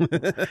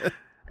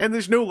 And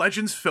there's no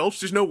Legends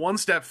Filch. There's no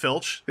one-step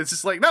Filch. It's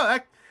just like, no,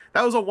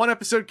 that was a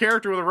one-episode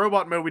character with a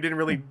robot mode we didn't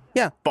really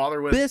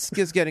bother with. Bisque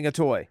is getting a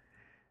toy.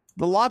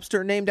 The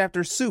lobster named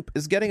after Soup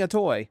is getting a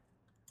toy.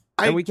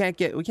 And we can't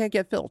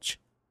get Filch.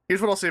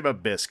 Here's what I'll say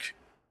about Bisque.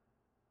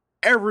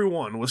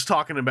 Everyone was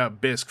talking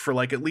about Bisque for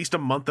like at least a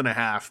month and a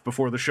half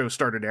before the show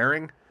started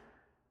airing.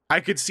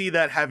 I could see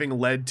that having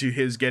led to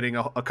his getting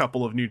a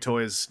couple of new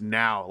toys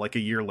now, like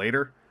a year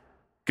later.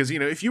 Because, you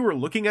know, if you were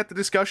looking at the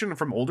discussion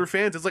from older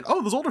fans, it's like,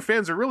 oh, those older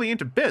fans are really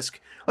into Bisque.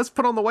 Let's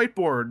put on the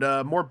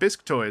whiteboard more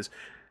Bisque toys.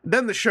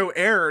 Then the show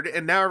aired,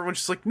 and now everyone's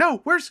just like,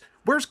 no, where's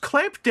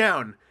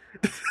Clampdown?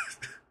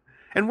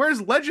 And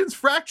where's Legends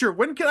Fracture?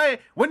 When can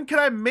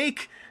I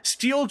make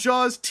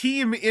Steeljaw's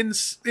team in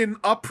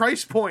a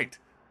price point?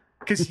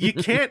 Because you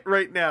can't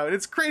right now, and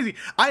it's crazy.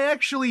 I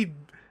actually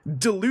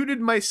deluded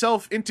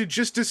myself into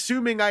just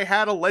assuming I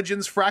had a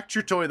Legends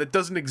Fracture toy that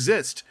doesn't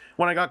exist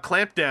when I got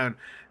Clampdown,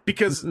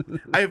 because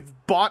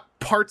I've bought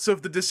parts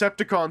of the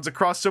Decepticons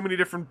across so many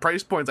different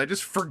price points, I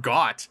just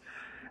forgot.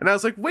 And I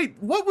was like, wait,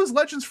 what was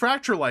Legends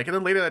Fracture like? And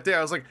then later that day,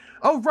 I was like,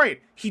 oh,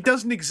 right, he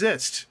doesn't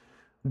exist.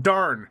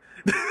 Darn.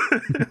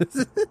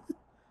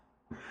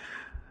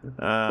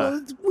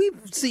 Well, we've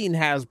seen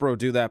Hasbro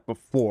do that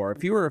before.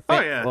 If you were a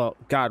fan, well,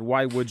 God,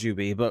 why would you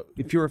be? But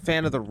if you were a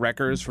fan of the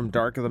Wreckers from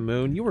Dark of the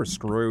Moon, you were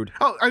screwed.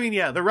 Oh, I mean,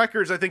 yeah, the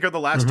Wreckers, I think, are the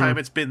last time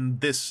it's been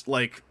this,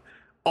 like,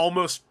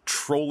 almost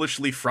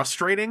trollishly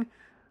frustrating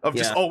of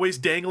just always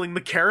dangling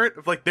the carrot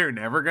of, like, they're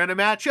never gonna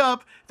match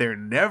up. They're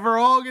never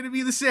all gonna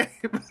be the same.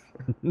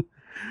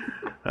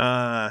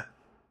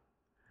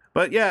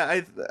 But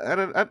yeah,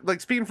 I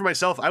like, speaking for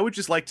myself, I would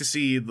just like to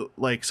see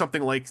like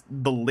something like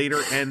the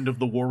later end of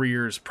the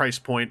Warriors price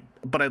point,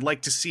 but I'd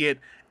like to see it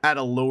at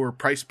a lower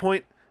price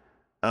point.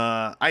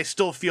 I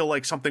still feel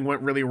like something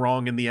went really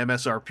wrong in the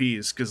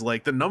MSRPs, because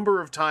like the number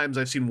of times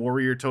I've seen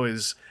Warrior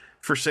toys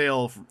for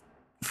sale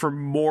for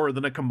more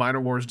than a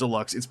Combiner Wars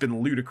Deluxe, it's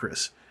been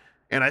ludicrous.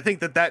 And I think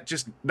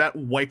that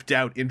wiped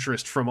out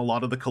interest from a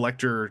lot of the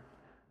collector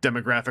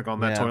demographic on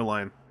that toy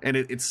line, and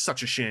it's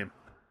such a shame.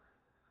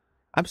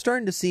 I'm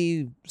starting to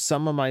see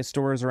some of my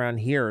stores around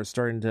here are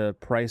starting to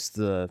price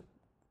the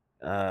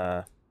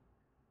Combiner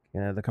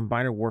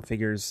War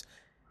figures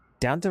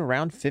down to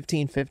around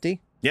 $15.50.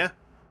 Yeah.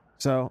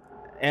 So,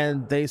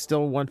 and they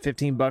still want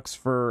 $15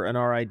 for an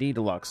RID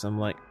Deluxe. I'm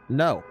like,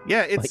 no.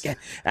 Yeah, it's like,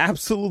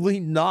 absolutely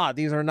not.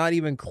 These are not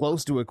even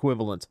close to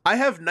equivalent. I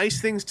have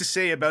nice things to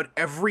say about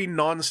every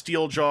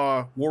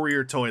non-Steeljaw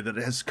Warrior toy that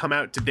has come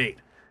out to date.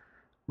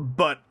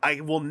 But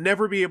I will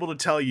never be able to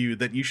tell you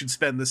that you should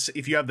spend this,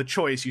 if you have the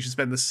choice, you should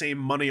spend the same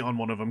money on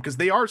one of them, because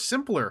they are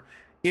simpler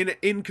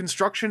in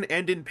construction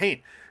and in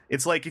paint.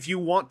 It's like if you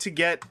want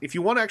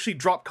to actually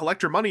drop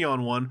collector money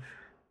on one,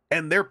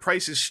 and their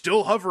price is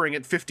still hovering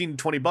at $15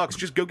 to $20,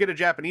 just go get a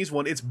Japanese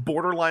one. It's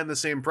borderline the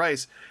same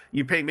price.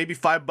 You pay maybe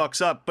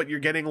 $5 up, but you're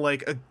getting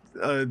like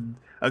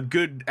a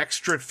good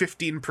extra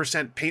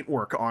 15%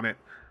 paintwork on it.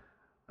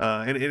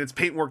 And it's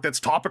paintwork that's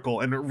topical,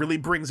 and it really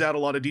brings out a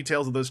lot of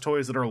details of those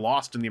toys that are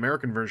lost in the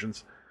American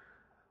versions.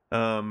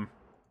 So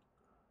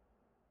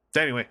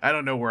anyway, I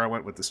don't know where I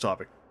went with this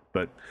topic,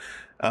 but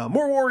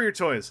more Warrior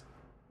toys.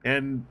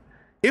 And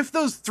if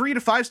those 3 to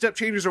 5 step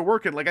changes are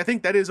working, like, I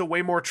think that is a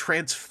way more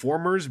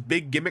Transformers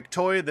big gimmick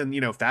toy than,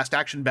 you know, Fast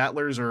Action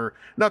Battlers, or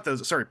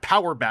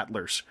Power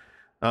Battlers,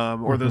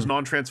 or those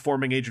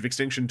non-transforming Age of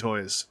Extinction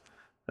toys.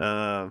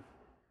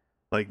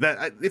 Like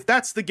that, if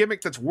that's the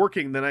gimmick that's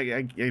working, then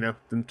I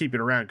then keep it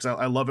around, because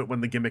I love it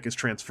when the gimmick is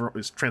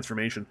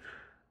transformation.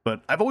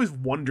 But I've always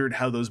wondered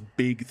how those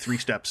big 3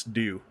 steps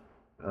do,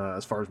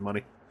 as far as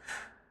money.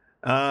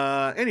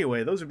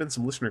 Anyway, those have been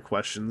some listener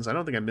questions. I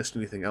don't think I missed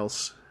anything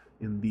else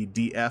in the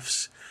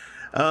DFs.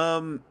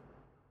 All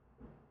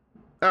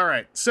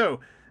right, so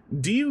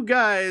do you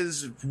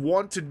guys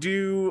want to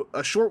do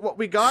a short what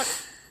we got,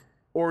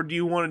 or do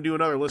you want to do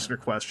another listener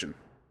question?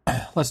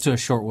 Let's do a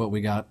short what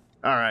we got.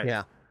 All right.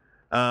 Yeah.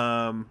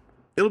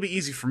 It'll be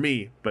easy for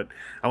me, but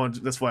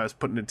that's why I was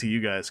putting it to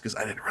you guys, because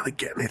I didn't really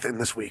get anything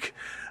this week.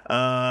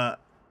 On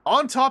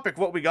topic,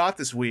 what we got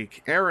this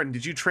week. Aaron,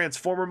 did you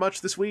Transformer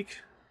much this week?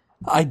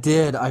 I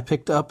did. I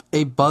picked up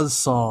a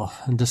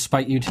Buzzsaw,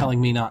 despite you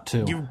telling me not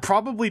to. You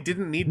probably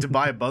didn't need to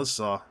buy a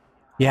Buzzsaw.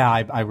 Yeah,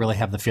 I really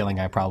have the feeling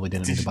I probably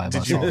didn't need to buy a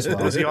Buzzsaw as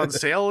well. Was he on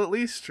sale at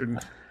least? Or?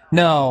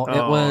 No,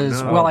 it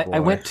was... No, well, I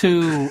went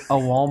to a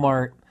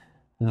Walmart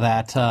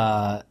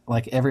that,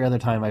 like every other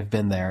time I've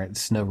been there,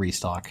 it's no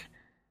restock.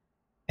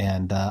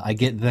 And I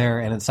get there,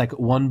 and it's like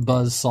 1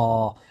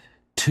 Buzzsaw,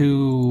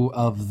 2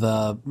 of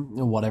the,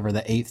 whatever,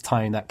 the 8th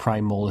time that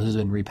Prime mold has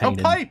been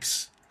repainted. Oh,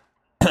 pipes!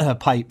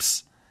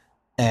 Pipes.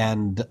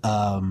 And it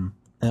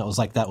was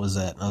like, that was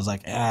it. I was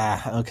like,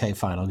 okay,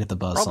 fine, I'll get the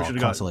Buzzsaw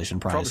Constellation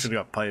price. Probably should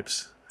have got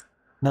pipes.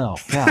 No,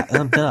 yeah,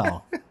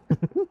 no.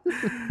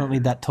 Don't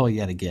need that toy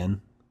yet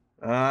again.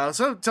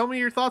 So tell me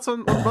your thoughts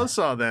on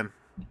Buzzsaw then.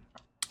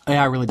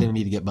 Yeah, I really didn't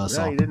need to get Yeah,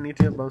 Buzzsaw. you didn't need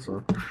to get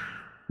Buzzsaw.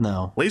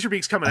 No.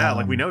 Laserbeak's coming out.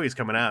 Like, we know he's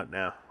coming out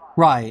now.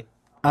 Right.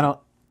 I don't...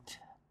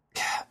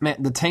 Man,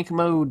 the tank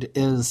mode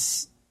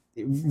is...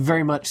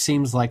 very much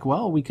seems like,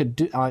 well, we could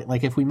do...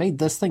 like, if we made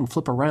this thing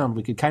flip around,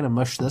 we could kind of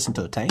mush this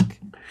into a tank.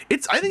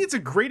 I think it's a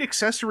great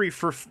accessory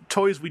for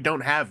toys we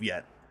don't have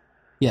yet.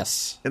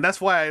 Yes. And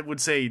that's why I would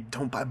say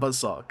don't buy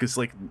Buzzsaw, because,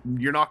 like,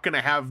 you're not going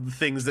to have the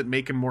things that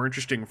make him more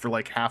interesting for,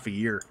 like, half a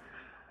year.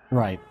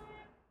 Right.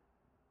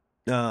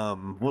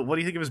 What do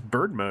you think of his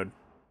bird mode?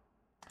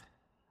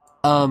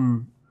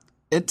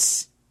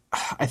 It's...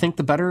 I think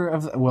the better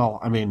of... Well,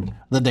 I mean,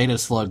 the data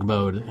slug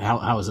mode,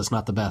 how is this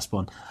not the best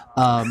one?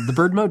 The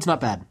bird mode's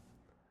not bad.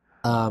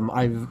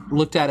 I've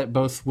looked at it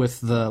both with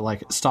the,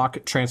 like,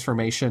 stock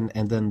transformation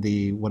and then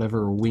the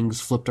whatever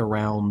wings flipped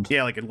around...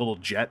 Yeah, like a little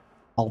jet.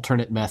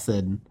 Alternate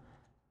method,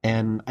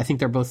 and I think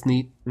they're both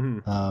neat.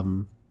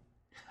 Mm-hmm.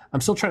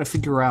 I'm still trying to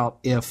figure out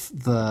if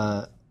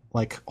the,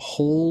 like,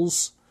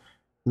 holes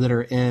that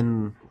are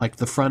in, like,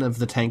 the front of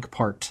the tank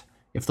part,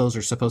 if those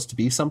are supposed to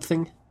be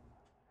something.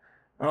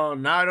 Oh,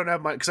 now I don't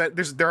have my...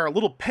 Because there are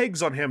little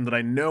pegs on him that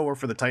I know are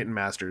for the Titan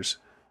Masters,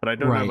 but I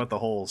don't know about the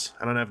holes.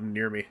 I don't have them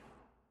near me.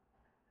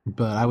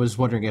 But I was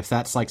wondering if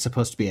that's, like,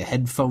 supposed to be a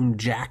headphone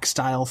jack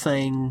style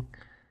thing.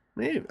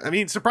 Maybe. I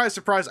mean, surprise,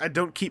 surprise, I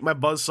don't keep my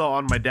Buzzsaw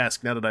on my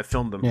desk now that I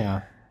filmed him.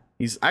 Yeah.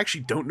 I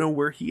actually don't know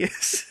where he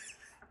is.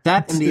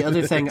 That and the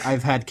other thing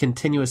I've had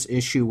continuous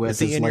issue with Is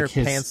he in like your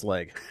his pants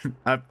leg?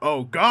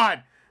 Oh,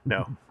 God!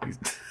 No.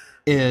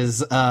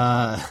 is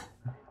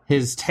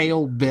his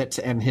tail bit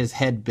and his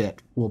head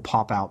bit will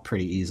pop out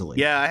pretty easily.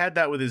 Yeah, I had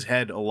that with his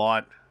head a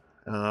lot.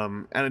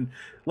 And,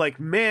 like,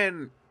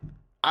 man,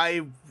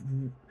 I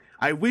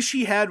wish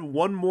he had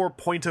one more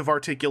point of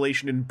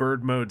articulation in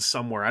bird mode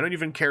somewhere. I don't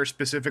even care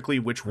specifically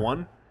which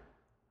one.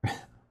 I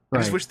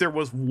just wish there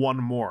was one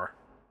more.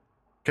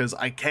 Because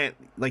I can't...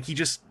 Like,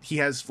 he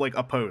has, like,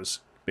 a pose,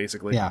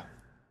 basically. Yeah.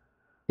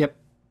 Yep.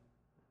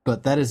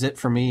 But that is it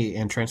for me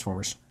and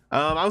Transformers.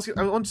 I want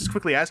to just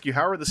quickly ask you,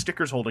 how are the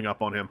stickers holding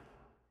up on him?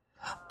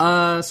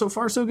 So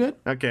far, so good.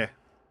 Okay.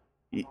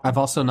 I've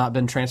also not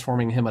been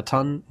transforming him a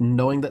ton,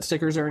 knowing that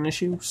stickers are an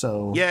issue.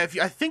 So yeah,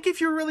 I think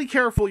if you're really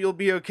careful, you'll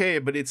be okay.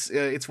 But it's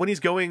when he's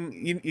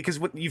going, because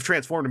when you've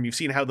transformed him, you've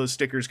seen how those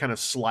stickers kind of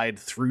slide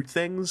through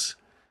things.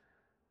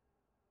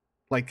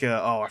 Like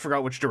I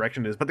forgot which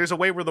direction it is, but there's a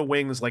way where the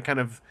wings, like, kind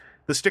of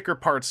the sticker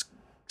parts,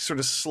 sort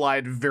of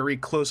slide very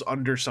close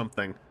under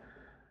something,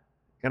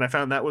 and I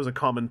found that was a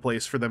common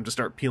place for them to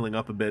start peeling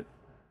up a bit.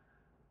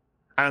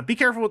 Be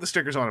careful with the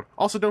stickers on him.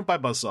 Also, don't buy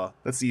Buzzsaw.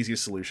 That's the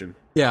easiest solution.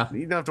 yeah.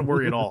 You don't have to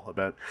worry at all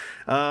about.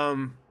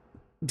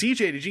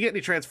 DJ, did you get any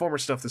Transformer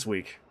stuff this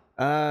week?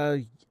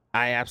 I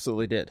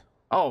absolutely did.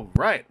 Oh,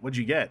 right. What'd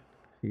you get?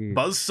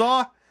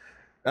 Buzzsaw?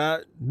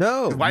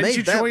 No. Why did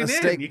you that join in?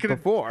 mistake You could've-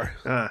 before?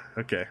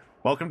 Okay.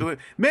 Welcome to it.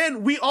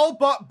 Man, we all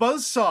bought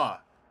Buzzsaw.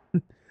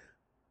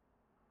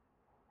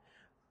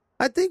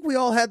 I think we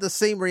all had the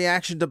same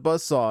reaction to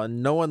Buzzsaw,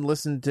 and no one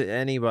listened to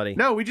anybody.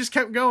 No, we just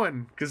kept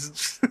going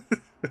because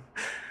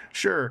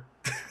sure.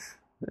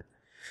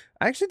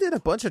 I actually did a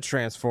bunch of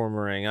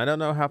transformering. I don't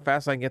know how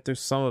fast I can get through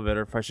some of it,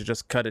 or if I should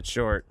just cut it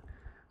short.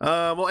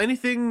 Well,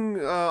 anything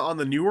on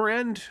the newer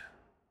end?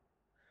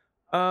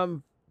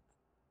 On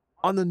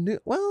the new,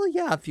 well,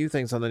 yeah, a few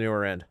things on the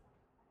newer end.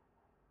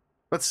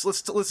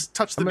 Let's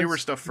touch the newer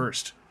stuff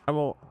first.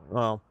 Well,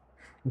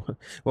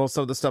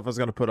 some of the stuff I was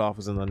going to put off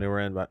was in the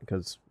newer end, but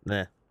because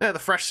Yeah, the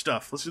fresh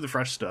stuff. Let's do the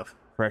fresh stuff.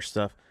 Fresh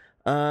stuff.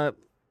 Yeah,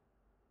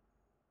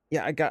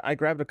 I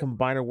grabbed a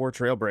Combiner War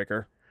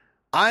Trailbreaker.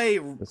 I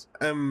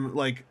am,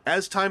 like,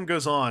 as time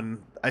goes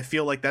on, I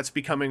feel like that's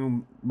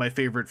becoming my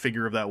favorite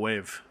figure of that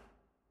wave.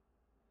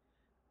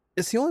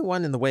 It's the only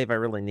one in the wave I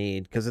really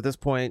need, because at this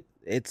point,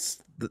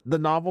 it's the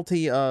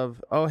novelty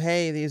of, oh,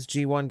 hey, these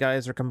G1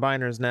 guys are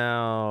combiners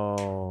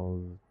now.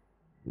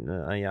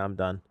 Yeah, I'm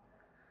done.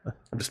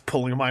 I'm just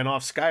pulling mine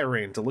off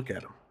Skyrain to look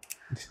at him.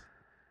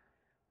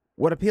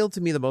 What appealed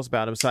to me the most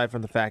about him, aside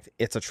from the fact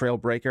it's a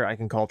Trailbreaker, I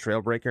can call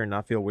Trailbreaker and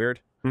not feel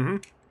weird,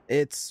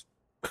 it's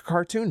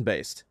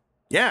cartoon-based.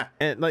 Yeah.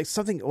 And, like,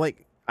 something,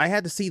 like, I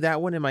had to see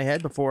that one in my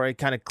head before I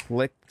kind of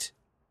clicked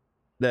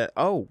that,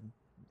 oh,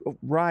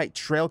 right,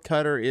 Trail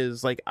Cutter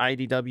is, like,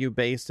 IDW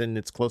based and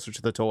it's closer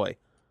to the toy.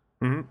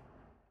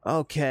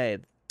 Okay,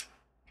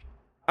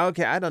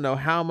 I don't know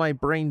how my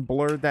brain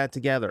blurred that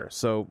together.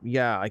 So,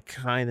 yeah, I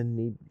kind of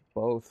need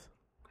both.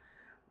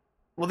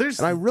 Well, there's...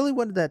 And I really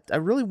wanted that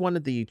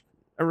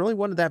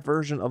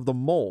version of the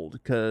mold,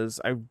 because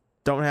I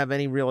don't have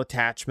any real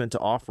attachment to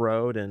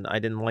off-road, and I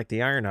didn't like the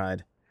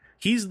Ironhide.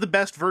 He's the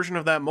best version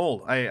of that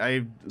mold.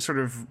 I sort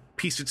of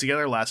pieced it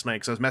together last night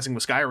because I was messing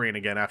with Skyrain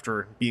again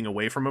after being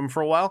away from him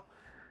for a while.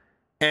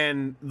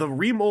 And the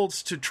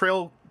remolds to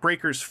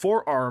Trailbreaker's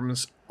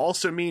forearms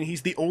also mean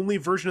he's the only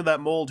version of that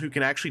mold who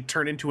can actually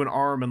turn into an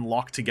arm and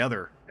lock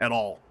together at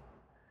all.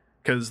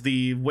 Because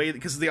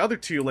the other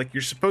two, like,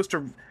 you're supposed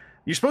to...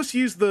 you're supposed to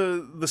use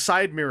the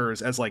side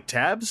mirrors as like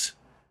tabs.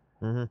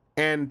 Mm-hmm.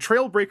 And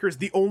Trailbreaker's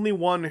the only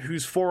one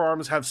whose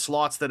forearms have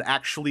slots that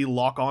actually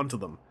lock onto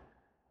them.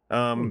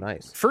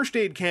 Nice. First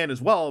Aid can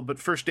as well, but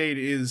First Aid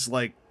is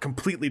like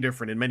completely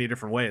different in many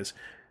different ways.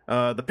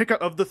 The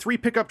pickup of the 3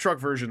 pickup truck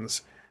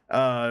versions,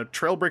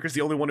 Trailbreaker's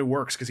the only one who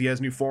works because he has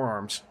new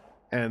forearms,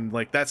 and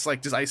like that's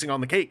like just icing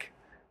on the cake.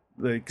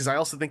 Because I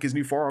also think his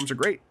new forearms are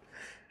great.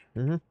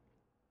 Mm-hmm.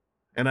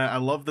 And I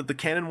love that the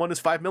Canon one is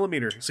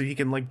 5mm, so he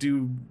can like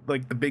do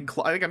like the big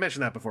claw. I think I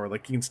mentioned that before.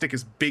 Like he can stick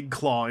his big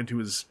claw into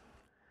his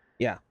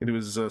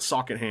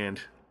socket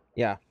hand.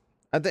 Yeah.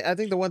 I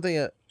think the one thing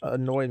that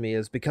annoyed me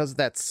is because of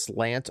that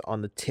slant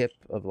on the tip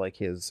of like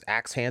his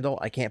axe handle,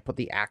 I can't put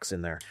the axe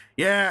in there.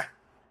 Yeah.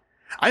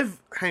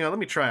 Hang on, let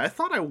me try. I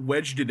thought I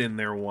wedged it in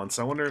there once.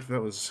 I wonder if that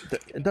was...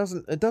 It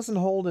doesn't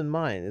hold in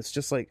mine. It's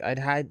just like I'd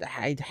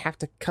have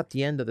to cut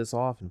the end of this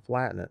off and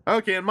flatten it.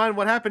 Okay, and mine,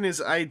 what happened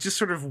is I just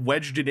sort of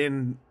wedged it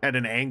in at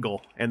an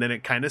angle, and then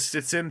it kind of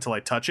sits in until I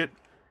touch it.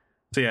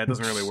 So yeah, it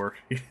doesn't really work.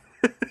 It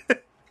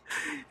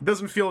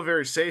doesn't feel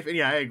very safe, and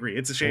yeah, I agree.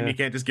 It's a shame you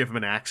can't just give him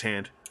an axe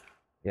hand.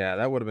 Yeah,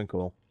 that would have been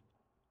cool.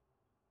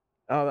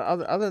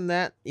 Other than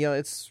that,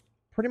 it's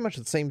pretty much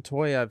the same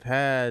toy I've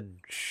had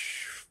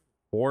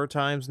 4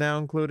 times now,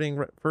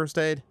 including First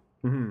Aid.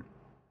 Mm-hmm.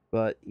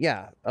 But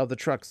yeah, of the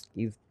trucks,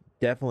 he's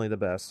definitely the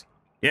best.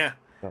 Yeah.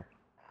 Oh.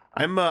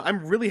 I'm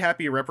really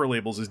happy Repro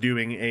Labels is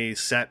doing a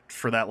set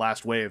for that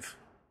last wave.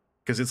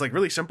 Because it's like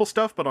really simple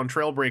stuff, but on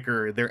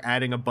Trailbreaker, they're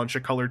adding a bunch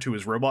of color to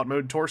his robot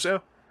mode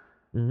torso.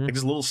 Mm-hmm. Like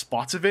just little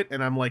spots of it,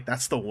 and I'm like,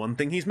 that's the one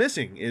thing he's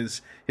missing,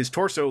 is his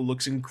torso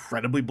looks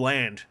incredibly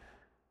bland.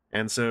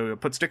 And so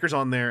put stickers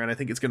on there, and I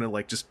think it's gonna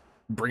like just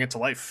bring it to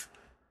life.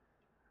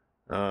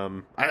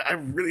 I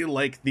really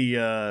like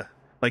the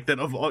like that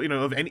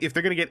of any, if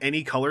they're gonna get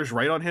any colors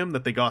right on him,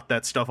 that they got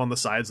that stuff on the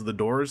sides of the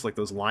doors, like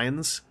those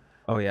lions.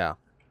 Oh yeah,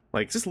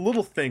 like just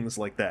little things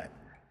like that.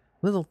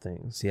 Little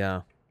things,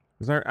 yeah.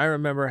 Because I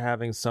remember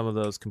having some of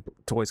those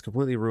toys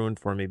completely ruined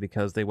for me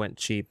because they went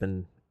cheap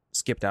and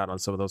skipped out on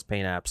some of those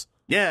paint apps.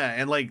 Yeah,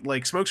 and like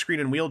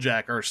Smokescreen and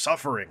Wheeljack are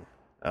suffering.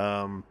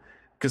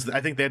 Because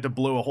I think they had to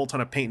blow a whole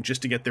ton of paint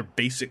just to get their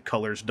basic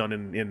colors done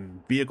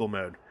in vehicle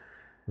mode.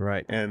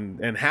 Right.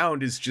 And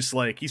Hound is just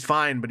like, he's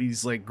fine, but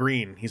he's like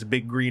green. He's a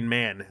big green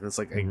man. And it's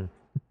like,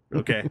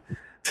 okay.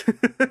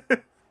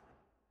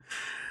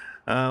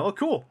 Well,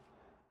 cool.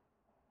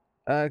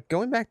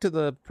 Going back to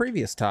the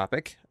previous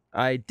topic,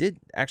 I did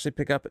actually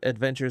pick up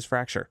Adventures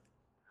Fracture.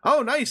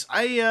 Oh, nice.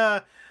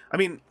 I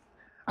mean,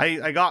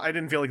 I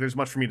didn't feel like there's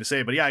much for me to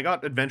say, but yeah, I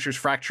got Adventures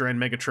Fracture and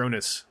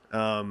Megatronus.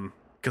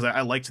 Because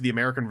I liked the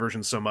American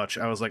version so much.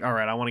 I was like, all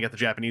right, I want to get the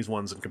Japanese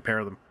ones and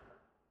compare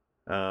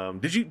them.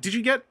 Did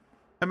you get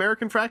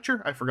American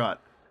Fracture? I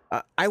forgot.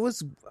 I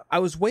was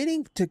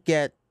waiting to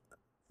get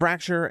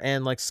Fracture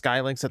and like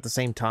Skylinks at the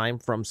same time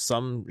from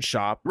some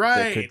shop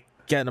that could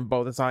get them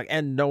both in stock,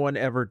 and no one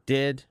ever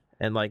did.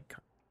 And like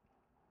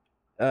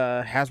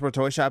Hasbro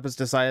Toy Shop has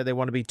decided they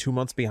want to be 2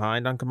 months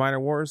behind on Combiner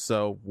Wars,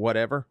 so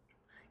whatever.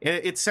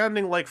 It's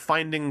sounding like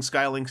finding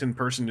Skylinks in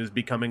person is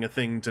becoming a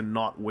thing to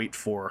not wait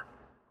for,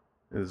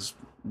 is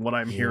what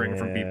I'm hearing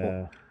from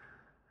people.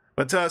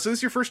 But so this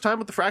is your first time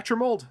with the Fracture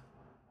mold?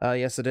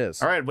 Yes, it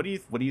is. All right, what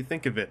do you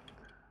think of it?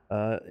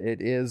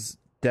 It is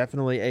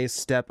definitely a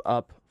step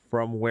up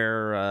from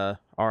where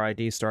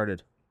RID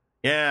started.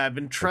 Yeah, I've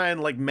been trying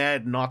like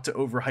mad not to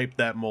overhype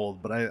that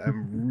mold, but I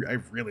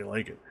really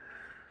like it.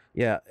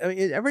 Yeah, I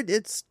mean,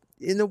 it's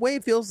in a way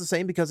it feels the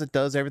same because it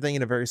does everything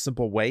in a very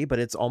simple way, but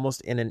it's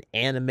almost in an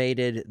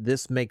animated,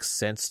 this makes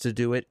sense to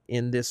do it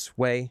in this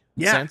way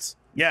sense.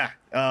 Yeah.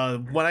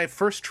 When I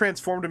first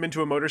transformed him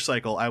into a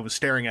motorcycle, I was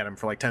staring at him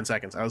for like 10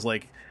 seconds. I was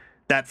like,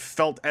 that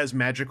felt as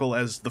magical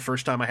as the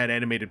first time I had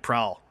animated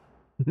Prowl.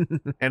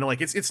 And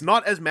like, it's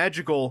not as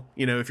magical,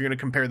 if you're going to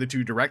compare the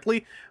two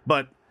directly,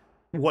 but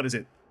what is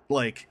it?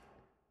 Like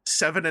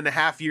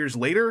 7.5 years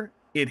later,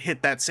 it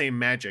hit that same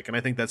magic. And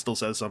I think that still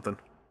says something.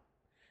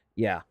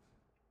 Yeah.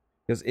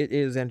 Because it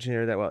is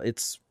engineered that well.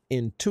 It's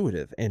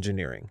intuitive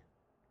engineering.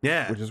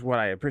 Yeah. Which is what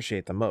I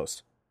appreciate the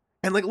most.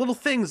 And like little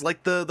things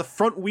like the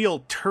front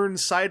wheel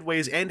turns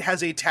sideways and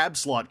has a tab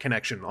slot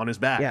connection on his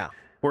back. Yeah.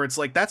 Where it's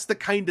like, that's the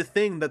kind of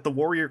thing that the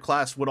warrior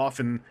class would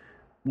often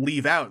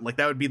leave out. Like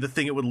that would be the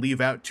thing it would leave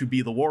out to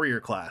be the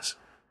warrior class.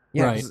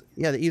 Yeah. Right.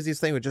 Yeah. The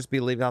easiest thing would just be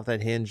leaving out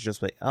that hinge.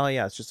 Just like, oh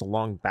yeah, it's just a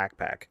long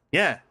backpack.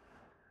 Yeah.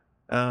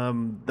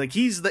 Like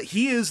he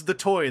is the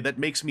toy that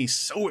makes me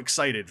so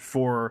excited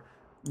for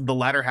the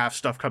latter half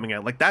stuff coming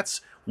out. Like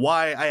that's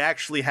why I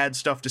actually had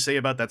stuff to say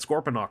about that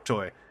Scorponok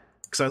toy.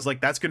 Because I was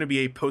like, that's going to be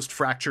a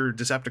post-fracture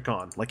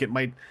Decepticon. Like, it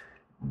might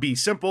be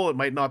simple, it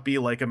might not be,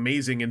 like,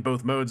 amazing in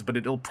both modes, but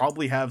it'll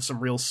probably have some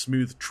real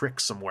smooth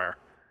tricks somewhere.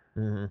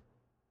 Mm-hmm.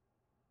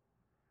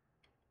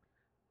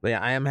 But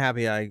yeah, I am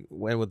happy I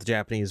went with the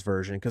Japanese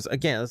version, because,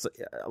 again,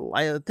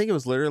 I think it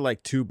was literally,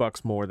 like,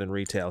 $2 more than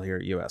retail here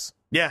at US.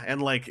 Yeah, and,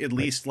 like, at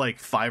least, like,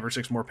 5 or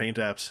 6 more paint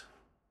apps.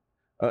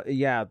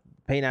 Yeah,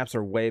 paint apps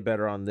are way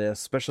better on this,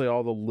 especially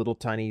all the little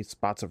tiny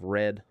spots of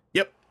red.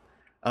 Yep.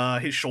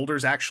 His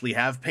shoulders actually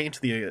have paint.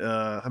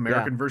 The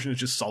American version is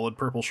just solid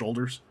purple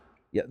shoulders.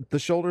 Yeah, the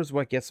shoulder is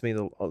what gets me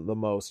the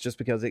most, just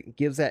because it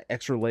gives that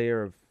extra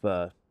layer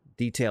of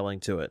detailing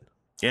to it.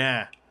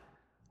 Yeah.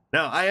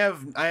 No, I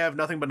have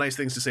nothing but nice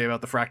things to say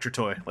about the Fracture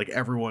toy. Like,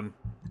 everyone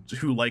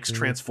who likes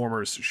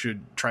Transformers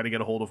should try to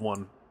get a hold of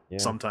one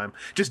sometime.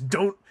 Just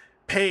don't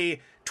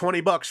pay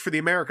 $20 for the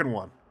American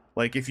one.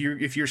 Like, if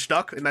you're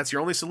stuck and that's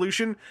your only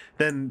solution,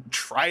 then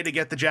try to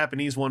get the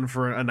Japanese one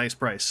for a nice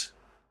price,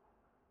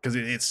 because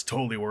it's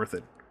totally worth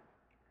it.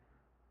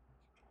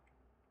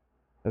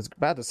 I was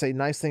about to say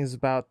nice things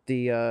about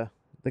the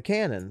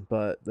cannon,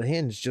 but the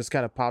hinge just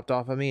kind of popped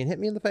off of me and hit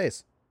me in the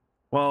face.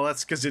 Well,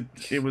 that's because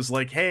it was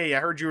like, hey,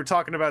 I heard you were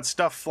talking about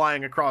stuff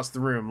flying across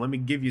the room. Let me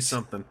give you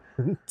something.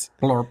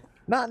 Blurp.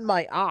 Not in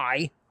my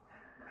eye.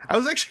 I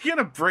was actually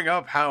going to bring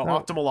up how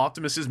Optimal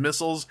Optimus's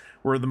missiles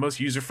were the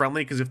most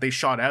user-friendly, because if they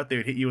shot out, they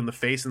would hit you in the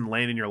face and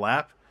land in your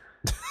lap.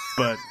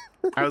 But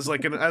I was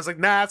like,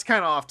 nah, it's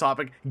kind of off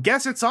topic.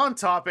 Guess it's on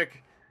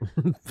topic.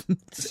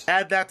 Just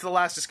add that to the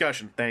last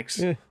discussion.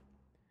 Thanks.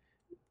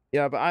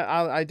 Yeah, but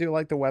I do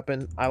like the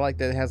weapon. I like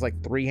that it has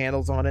like 3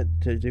 handles on it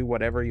to do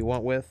whatever you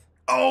want with.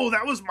 Oh,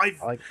 that was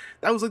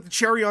that was like the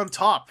cherry on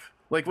top.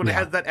 Like when it Yeah.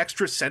 had that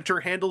extra center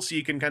handle, so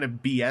you can kind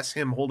of BS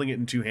him holding it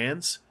in 2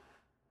 hands.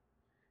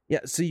 Yeah,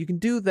 so you can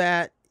do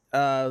that.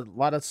 A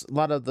lot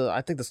of the,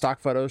 I think the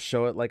stock photos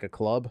show it like a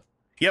club.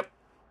 Yep.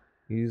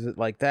 Use it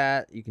like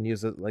that. You can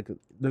use it like,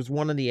 there's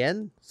one in the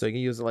end, so you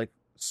can use it like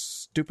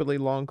stupidly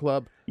long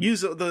club.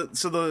 Use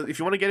if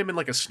you want to get him in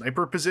like a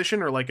sniper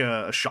position or like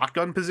a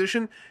shotgun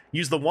position,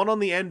 use the one on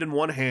the end in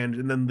one hand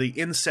and then the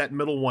inset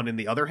middle one in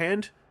the other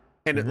hand,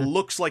 and it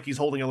looks like he's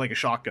holding it like a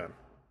shotgun,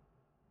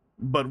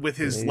 but with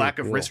his lack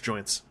of wrist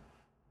joints.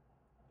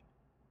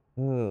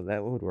 Oh,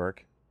 that would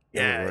work.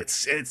 Yeah,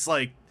 it's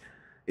like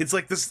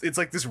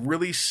this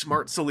really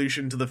smart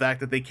solution to the fact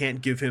that they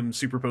can't give him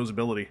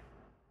superposability.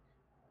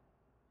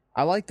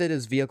 I like that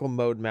his vehicle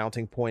mode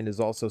mounting point is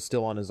also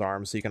still on his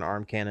arm, so you can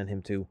arm cannon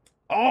him too.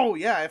 Oh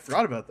yeah, I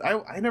forgot about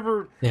that. I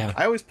never. Yeah.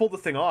 I always pulled the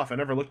thing off. I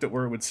never looked at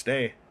where it would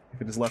stay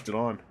if it just left it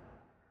on.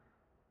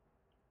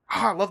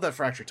 I love that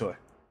Fracture toy.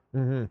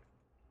 Mm-hmm.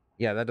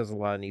 Yeah, that does a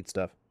lot of neat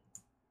stuff.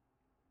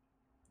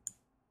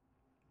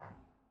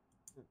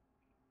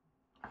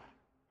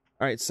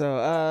 All right, so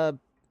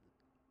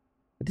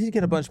I did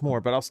get a bunch more,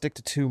 but I'll stick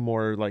to 2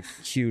 more like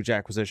huge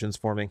acquisitions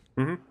for me.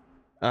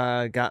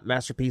 Got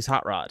Masterpiece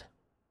Hot Rod.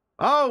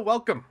 Oh,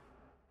 welcome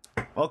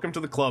to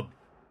the club.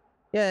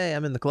 Yay,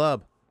 I'm in the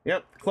club.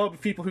 Yep, club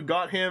of people who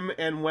got him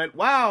and went,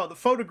 wow, the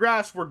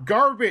photographs were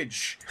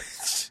garbage.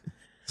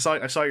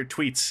 I saw your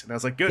tweets, and I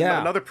was like, good,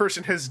 Yeah. another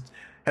person has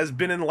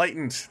been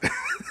enlightened.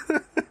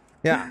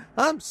 Yeah,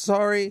 I'm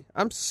sorry,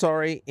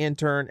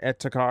 intern at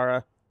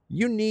Takara.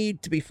 You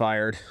need to be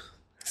fired.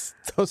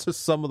 Those are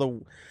some of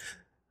the...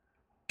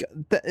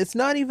 It's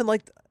not even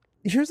like...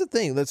 Here's the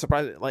thing that's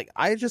surprising. Like,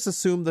 I just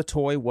assumed the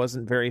toy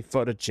wasn't very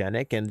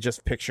photogenic and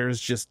just pictures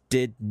just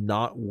did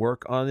not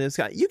work on this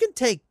guy. You can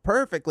take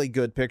perfectly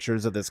good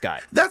pictures of this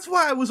guy. That's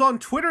why I was on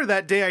Twitter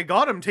that day I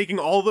got him, taking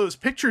all those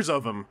pictures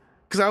of him.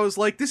 Because I was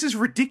like, this is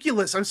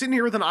ridiculous. I'm sitting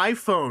here with an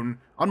iPhone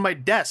on my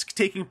desk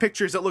taking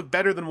pictures that look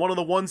better than one of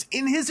the ones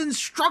in his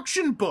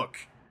instruction book.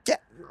 Yeah.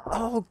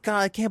 Oh, God,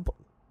 I can't...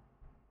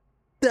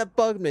 That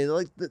bugged me.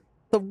 Like,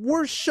 the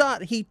worst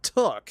shot he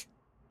took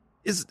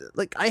is,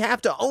 like, I have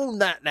to own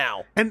that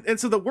now. And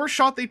so the worst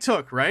shot they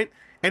took, right?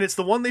 And it's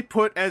the one they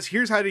put as,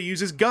 here's how to use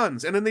his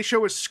guns. And then they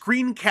show a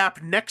screen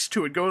cap next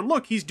to it going,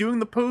 look, he's doing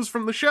the pose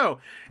from the show.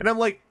 And I'm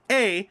like,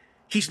 A,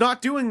 he's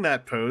not doing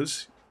that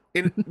pose.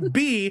 And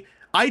B,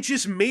 I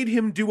just made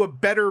him do a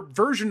better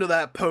version of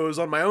that pose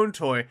on my own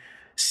toy.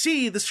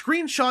 C, the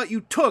screenshot you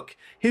took,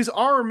 his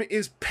arm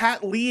is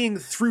Pat Leeing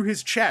through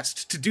his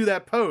chest to do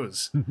that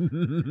pose.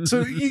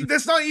 So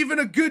that's not even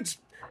a good...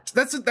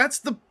 That's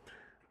the...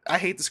 I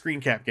hate the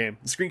screen cap game.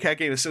 The screen cap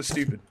game is so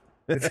stupid.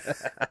 It's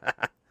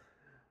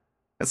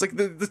like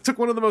they took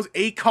one of the most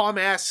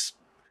ACOM-ass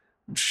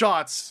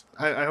shots.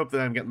 I hope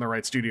that I'm getting the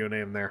right studio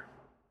name there.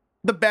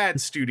 The Bad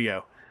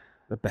Studio.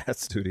 The Bad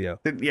Studio.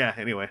 Yeah,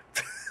 anyway.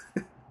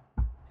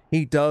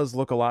 He does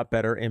look a lot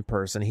better in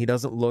person. He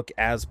doesn't look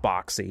as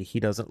boxy. He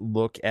doesn't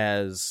look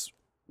as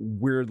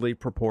weirdly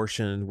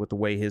proportioned with the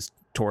way his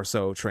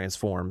torso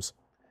transforms.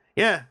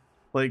 Yeah,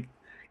 like,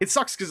 it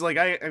sucks because, like,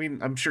 I mean,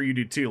 I'm sure you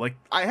do too. Like,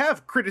 I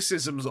have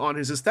criticisms on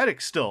his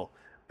aesthetic still,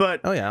 but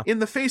Oh, yeah. in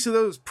the face of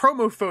those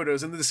promo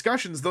photos and the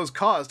discussions those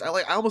caused,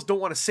 I almost don't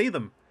want to say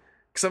them.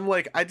 Because I'm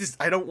like, I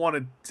don't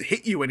want to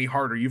hit you any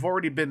harder. You've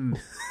already been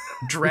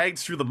dragged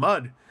through the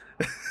mud.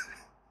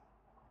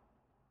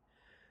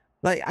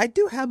 Like, I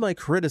do have my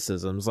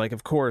criticisms. Like,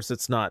 of course,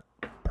 it's not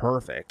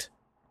perfect.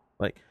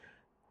 Like,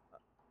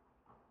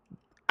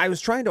 I was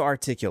trying to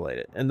articulate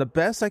it, and the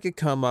best I could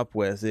come up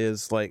with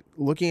is, like,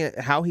 looking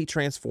at how he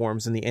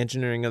transforms in the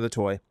engineering of the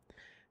toy.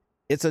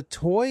 It's a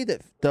toy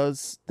that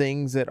does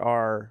things that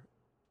are...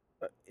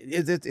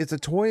 It's a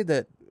toy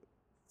that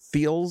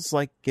feels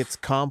like it's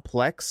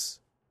complex.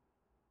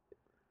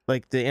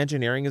 Like, the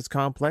engineering is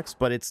complex,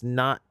 but it's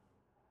not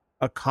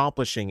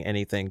accomplishing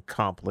anything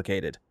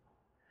complicated.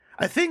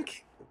 I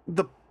think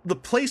the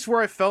place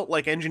where I felt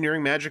like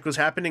engineering magic was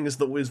happening is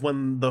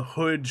when the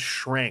hood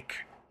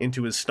shrank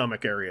into his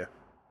stomach area.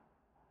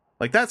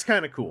 Like, that's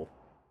kind of cool.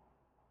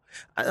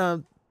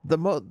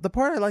 The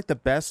part I liked the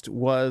best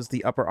was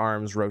the upper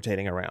arms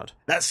rotating around.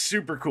 That's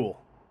super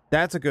cool.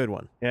 That's a good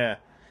one. Yeah.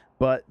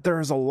 But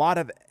there's a lot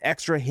of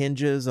extra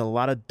hinges and a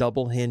lot of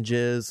double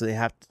hinges. They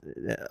have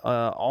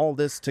all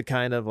this to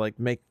kind of like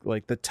make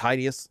like the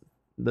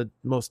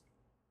most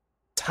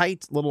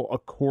tight little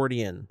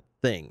accordion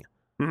thing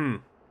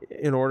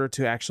in order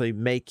to actually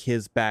make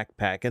his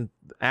backpack. And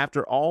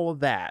after all of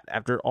that,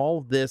 after all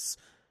of this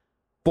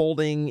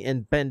folding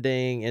and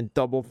bending and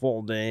double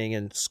folding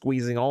and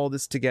squeezing all of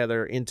this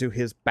together into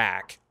his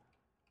back,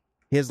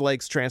 his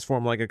legs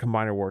transform like a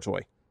Combiner War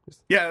toy.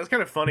 Yeah, it was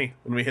kind of funny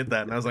when we hit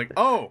that, and I was like,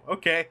 oh,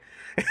 okay.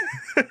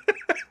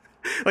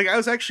 Like,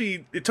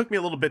 it took me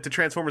a little bit to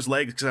transform his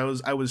legs,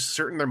 because I was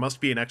certain there must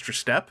be an extra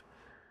step,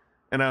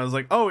 and I was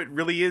like, oh, it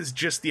really is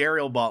just the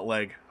aerial bot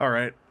leg. All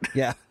right.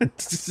 Yeah.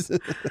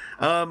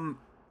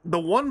 The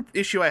one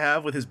issue I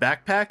have with his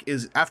backpack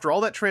is, after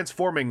all that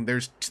transforming, there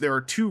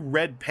are two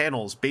red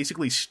panels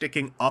basically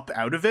sticking up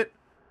out of it,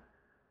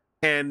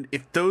 and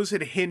if those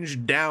had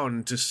hinged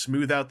down to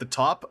smooth out the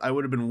top, I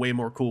would have been way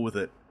more cool with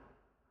it.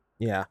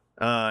 Yeah.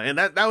 And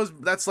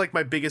that's like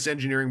my biggest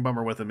engineering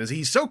bummer with him, is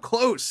he's so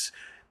close,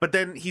 but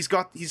then he's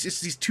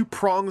just these two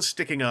prongs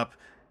sticking up,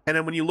 and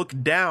then when you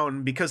look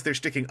down, because they're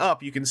sticking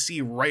up, you can see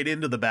right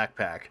into the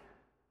backpack.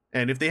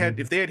 And if they had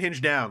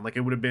hinged down, like,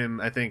 it would have been,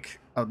 I think,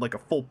 like a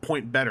full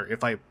point better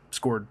if I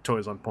scored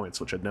toys on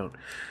points, which I'd known.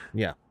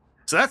 Yeah.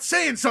 So that's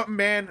saying something,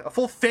 man. A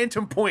full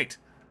phantom point.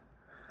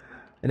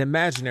 An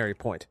imaginary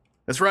point.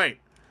 That's right.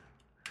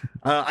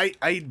 I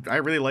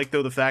really like,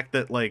 though, the fact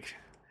that, like,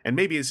 and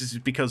maybe this is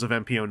because of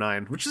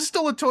MPO9, which is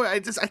still a toy. I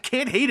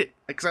can't hate it,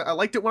 because I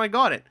liked it when I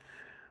got it.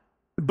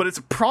 But it's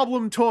a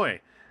problem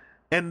toy.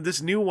 And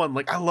this new one,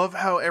 like, I love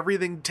how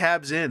everything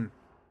tabs in.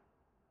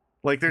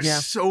 Like,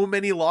 there's so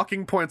many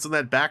locking points on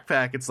that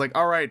backpack. It's like,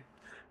 all right,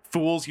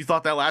 fools, you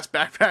thought that last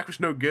backpack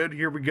was no good?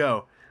 Here we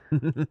go.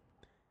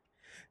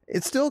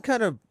 It's still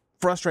kind of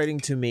frustrating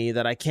to me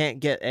that I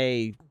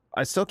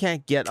still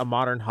can't get a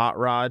modern hot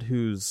rod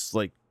who's,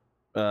 like,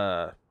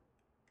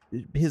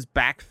 his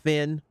back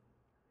fin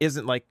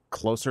isn't, like,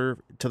 closer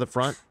to the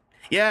front.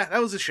 Yeah, that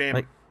was a shame.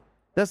 Like,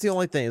 that's the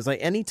only thing. Is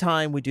like,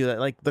 anytime we do that,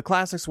 like, the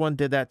Classics one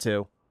did that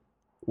too,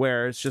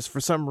 where it's just, for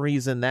some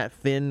reason, that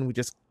fin, we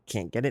just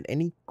can't get it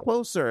any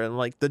closer, and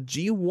like the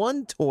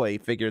G1 toy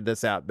figured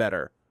this out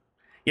better.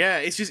 Yeah,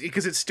 it's just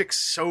because it sticks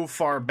so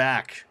far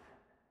back.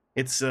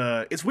 It's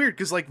weird,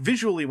 because like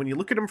visually, when you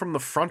look at him from the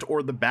front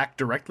or the back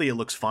directly, it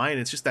looks fine.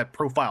 It's just that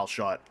profile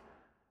shot,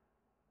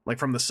 like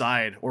from the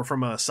side or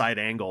from a side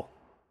angle,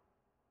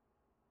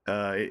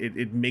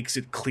 it makes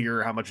it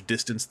clear how much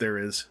distance there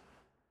is.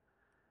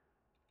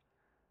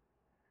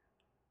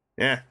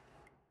 Yeah,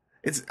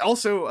 it's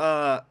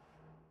also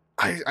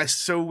I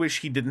so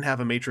wish he didn't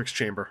have a matrix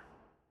chamber.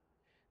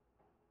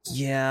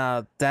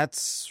 Yeah,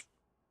 that's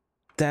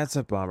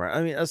a bummer.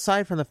 I mean,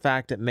 aside from the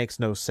fact it makes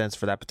no sense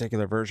for that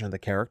particular version of the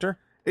character.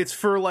 It's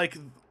for, like,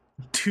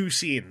 2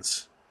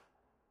 scenes.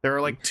 There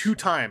are, like, 2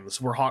 times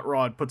where Hot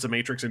Rod puts a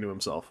matrix into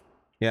himself.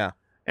 Yeah.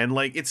 And,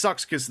 like, it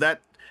sucks, because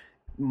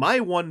my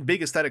one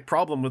big aesthetic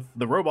problem with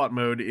the robot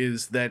mode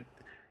is that,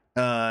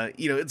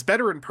 it's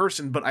better in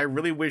person, but I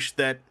really wish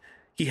that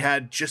he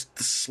had just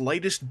the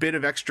slightest bit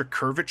of extra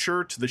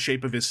curvature to the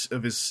shape of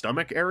his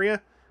stomach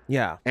area.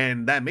 Yeah.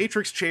 And that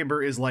matrix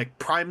chamber is like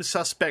prime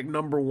suspect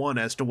number 1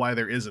 as to why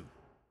there isn't.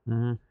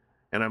 Mm-hmm.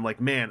 And I'm like,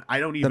 man, I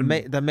don't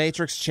even... The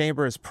matrix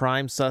chamber is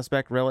prime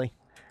suspect, really?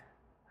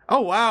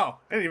 Oh, wow.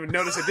 I didn't even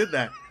notice I did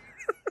that.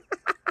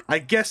 I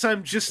guess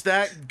I'm just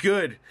that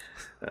good.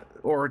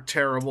 Or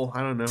terrible.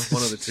 I don't know.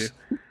 One of the two.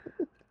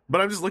 But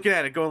I'm just looking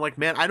at it going like,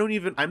 man,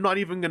 I'm not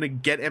even going to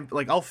get,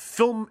 I'll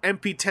film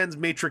MP10's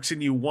Matrix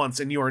in you once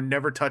and you are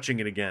never touching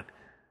it again.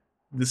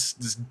 This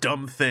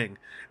dumb thing.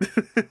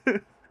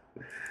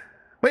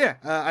 But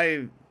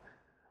yeah,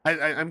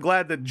 I'm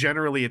glad that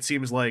generally it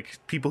seems like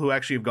people who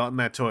actually have gotten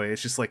that toy,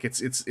 it's just like,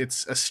 it's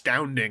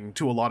astounding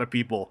to a lot of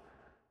people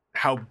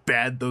how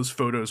bad those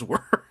photos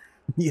were.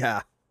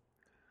 Yeah.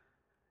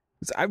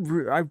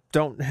 I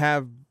don't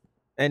have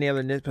any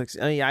other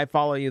nitpicks. I mean, I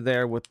follow you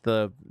there with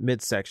the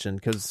midsection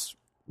because,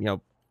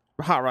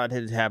 Hot Rod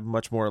had have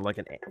much more like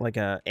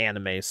a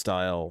anime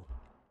style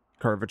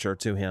curvature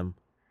to him.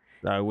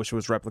 I wish it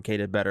was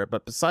replicated better.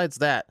 But besides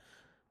that,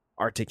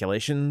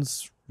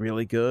 articulation's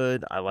really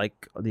good. I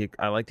like the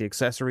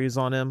accessories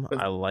on him.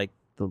 I like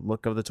the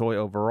look of the toy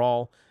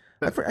overall.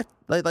 I'm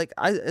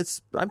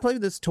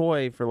playing this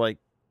toy for like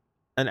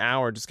an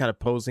hour, just kind of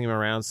posing him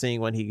around, seeing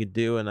what he could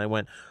do, and I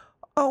went,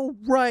 oh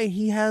right,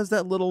 he has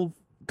that little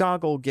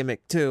goggle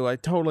gimmick too. I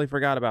totally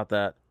forgot about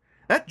that.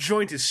 That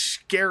joint is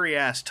scary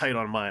ass tight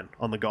on mine,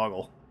 on the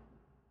goggle.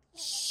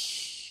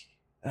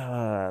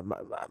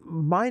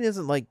 Mine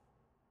isn't like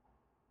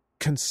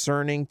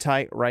concerning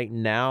tight right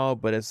now,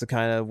 but it's the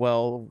kind of,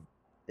 well,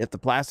 if the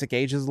plastic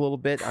ages a little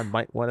bit, I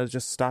might want to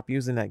just stop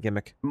using that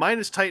gimmick. Mine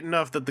is tight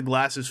enough that the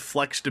glasses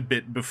flexed a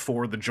bit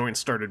before the joints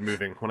started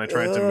moving when I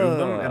tried to move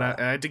them, and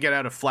I had to get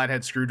out a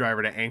flathead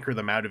screwdriver to anchor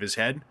them out of his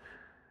head.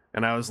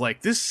 And I was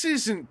like, this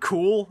isn't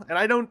cool, and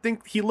I don't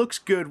think he looks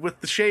good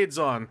with the shades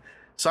on,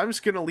 so I'm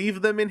just gonna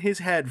leave them in his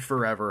head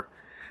forever.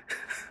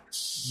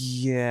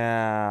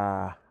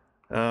 Yeah.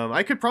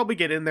 I could probably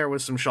get in there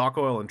with some shock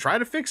oil and try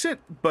to fix it,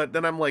 but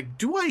then I'm like,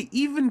 do I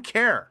even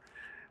care?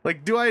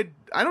 Like, I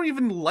don't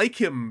even like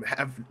him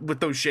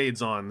with those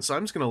shades on, so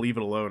I'm just gonna leave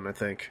it alone, I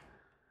think.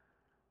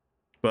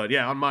 But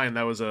yeah, on mine,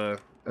 that was a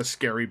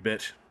scary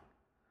bit.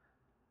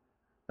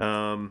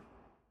 I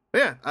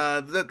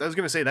was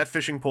gonna say, that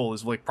fishing pole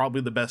is like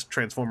probably the best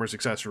Transformers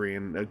accessory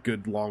in a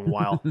good long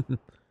while.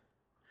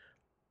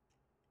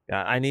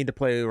 Yeah, I need to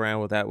play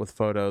around with that with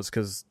photos,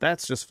 because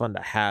that's just fun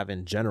to have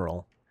in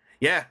general.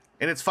 Yeah,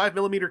 and it's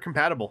 5mm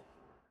compatible.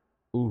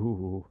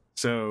 Ooh.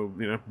 So,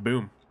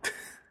 boom.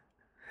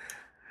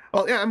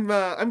 Well, yeah,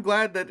 I'm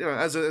glad that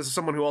as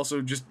someone who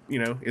also just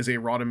is a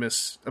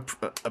Rodimus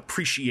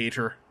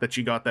appreciator that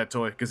you got that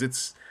toy, because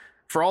it's,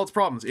 for all its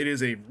problems, it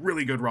is a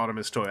really good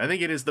Rodimus toy. I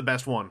think it is the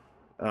best one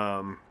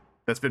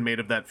that's been made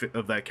of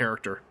that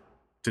character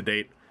to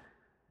date.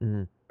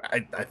 Mm.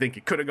 I think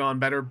it could have gone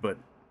better, but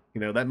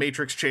that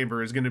Matrix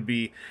chamber is going to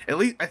be, at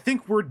least I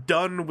think we're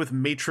done with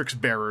Matrix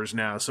bearers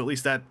now. So at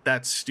least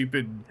that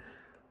stupid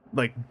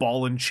like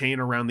ball and chain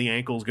around the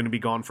ankle is going to be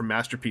gone from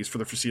Masterpiece for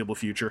the foreseeable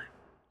future.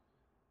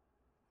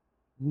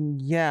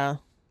 Yeah.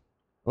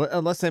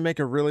 Unless they make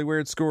a really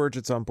weird Scourge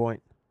at some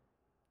point.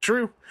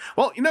 True.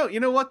 Well, you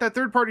know what? That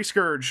third-party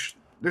Scourge,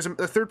 there's a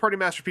third-party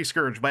Masterpiece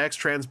Scourge by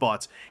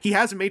X-Transbots. He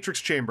has a Matrix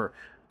chamber,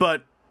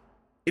 but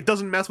it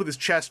doesn't mess with his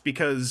chest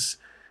because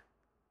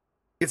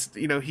it's,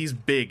 he's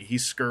big.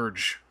 He's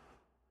Scourge.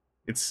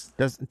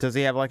 Does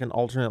he have like an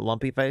alternate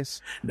lumpy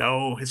face?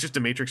 No, it's just a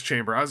Matrix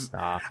chamber.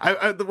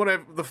 The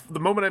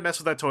moment I messed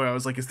with that toy, I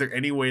was like, is there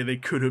any way they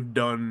could have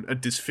done a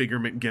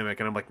disfigurement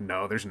gimmick? And I'm like,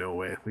 no, there's no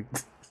way.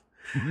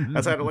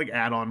 That's how to like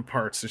add on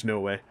parts. There's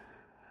no way.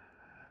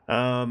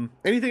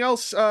 Anything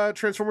else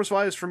Transformers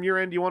wise from your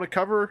end you want to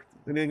cover?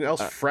 Anything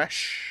else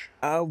fresh?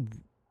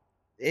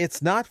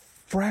 It's not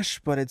fresh,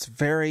 but it's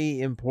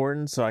very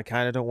important, so I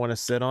kind of don't want to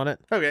sit on it.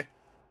 Okay.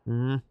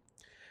 Mm-hmm.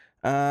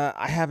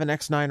 I have an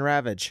X9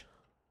 Ravage.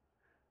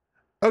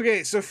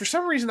 Okay, so for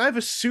some reason I've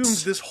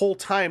assumed this whole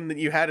time that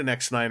you had an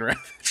X9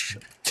 Ravage.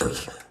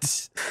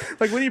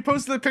 Like when you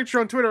posted the picture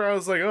on Twitter, I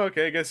was like, oh,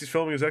 okay, I guess he's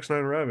filming his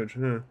X9 Ravage.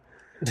 No.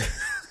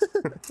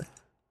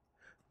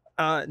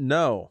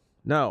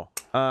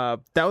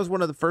 That was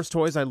one of the first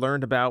toys I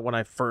learned about when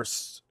I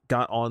first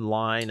got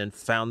online and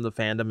found the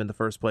fandom in the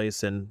first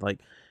place, and like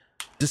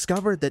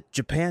discovered that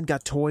Japan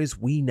got toys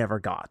we never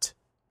got.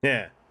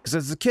 Yeah. Because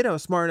as a kid, I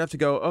was smart enough to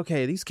go,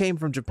 okay, these came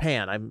from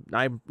Japan.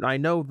 I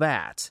know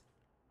that.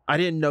 I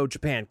didn't know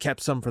Japan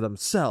kept some for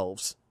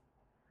themselves.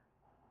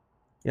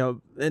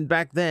 And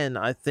back then,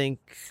 I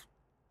think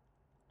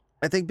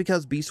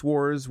because Beast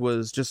Wars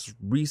was just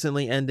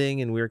recently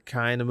ending and we were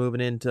kind of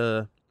moving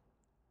into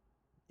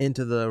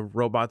the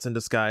robots in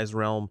disguise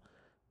realm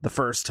the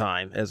first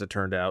time, as it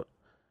turned out,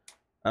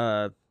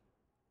 that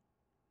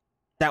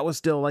was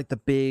still like the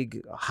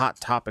big hot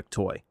topic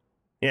toy.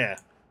 Yeah.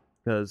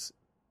 Because,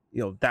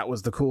 that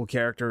was the cool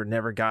character,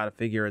 never got a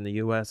figure in the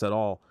US at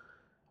all.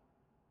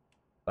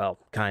 Well,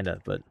 kind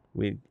of, but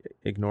we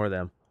ignore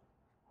them.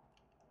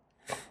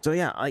 So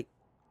yeah,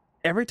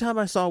 every time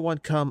I saw one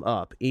come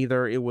up,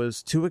 either it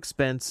was too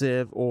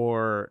expensive,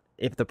 or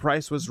if the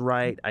price was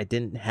right, I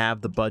didn't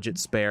have the budget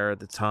spare at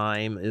the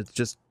time. It's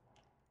just,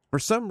 for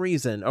some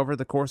reason, over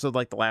the course of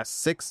like the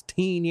last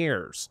 16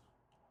 years,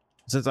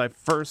 since I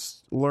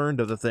first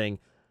learned of the thing,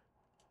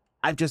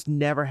 I've just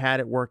never had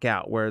it work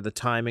out where the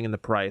timing and the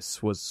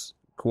price was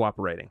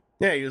cooperating.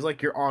 Yeah, he was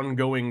like your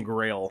ongoing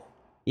grail.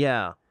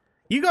 Yeah.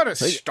 You got a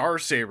Star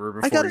Saber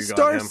before you got him. I got a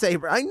Star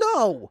Saber. I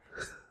know.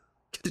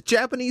 The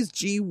Japanese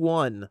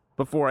G1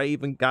 before I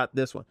even got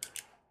this one.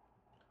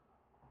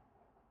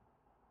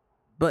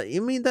 But I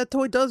mean, that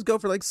toy does go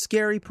for like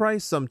scary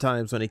price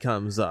sometimes when he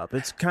comes up.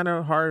 It's kind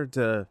of hard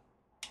to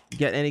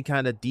get any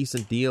kind of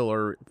decent deal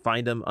or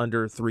find them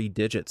under 3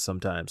 digits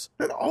sometimes.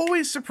 It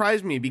always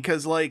surprised me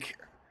because like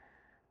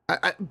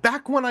I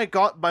back when I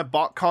got my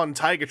BotCon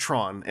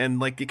Tigatron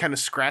and like it kind of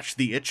scratched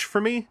the itch for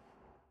me.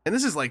 And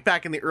this is like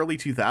back in the early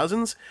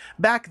 2000s.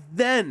 Back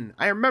then,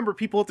 I remember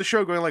people at the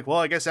show going like, well,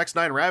 I guess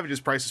X9 Ravage's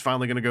price is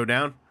finally going to go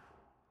down.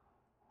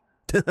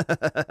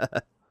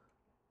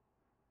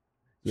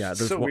 Yeah,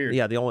 there's so weird.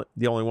 Yeah, the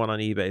only one on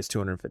eBay is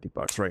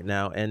 $250 right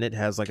now, and it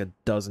has like a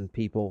dozen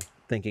people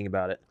thinking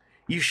about it.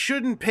 You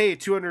shouldn't pay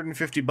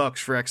 $250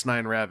 for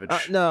X9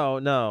 Ravage.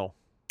 No.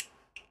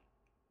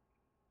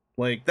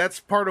 Like, that's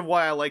part of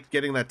why I liked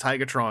getting that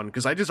Tigatron,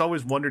 because I just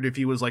always wondered if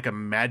he was like a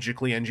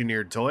magically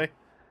engineered toy.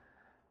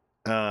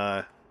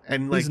 And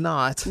like, he's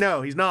not.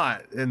 No, he's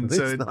not. And he's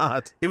so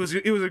not. It was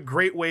a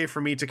great way for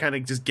me to kind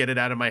of just get it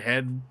out of my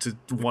head to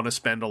want to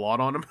spend a lot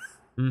on him.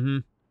 Mm-hmm.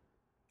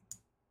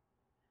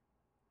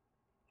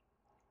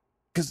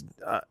 because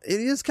it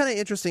is kind of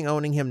interesting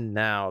owning him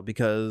now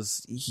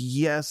because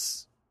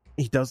yes,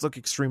 he does look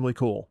extremely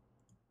cool.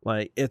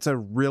 Like it's a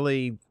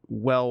really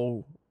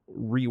well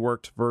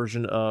reworked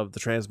version of the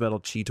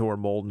Transmetal Cheetor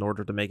mold in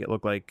order to make it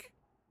look like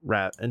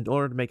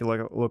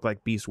look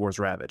like Beast Wars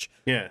Ravage.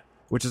 Yeah.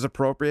 Which is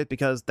appropriate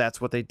because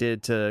that's what they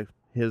did to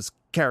his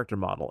character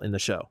model in the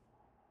show.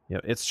 You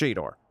know, it's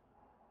Cheetor.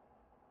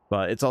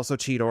 But it's also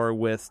Cheetor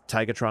with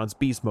Tigatron's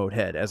beast mode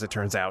head, as it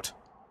turns out.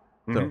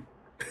 So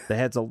the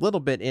head's a little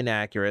bit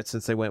inaccurate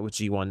since they went with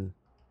G1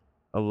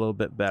 a little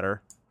bit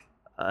better.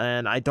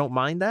 And I don't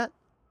mind that.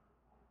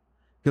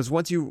 Because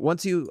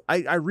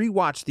I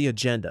rewatched the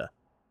agenda.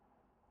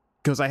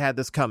 Because I had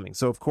this coming,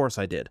 so of course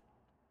I did.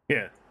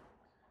 Yeah.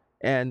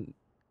 And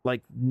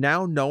like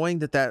now knowing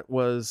that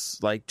was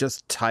like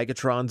just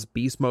Tigatron's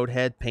beast mode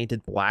head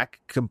painted black,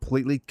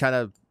 completely kind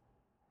of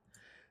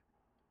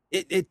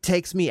it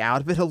takes me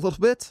out of it a little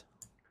bit.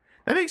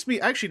 That makes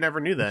me, I actually never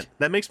knew that.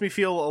 That makes me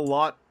feel a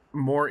lot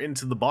more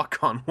into the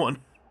BotCon one.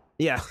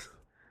 Yeah.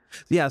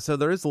 Yeah, so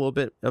there is a little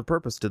bit of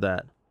purpose to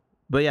that.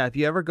 But yeah, if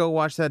you ever go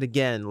watch that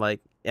again,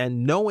 like,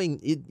 and knowing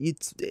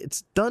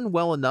it's done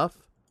well enough,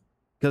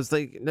 because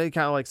they kind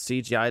of like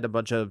CGI'd a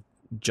bunch of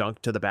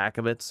junk to the back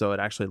of it, so it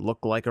actually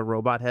looked like a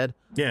robot head.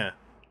 Yeah.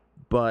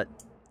 But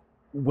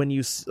when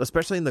you,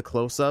 especially in the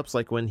close-ups,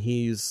 like when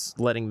he's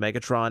letting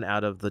Megatron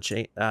out of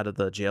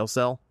the jail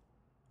cell,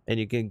 and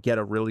you can get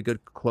a really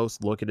good close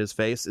look at his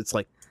face, it's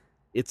like,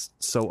 it's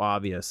so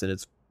obvious and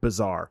it's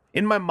bizarre.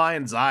 In my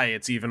mind's eye,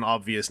 it's even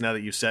obvious now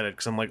that you said it,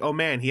 because I'm like, oh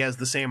man, he has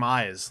the same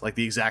eyes, like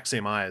the exact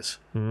same eyes.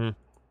 Mm-hmm.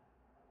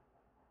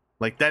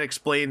 Like that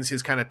explains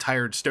his kind of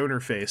tired stoner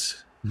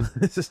face.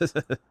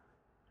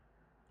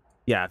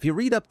 Yeah, if you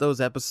read up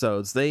those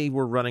episodes, they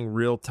were running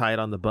real tight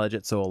on the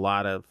budget, so a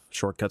lot of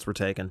shortcuts were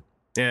taken.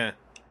 Yeah.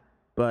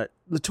 But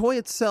the toy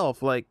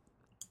itself, like,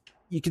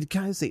 you can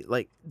kind of see,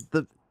 like,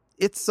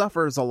 it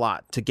suffers a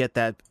lot to get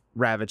that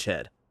Ravage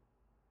head.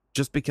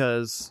 Just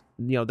because,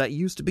 you know, that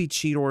used to be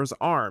Cheetor's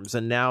arms,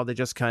 and now they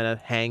just kind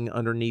of hang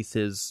underneath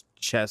his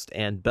chest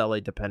and belly,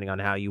 depending on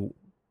how you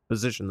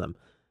position them.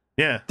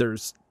 Yeah.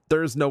 There's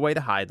no way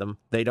to hide them.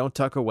 They don't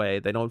tuck away.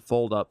 They don't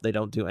fold up. They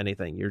don't do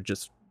anything.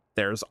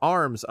 There's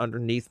arms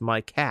underneath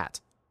my cat.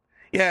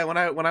 Yeah, when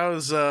I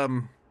was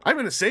I'm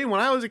gonna say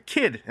when I was a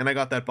kid and I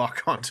got that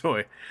BotCon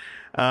toy,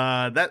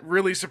 that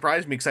really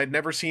surprised me because I'd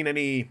never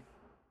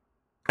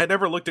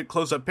looked at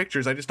close-up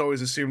pictures. I just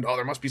always assumed, oh,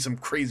 there must be some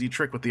crazy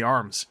trick with the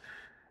arms.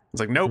 It's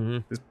like,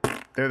 nope,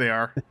 there they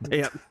are.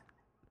 Yeah.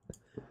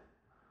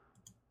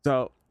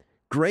 So,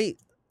 great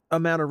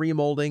amount of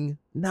remolding,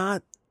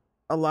 not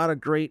a lot of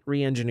great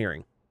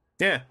re-engineering.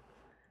 Yeah.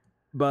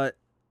 But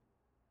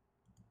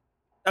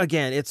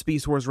again, it's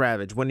Beast Wars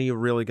Ravage. When are you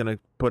really going to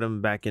put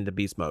him back into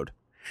beast mode?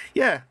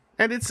 Yeah,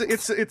 and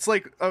it's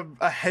like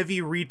a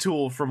heavy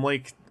retool from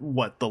like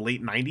what, the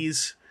late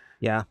 90s?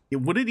 Yeah.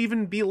 Would it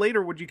even be late,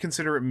 or would you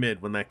consider it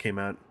mid when that came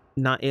out?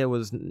 It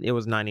was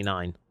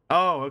 99.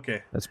 Oh,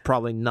 okay. That's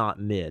probably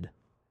not mid.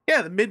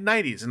 Yeah, the mid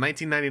 90s in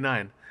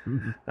 1999.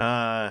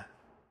 Mm-hmm.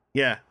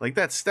 Yeah, like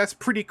that's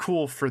pretty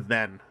cool for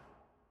then.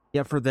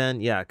 Yeah, for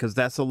then, yeah, because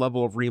that's a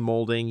level of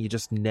remolding you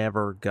just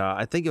never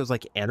got. I think it was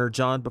like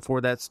Energon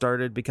before that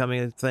started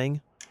becoming a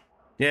thing.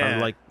 Yeah.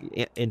 Like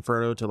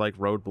Inferno to like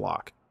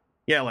Roadblock.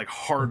 Yeah, like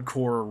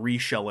hardcore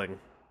reshelling.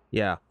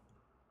 Yeah.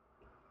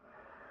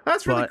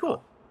 That's really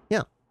cool.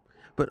 Yeah.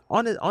 But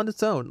on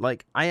its own,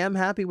 like, I am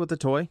happy with the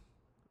toy.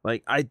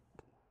 Like,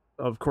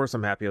 of course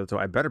I'm happy with the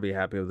toy. I better be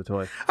happy with the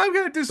toy. I'm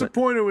kind of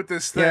disappointed with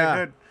this thing.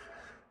 Yeah.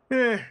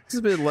 Yeah. It's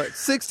been like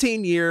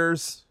 16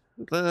 years.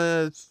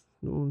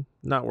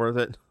 Not worth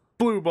it.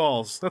 Blue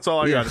balls. That's all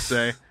I gotta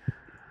say.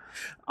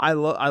 I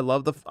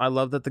love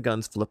that the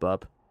guns flip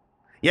up.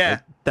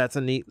 Yeah. That's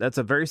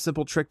a very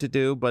simple trick to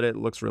do, but it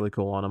looks really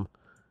cool on them.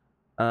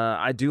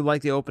 I do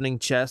like the opening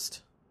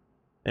chest,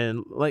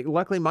 and like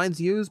luckily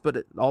mine's used,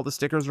 but all the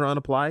stickers are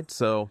unapplied.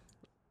 So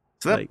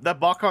that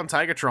BotCon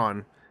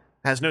Tigatron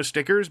has no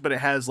stickers, but it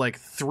has like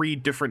 3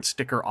 different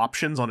sticker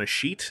options on a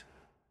sheet.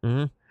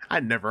 Mm-hmm. I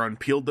never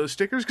unpeeled those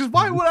stickers because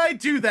why would I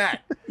do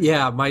that?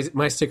 Yeah,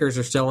 my stickers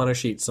are still on a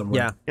sheet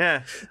somewhere.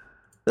 Yeah.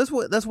 That's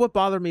what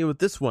bothered me with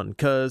this one,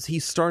 because he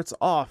starts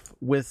off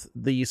with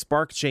the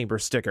Spark Chamber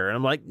sticker, and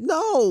I'm like,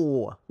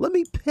 no, let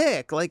me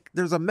pick. Like,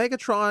 there's a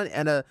Megatron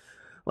and a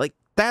like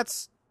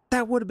that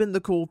would have been the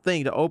cool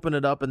thing to open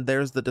it up, and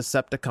there's the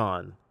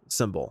Decepticon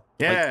symbol.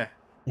 Yeah.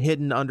 Like,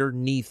 hidden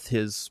underneath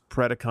his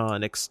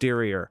Predacon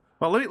exterior.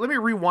 Well, let me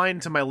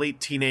rewind to my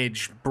late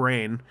teenage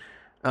brain.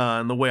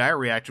 And the way I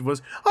reacted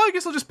was, I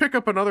guess I'll just pick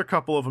up another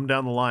couple of them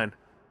down the line.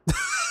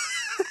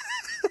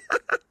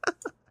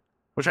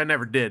 Which I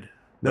never did.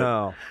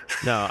 No.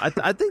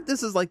 I think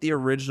this is like the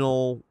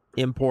original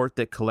import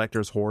that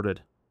collectors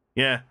hoarded.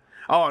 Yeah.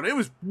 Oh, and it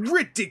was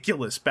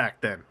ridiculous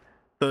back then.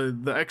 The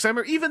cause I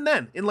remember even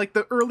then, in like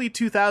the early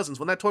 2000s,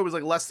 when that toy was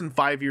like less than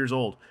 5 years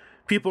old,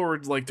 people were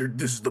like,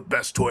 "This is the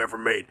best toy ever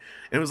made."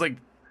 And it was like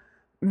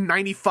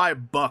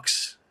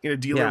 $95 in a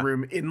dealer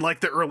room in like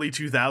the early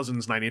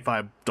 2000s,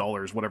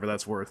 $95, whatever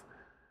that's worth.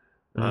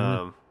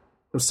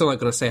 Mm-hmm. I'm still not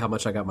going to say how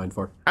much I got mine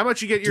for. How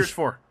much you get yours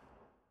for?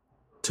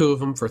 2 of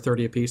them for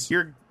 30 apiece.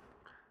 You're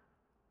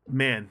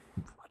man.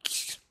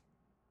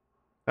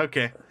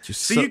 Okay.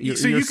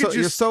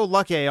 You're so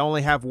lucky I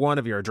only have one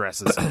of your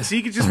addresses. So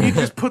you could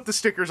just put the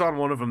stickers on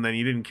one of them. Then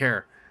you didn't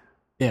care.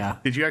 Yeah.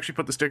 Did you actually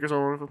put the stickers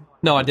on one of them?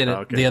 No, I didn't.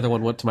 Oh, okay. The other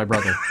one went to my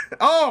brother.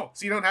 Oh,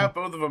 so you don't have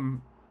both of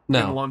them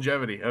No. in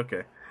longevity.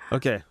 Okay.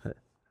 Okay.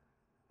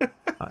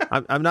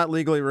 I'm not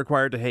legally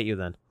required to hate you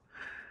then.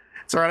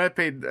 It's all right. I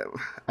paid.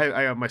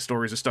 I have my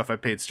stories of stuff I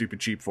paid stupid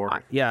cheap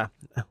for. Yeah,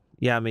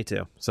 me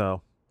too.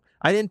 So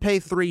I didn't pay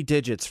 3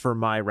 digits for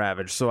my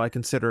Ravage, so I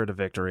consider it a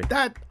victory.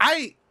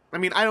 I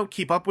mean, I don't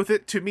keep up with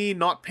it. To me,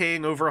 not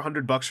paying over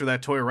 $100 for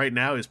that toy right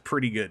now is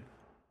pretty good.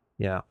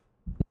 Yeah.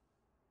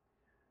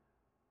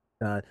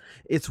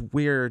 It's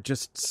weird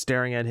just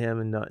staring at him,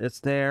 and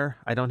it's there.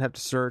 I don't have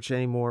to search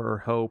anymore or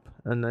hope,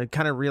 and I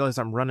kind of realize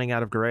I'm running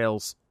out of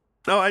grails.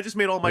 No, I just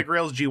made all my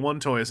Grails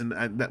G1 toys, and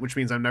that which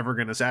means I'm never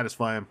going to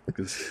satisfy them.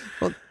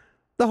 Well,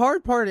 the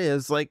hard part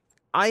is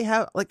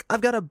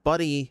I've got a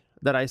buddy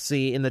that I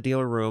see in the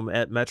dealer room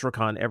at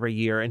Metrocon every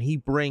year, and he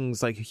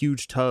brings like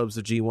huge tubs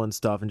of G1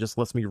 stuff and just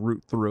lets me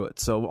root through it.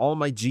 So all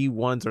my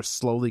G1s are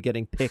slowly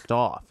getting picked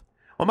off.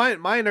 Well,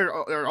 mine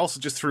are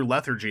also just through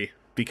lethargy.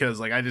 Because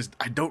like I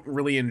don't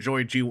really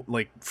enjoy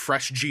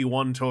fresh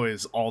G1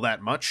 toys all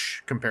that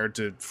much compared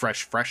to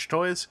fresh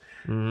toys.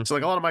 Mm. So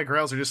like a lot of my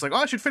Grails are just like, oh,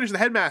 I should finish the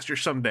Headmaster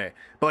someday.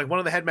 But like one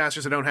of the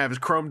Headmasters I don't have is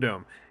Chrome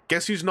Dome.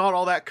 Guess who's not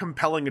all that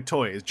compelling a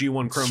toy is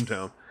G1 Chrome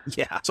Dome.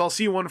 Yeah. So I'll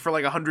see one for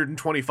like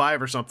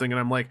 125 or something, and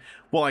I'm like,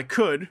 well, I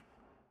could,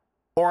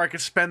 or I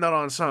could spend that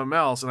on something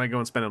else, and I go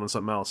and spend it on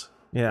something else.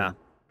 Yeah.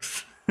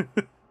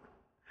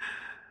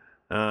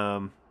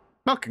 Well,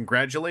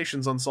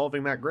 congratulations on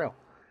solving that Grail.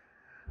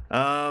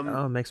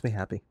 It makes me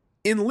happy.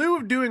 In lieu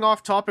of doing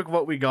off topic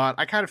what we got,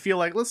 I kind of feel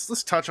like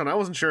let's touch on. I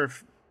wasn't sure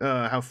if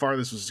how far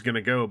this was going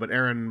to go, but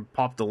Aaron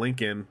popped the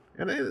link in,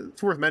 and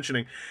it's worth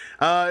mentioning.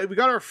 We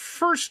got our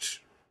first,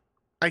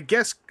 I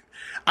guess.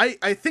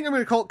 I think I'm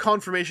going to call it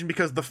confirmation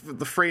because the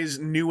phrase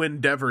 "new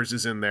endeavors"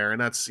 is in there, and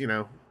that's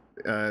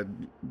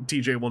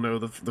TJ will know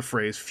the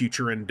phrase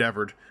 "future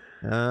endeavored."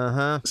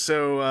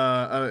 So,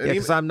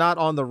 because I'm not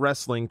on the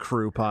Wrestling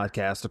Crew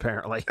podcast,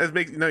 apparently.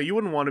 No, you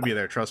wouldn't want to be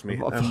there. Trust me.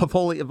 I've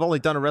only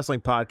done a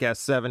wrestling podcast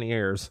 7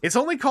 years. It's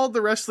only called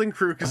the Wrestling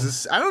Crew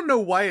because I don't know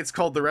why it's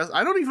called the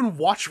I don't even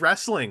watch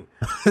wrestling.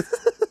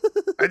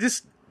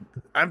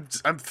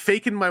 I'm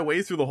faking my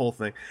way through the whole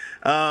thing.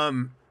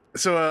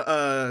 So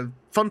a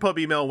FunPub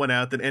email went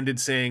out that ended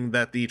saying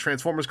that the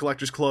Transformers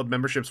Collectors Club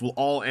memberships will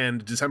all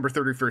end December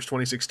 31st,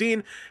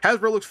 2016.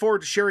 Hasbro looks forward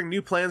to sharing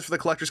new plans for the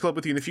Collectors Club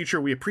with you in the future.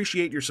 We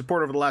appreciate your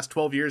support over the last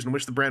 12 years and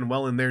wish the brand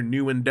well in their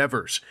new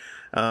endeavors,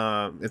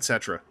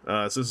 etc.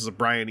 So this is a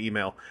Brian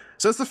email.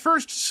 So it's the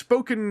first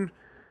spoken...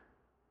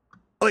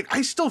 Like,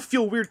 I still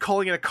feel weird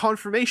calling it a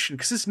confirmation,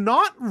 because it's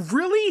not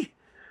really...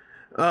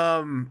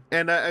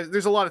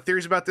 there's a lot of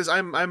theories about this.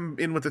 I'm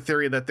in with the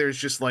theory that there's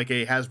just like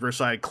a Hasbro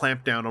side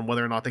clampdown on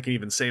whether or not they can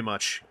even say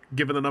much,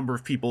 given the number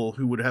of people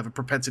who would have a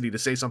propensity to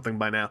say something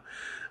by now.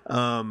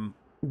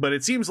 But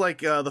it seems like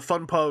the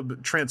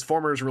FunPub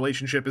Transformers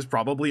relationship is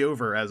probably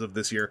over as of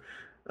this year,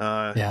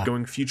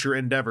 going future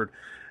endeavored.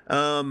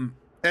 And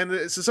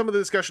so some of the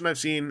discussion I've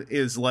seen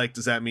is like,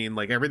 does that mean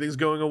like everything's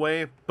going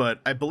away?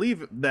 But I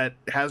believe that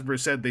Hasbro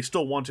said they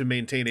still want to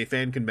maintain a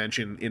fan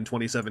convention in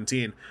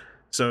 2017.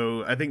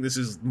 So I think this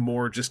is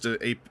more just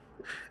I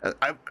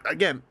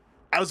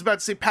was about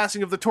to say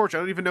passing of the torch. I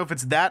don't even know if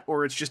it's that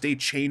or it's just a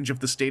change of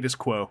the status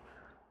quo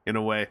in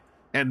a way.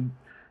 And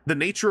the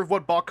nature of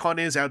what BotCon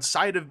is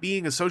outside of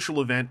being a social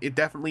event, it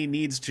definitely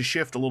needs to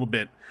shift a little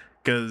bit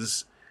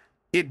because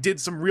it did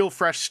some real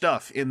fresh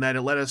stuff in that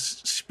it let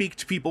us speak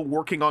to people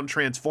working on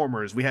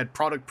Transformers. We had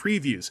product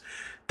previews.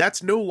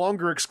 That's no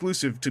longer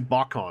exclusive to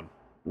BotCon.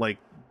 Like,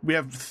 we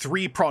have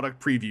 3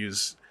 product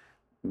previews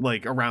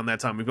like around that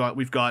time.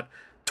 We've got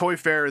Toy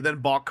Fair,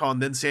 then BotCon,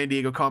 then San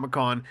Diego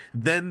Comic-Con,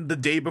 then the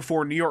day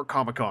before New York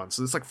Comic-Con.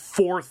 So it's like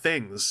 4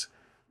 things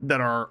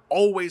that are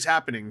always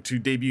happening to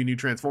debut new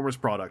Transformers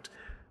product.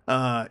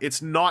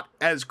 It's not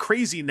as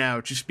crazy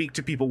now to speak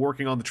to people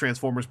working on the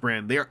Transformers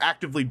brand. They are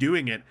actively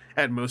doing it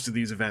at most of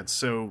these events.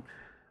 So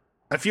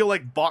I feel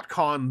like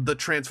BotCon, the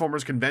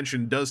Transformers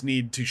convention, does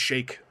need to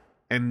shake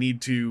and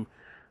need to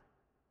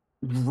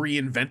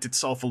reinvent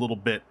itself a little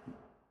bit.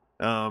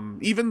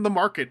 Even the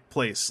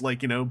marketplace, like,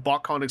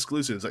 BotCon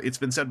exclusives, it's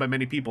been said by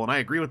many people, and I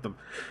agree with them.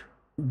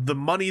 The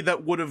money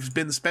that would have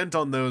been spent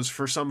on those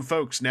for some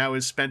folks now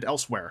is spent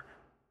elsewhere,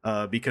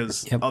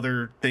 because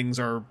other things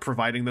are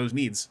providing those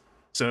needs.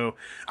 So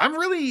I'm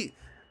really,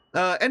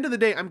 end of the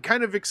day, I'm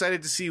kind of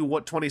excited to see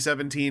what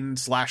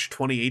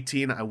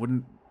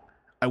 2017/2018.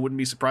 I wouldn't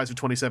be surprised if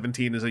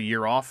 2017 is a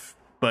year off,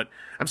 but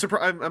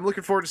I'm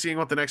looking forward to seeing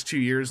what the next 2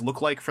 years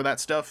look like for that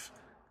stuff.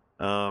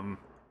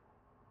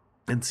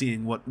 And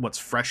seeing what's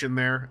fresh in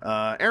there.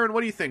 Aaron,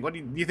 what do you think? Do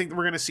you think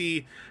we're going to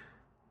see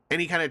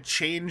any kind of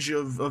change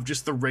of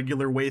just the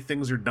regular way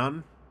things are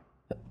done?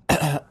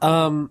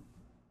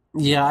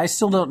 Yeah, I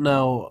still don't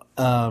know.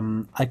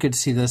 I could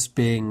see this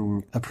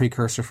being a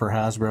precursor for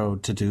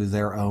Hasbro to do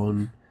their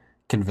own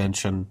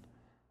convention.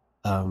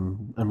 I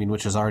mean,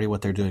 which is already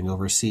what they're doing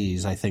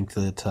overseas. I think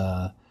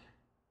that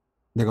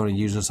they're going to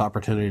use this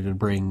opportunity to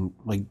bring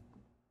like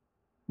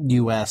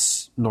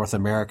U.S. North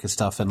America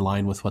stuff in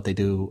line with what they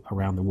do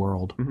around the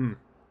world,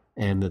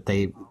 and that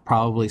they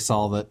probably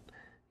saw that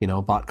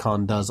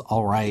BotCon does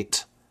all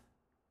right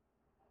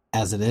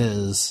as it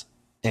is,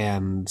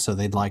 and so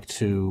they'd like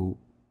to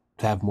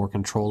have more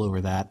control over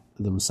that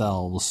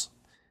themselves.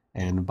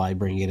 And by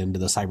bringing it into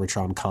the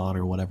Cybertron Con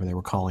or whatever they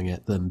were calling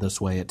it, then this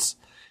way it's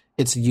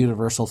a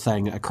universal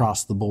thing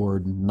across the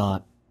board,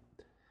 not,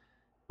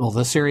 well,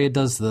 this area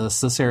does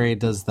this area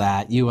does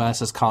that.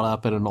 US is caught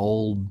up in an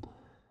old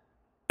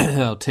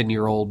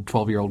 10-year-old,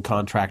 12-year-old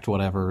contract,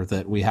 whatever,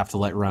 that we have to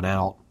let run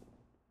out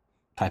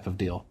type of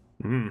deal.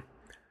 Mm-hmm.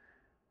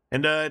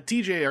 And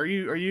TJ, are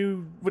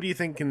you what are you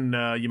thinking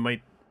you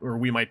might or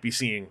we might be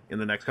seeing in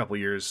the next couple of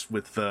years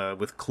with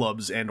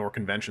clubs and or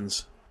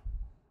conventions?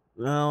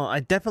 Well, I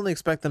definitely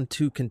expect them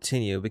to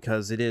continue,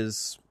 because it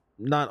is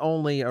not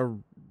only a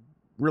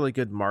really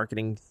good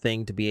marketing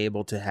thing to be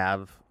able to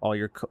have all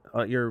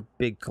your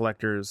big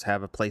collectors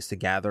have a place to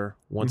gather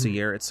once a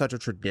year. It's such a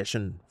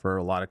tradition for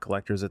a lot of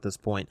collectors at this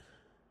point,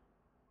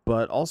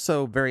 but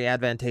also very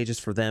advantageous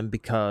for them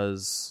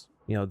because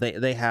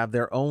they have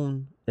their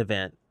own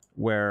event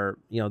where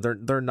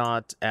they're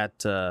not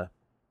at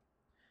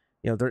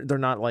they're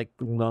not like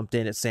lumped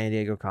in at San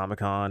Diego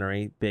Comic-Con or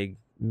any big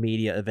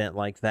media event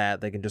like that.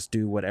 They can just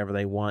do whatever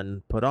they want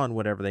and put on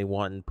whatever they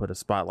want and put a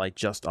spotlight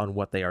just on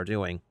what they are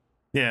doing.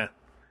 Yeah.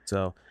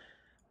 So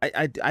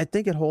I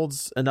think it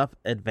holds enough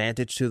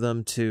advantage to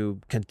them to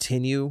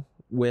continue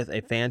with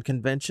a fan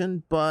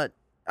convention, but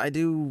I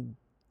do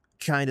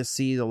kind of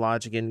see the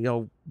logic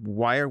in,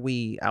 why are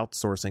we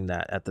outsourcing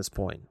that at this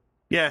point?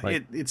 Yeah,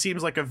 it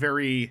seems like a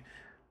very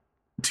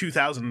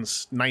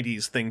 2000s,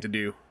 90s thing to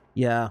do.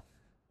 Yeah.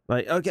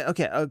 Like,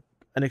 okay,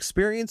 an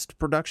experienced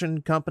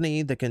production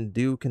company that can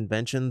do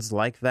conventions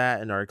like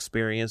that and are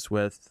experienced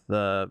with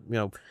the,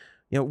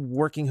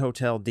 working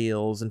hotel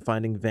deals and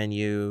finding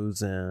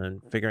venues and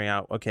figuring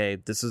out, okay,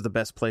 this is the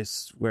best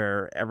place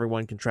where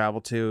everyone can travel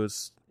to,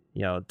 is,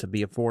 to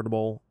be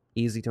affordable,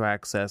 easy to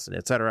access, and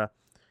etc.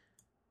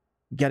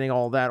 Getting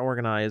all that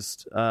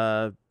organized.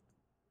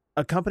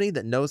 A company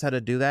that knows how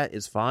to do that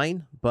is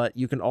fine, but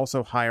you can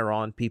also hire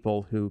on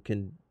people who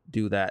can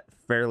do that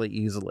fairly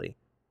easily.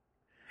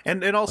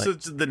 And also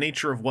the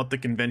nature of what the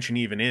convention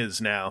even is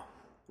now.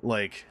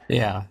 Like,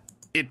 yeah,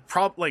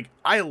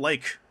 I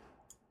like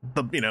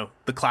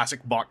the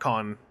classic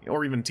BotCon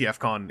or even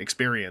TFCon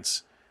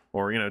experience,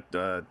 or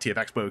TF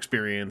Expo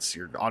experience,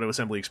 your auto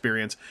assembly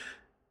experience.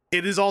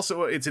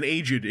 It's an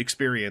aged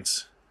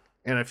experience,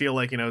 and I feel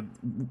like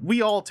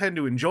we all tend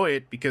to enjoy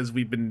it because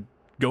we've been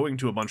going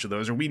to a bunch of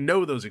those, or we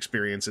know those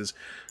experiences.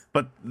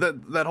 But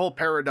that whole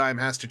paradigm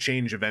has to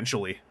change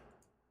eventually.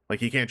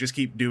 Like, you can't just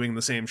keep doing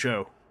the same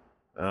show.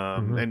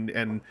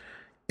 And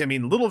I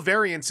mean, little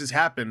variances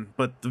happen,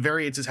 but the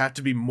variances have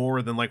to be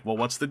more than like, well,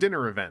 what's the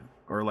dinner event?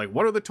 Or like,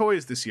 what are the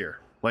toys this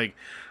year? Like,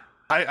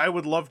 I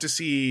would love to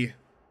see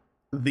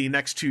the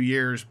next 2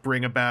 years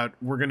bring about,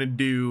 we're going to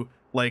do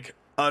like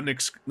an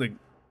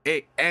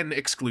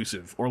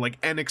exclusive or like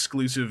an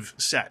exclusive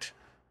set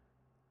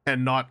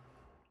and not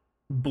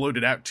bloat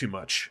it out too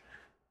much.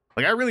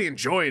 Like, I really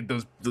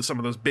enjoyed some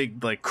of those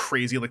big, like,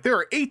 crazy, like, there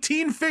are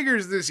 18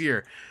 figures this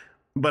year.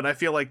 But I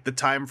feel like the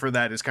time for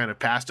that is kind of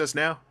past us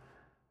now,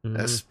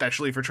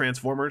 especially for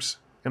Transformers.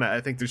 And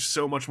I think there's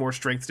so much more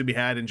strength to be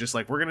had in just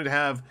like, we're going to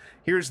have,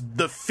 here's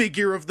the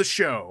figure of the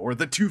show, or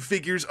the two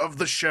figures of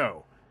the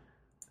show.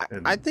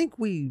 I think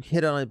we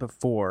hit on it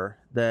before,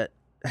 that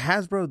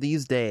Hasbro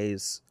these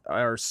days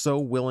are so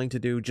willing to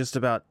do just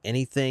about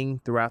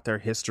anything throughout their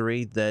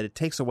history that it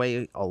takes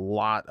away a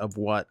lot of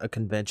what a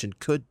convention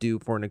could do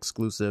for an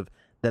exclusive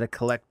that a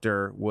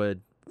collector would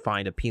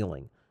find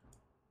appealing.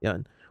 Yeah.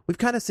 We've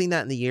kind of seen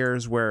that in the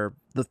years where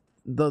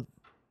the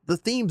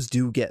themes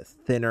do get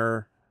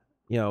thinner,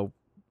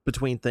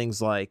 between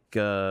things like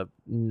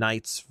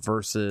Knights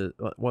versus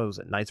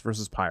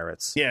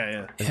Pirates.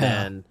 Yeah.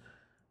 And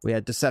we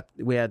had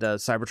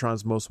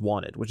Cybertron's Most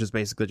Wanted, which is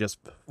basically just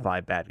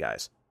 5 bad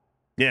guys.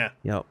 Yeah.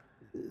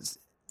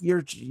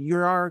 You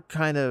are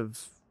kind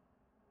of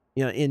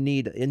in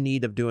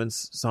need of doing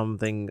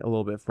something a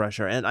little bit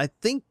fresher. And I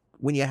think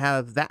when you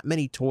have that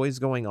many toys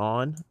going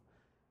on,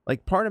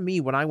 like, part of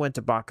me when I went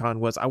to BotCon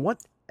was, I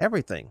want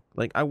everything.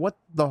 Like, I want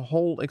the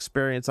whole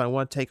experience. I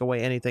want to take away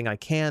anything I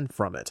can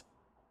from it.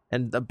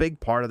 And a big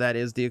part of that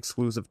is the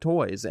exclusive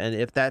toys. And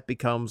if that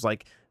becomes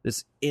like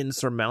this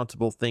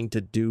insurmountable thing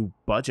to do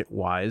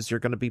budget-wise,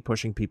 you're going to be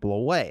pushing people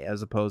away,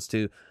 as opposed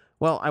to,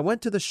 well, I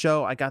went to the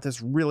show, I got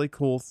this really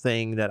cool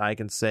thing that I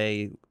can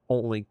say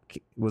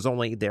was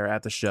only there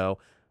at the show,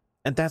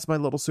 and that's my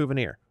little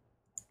souvenir.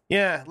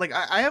 Yeah, like,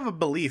 I have a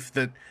belief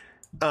that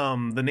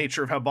the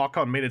nature of how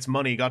BotCon made its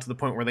money got to the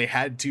point where they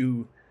had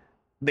to,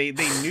 they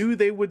knew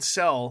they would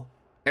sell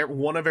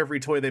one of every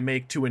toy they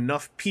make to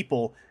enough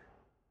people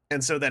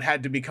and so that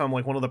had to become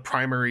like one of the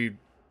primary,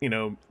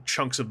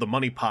 chunks of the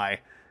money pie.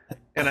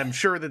 And I'm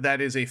sure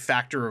that is a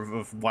factor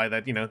of why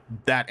that,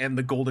 that and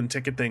the golden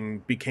ticket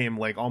thing became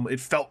like, it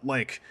felt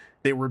like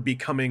they were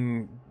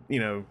becoming,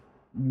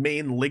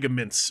 main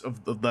ligaments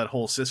of that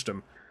whole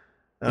system.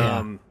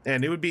 And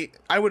it would be,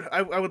 I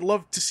would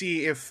love to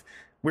see if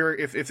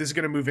this is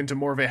going to move into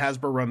more of a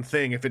Hasbro run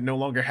thing, if it no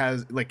longer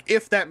has, like,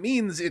 if that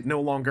means it no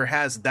longer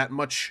has that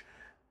much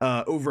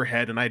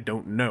overhead, and I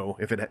don't know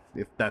if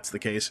that's the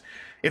case.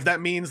 If that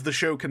means the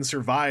show can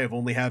survive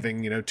only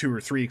having 2 or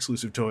 3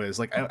 exclusive toys,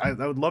 like I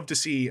would love to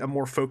see a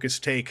more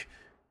focused take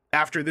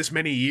after this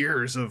many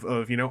years of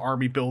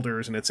army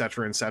builders and et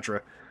cetera.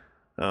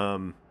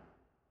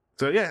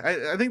 So yeah,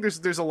 I think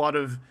there's a lot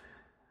of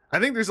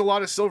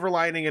silver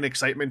lining and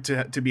excitement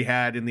to be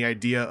had in the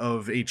idea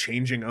of a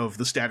changing of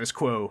the status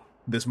quo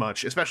this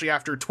much, especially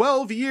after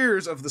 12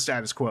 years of the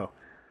status quo.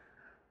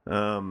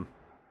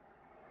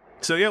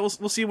 So yeah, we'll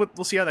see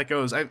how that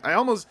goes. I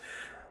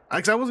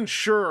wasn't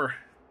sure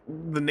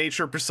the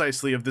nature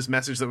precisely of this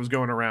message that was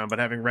going around, but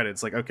having read it,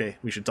 it's like, okay,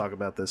 we should talk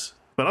about this.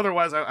 But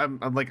otherwise, I'm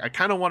like, I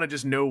kind of want to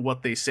just know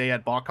what they say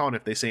at BotCon,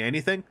 if they say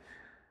anything.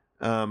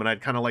 And I'd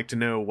kind of like to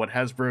know what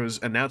Hasbro's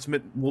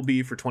announcement will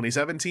be for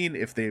 2017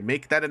 if they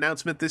make that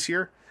announcement this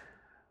year.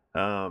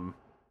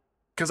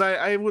 Because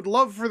I would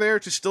love for there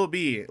to still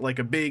be like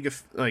a big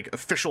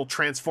official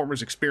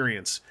Transformers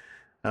experience.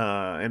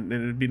 And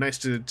it'd be nice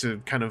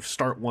to kind of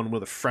start one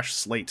with a fresh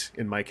slate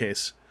in my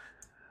case.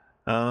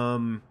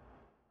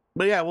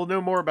 But yeah, we'll know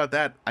more about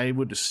that, I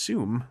would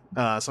assume,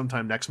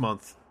 sometime next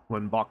month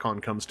when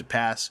BotCon comes to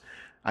pass.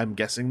 I'm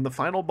guessing the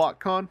final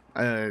BotCon,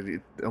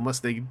 unless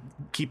they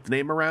keep the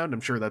name around.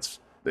 I'm sure that's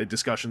a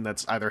discussion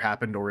that's either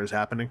happened or is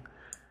happening.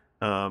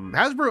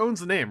 Hasbro owns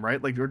the name,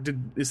 right? Like,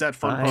 is that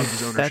Fun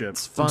Pub's ownership?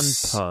 That's Fun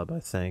Pub, I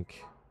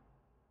think.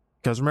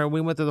 Because remember, we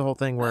went through the whole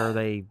thing where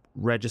they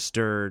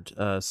registered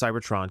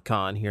Cybertron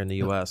Con here in the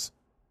U.S.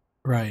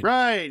 Right.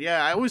 Right,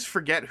 yeah. I always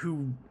forget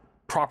who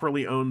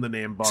properly owned the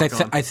name BotCon.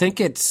 So I think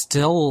it's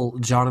still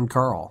John and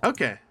Carl.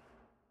 Okay.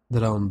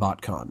 That own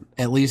BotCon.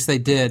 At least they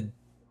did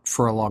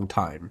for a long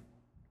time.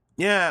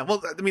 Yeah,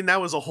 well, I mean,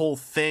 that was a whole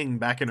thing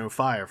back in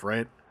 2005,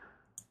 right?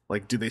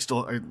 Like, do they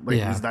still,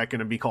 is that going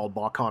to be called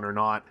BotCon or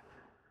not?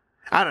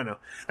 I don't know.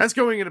 That's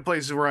going into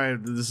places where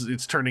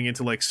it's turning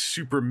into like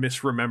super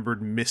misremembered,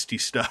 misty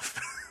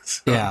stuff.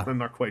 So yeah, I'm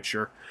not quite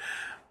sure.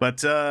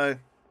 But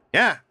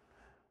yeah,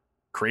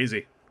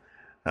 crazy.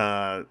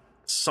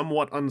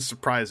 Somewhat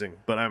unsurprising,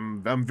 but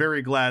I'm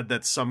very glad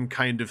that some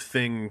kind of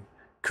thing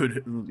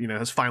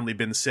has finally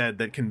been said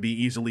that can be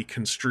easily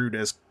construed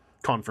as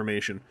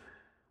confirmation.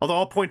 Although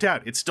I'll point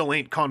out, it still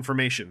ain't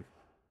confirmation.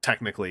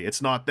 Technically,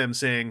 it's not them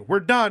saying we're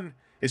done.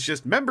 It's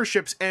just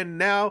memberships end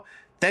now.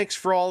 Thanks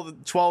for all the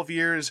 12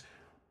 years.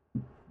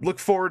 Look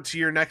forward to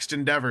your next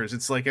endeavors.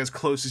 It's like as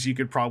close as you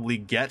could probably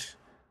get.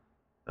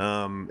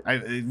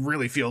 It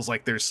really feels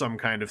like there's some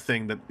kind of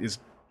thing that is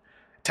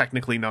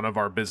technically none of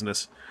our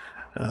business.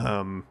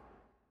 That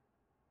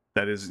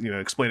is,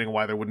 explaining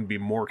why there wouldn't be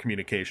more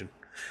communication.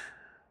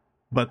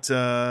 But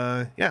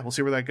yeah, we'll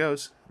see where that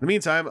goes. In the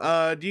meantime,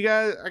 do you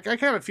guys? I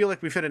kind of feel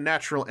like we've hit a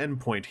natural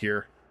endpoint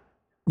here.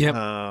 Yep.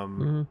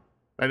 I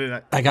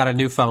got a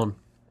new phone.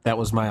 That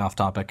was my off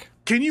topic.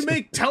 Can you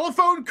make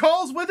telephone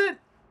calls with it?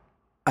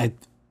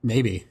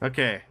 Maybe.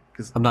 Okay,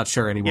 because I'm not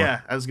sure anymore.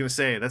 Yeah, I was gonna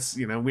say that's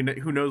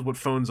who knows what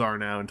phones are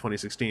now in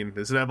 2016.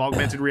 Does it have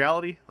augmented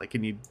reality? Like,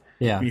 can you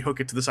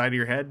hook it to the side of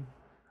your head?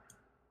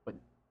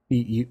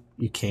 You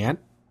can't.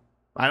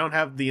 I don't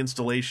have the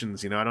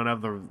installations. I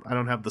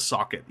don't have the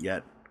socket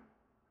yet.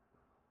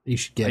 You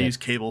should get it. I use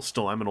cable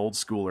still. I'm an old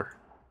schooler.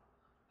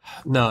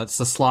 No, it's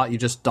the slot. You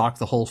just dock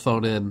the whole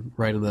phone in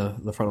right in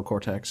the frontal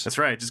cortex. That's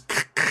right.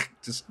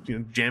 Just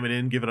jam it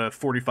in, give it a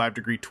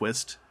 45-degree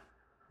twist.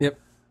 Yep.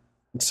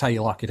 That's how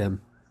you lock it in.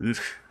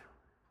 That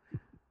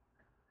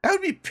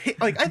would be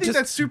I think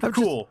that's super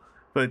cool.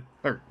 But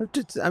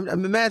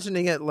I'm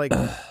imagining it like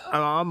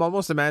I'm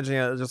almost imagining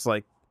it just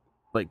like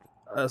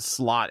a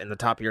slot in the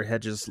top of your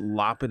head, just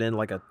lop it in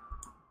like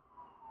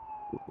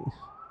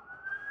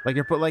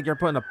you're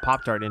putting a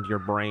Pop-Tart into your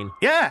brain.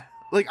 Yeah,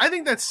 I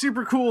think that's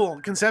super cool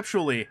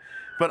conceptually,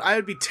 but I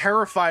would be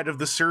terrified of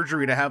the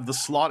surgery to have the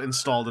slot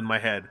installed in my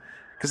head.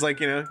 Because,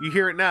 you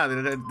hear it now.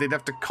 They'd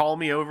have to call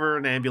me over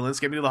an ambulance,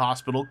 get me to the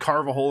hospital,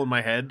 carve a hole in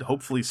my head,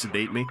 hopefully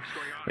sedate me.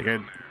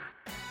 It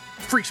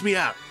freaks me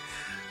out.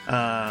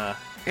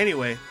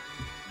 Anyway,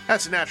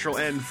 that's a natural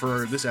end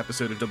for this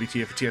episode of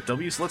WTF for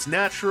TFW, so let's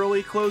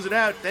naturally close it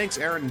out. Thanks,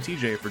 Aaron and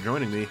TJ, for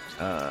joining me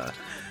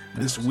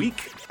this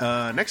week.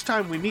 Next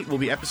time we meet will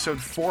be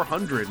episode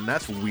 400, and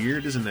that's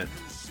weird, isn't it?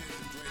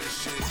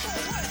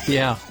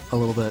 Yeah, a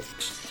little bit.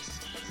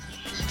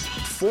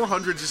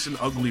 400 is just an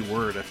ugly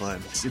word, I find.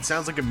 It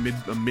sounds like a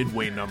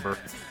midway number.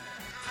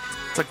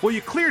 It's like, well, you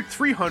cleared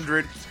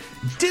 300,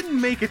 didn't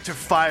make it to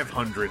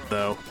 500,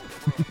 though.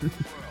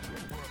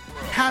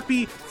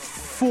 Happy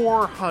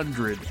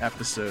 400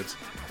 episodes.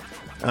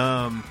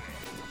 So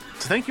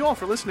thank you all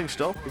for listening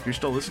still, if you're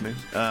still listening.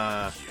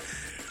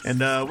 And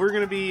we're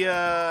going to be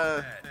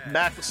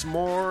back with some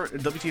more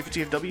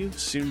WTF TFW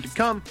soon to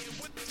come.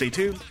 Stay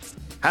tuned.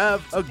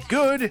 Have a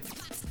good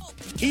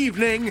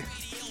evening.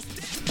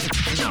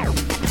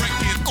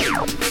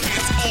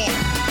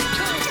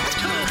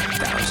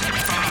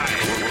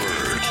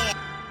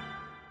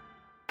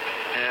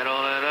 Add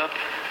all that up,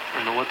 I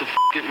don't know what the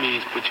it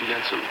means, but you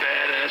got some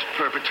badass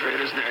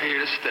perpetrators, and they're here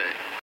to stay.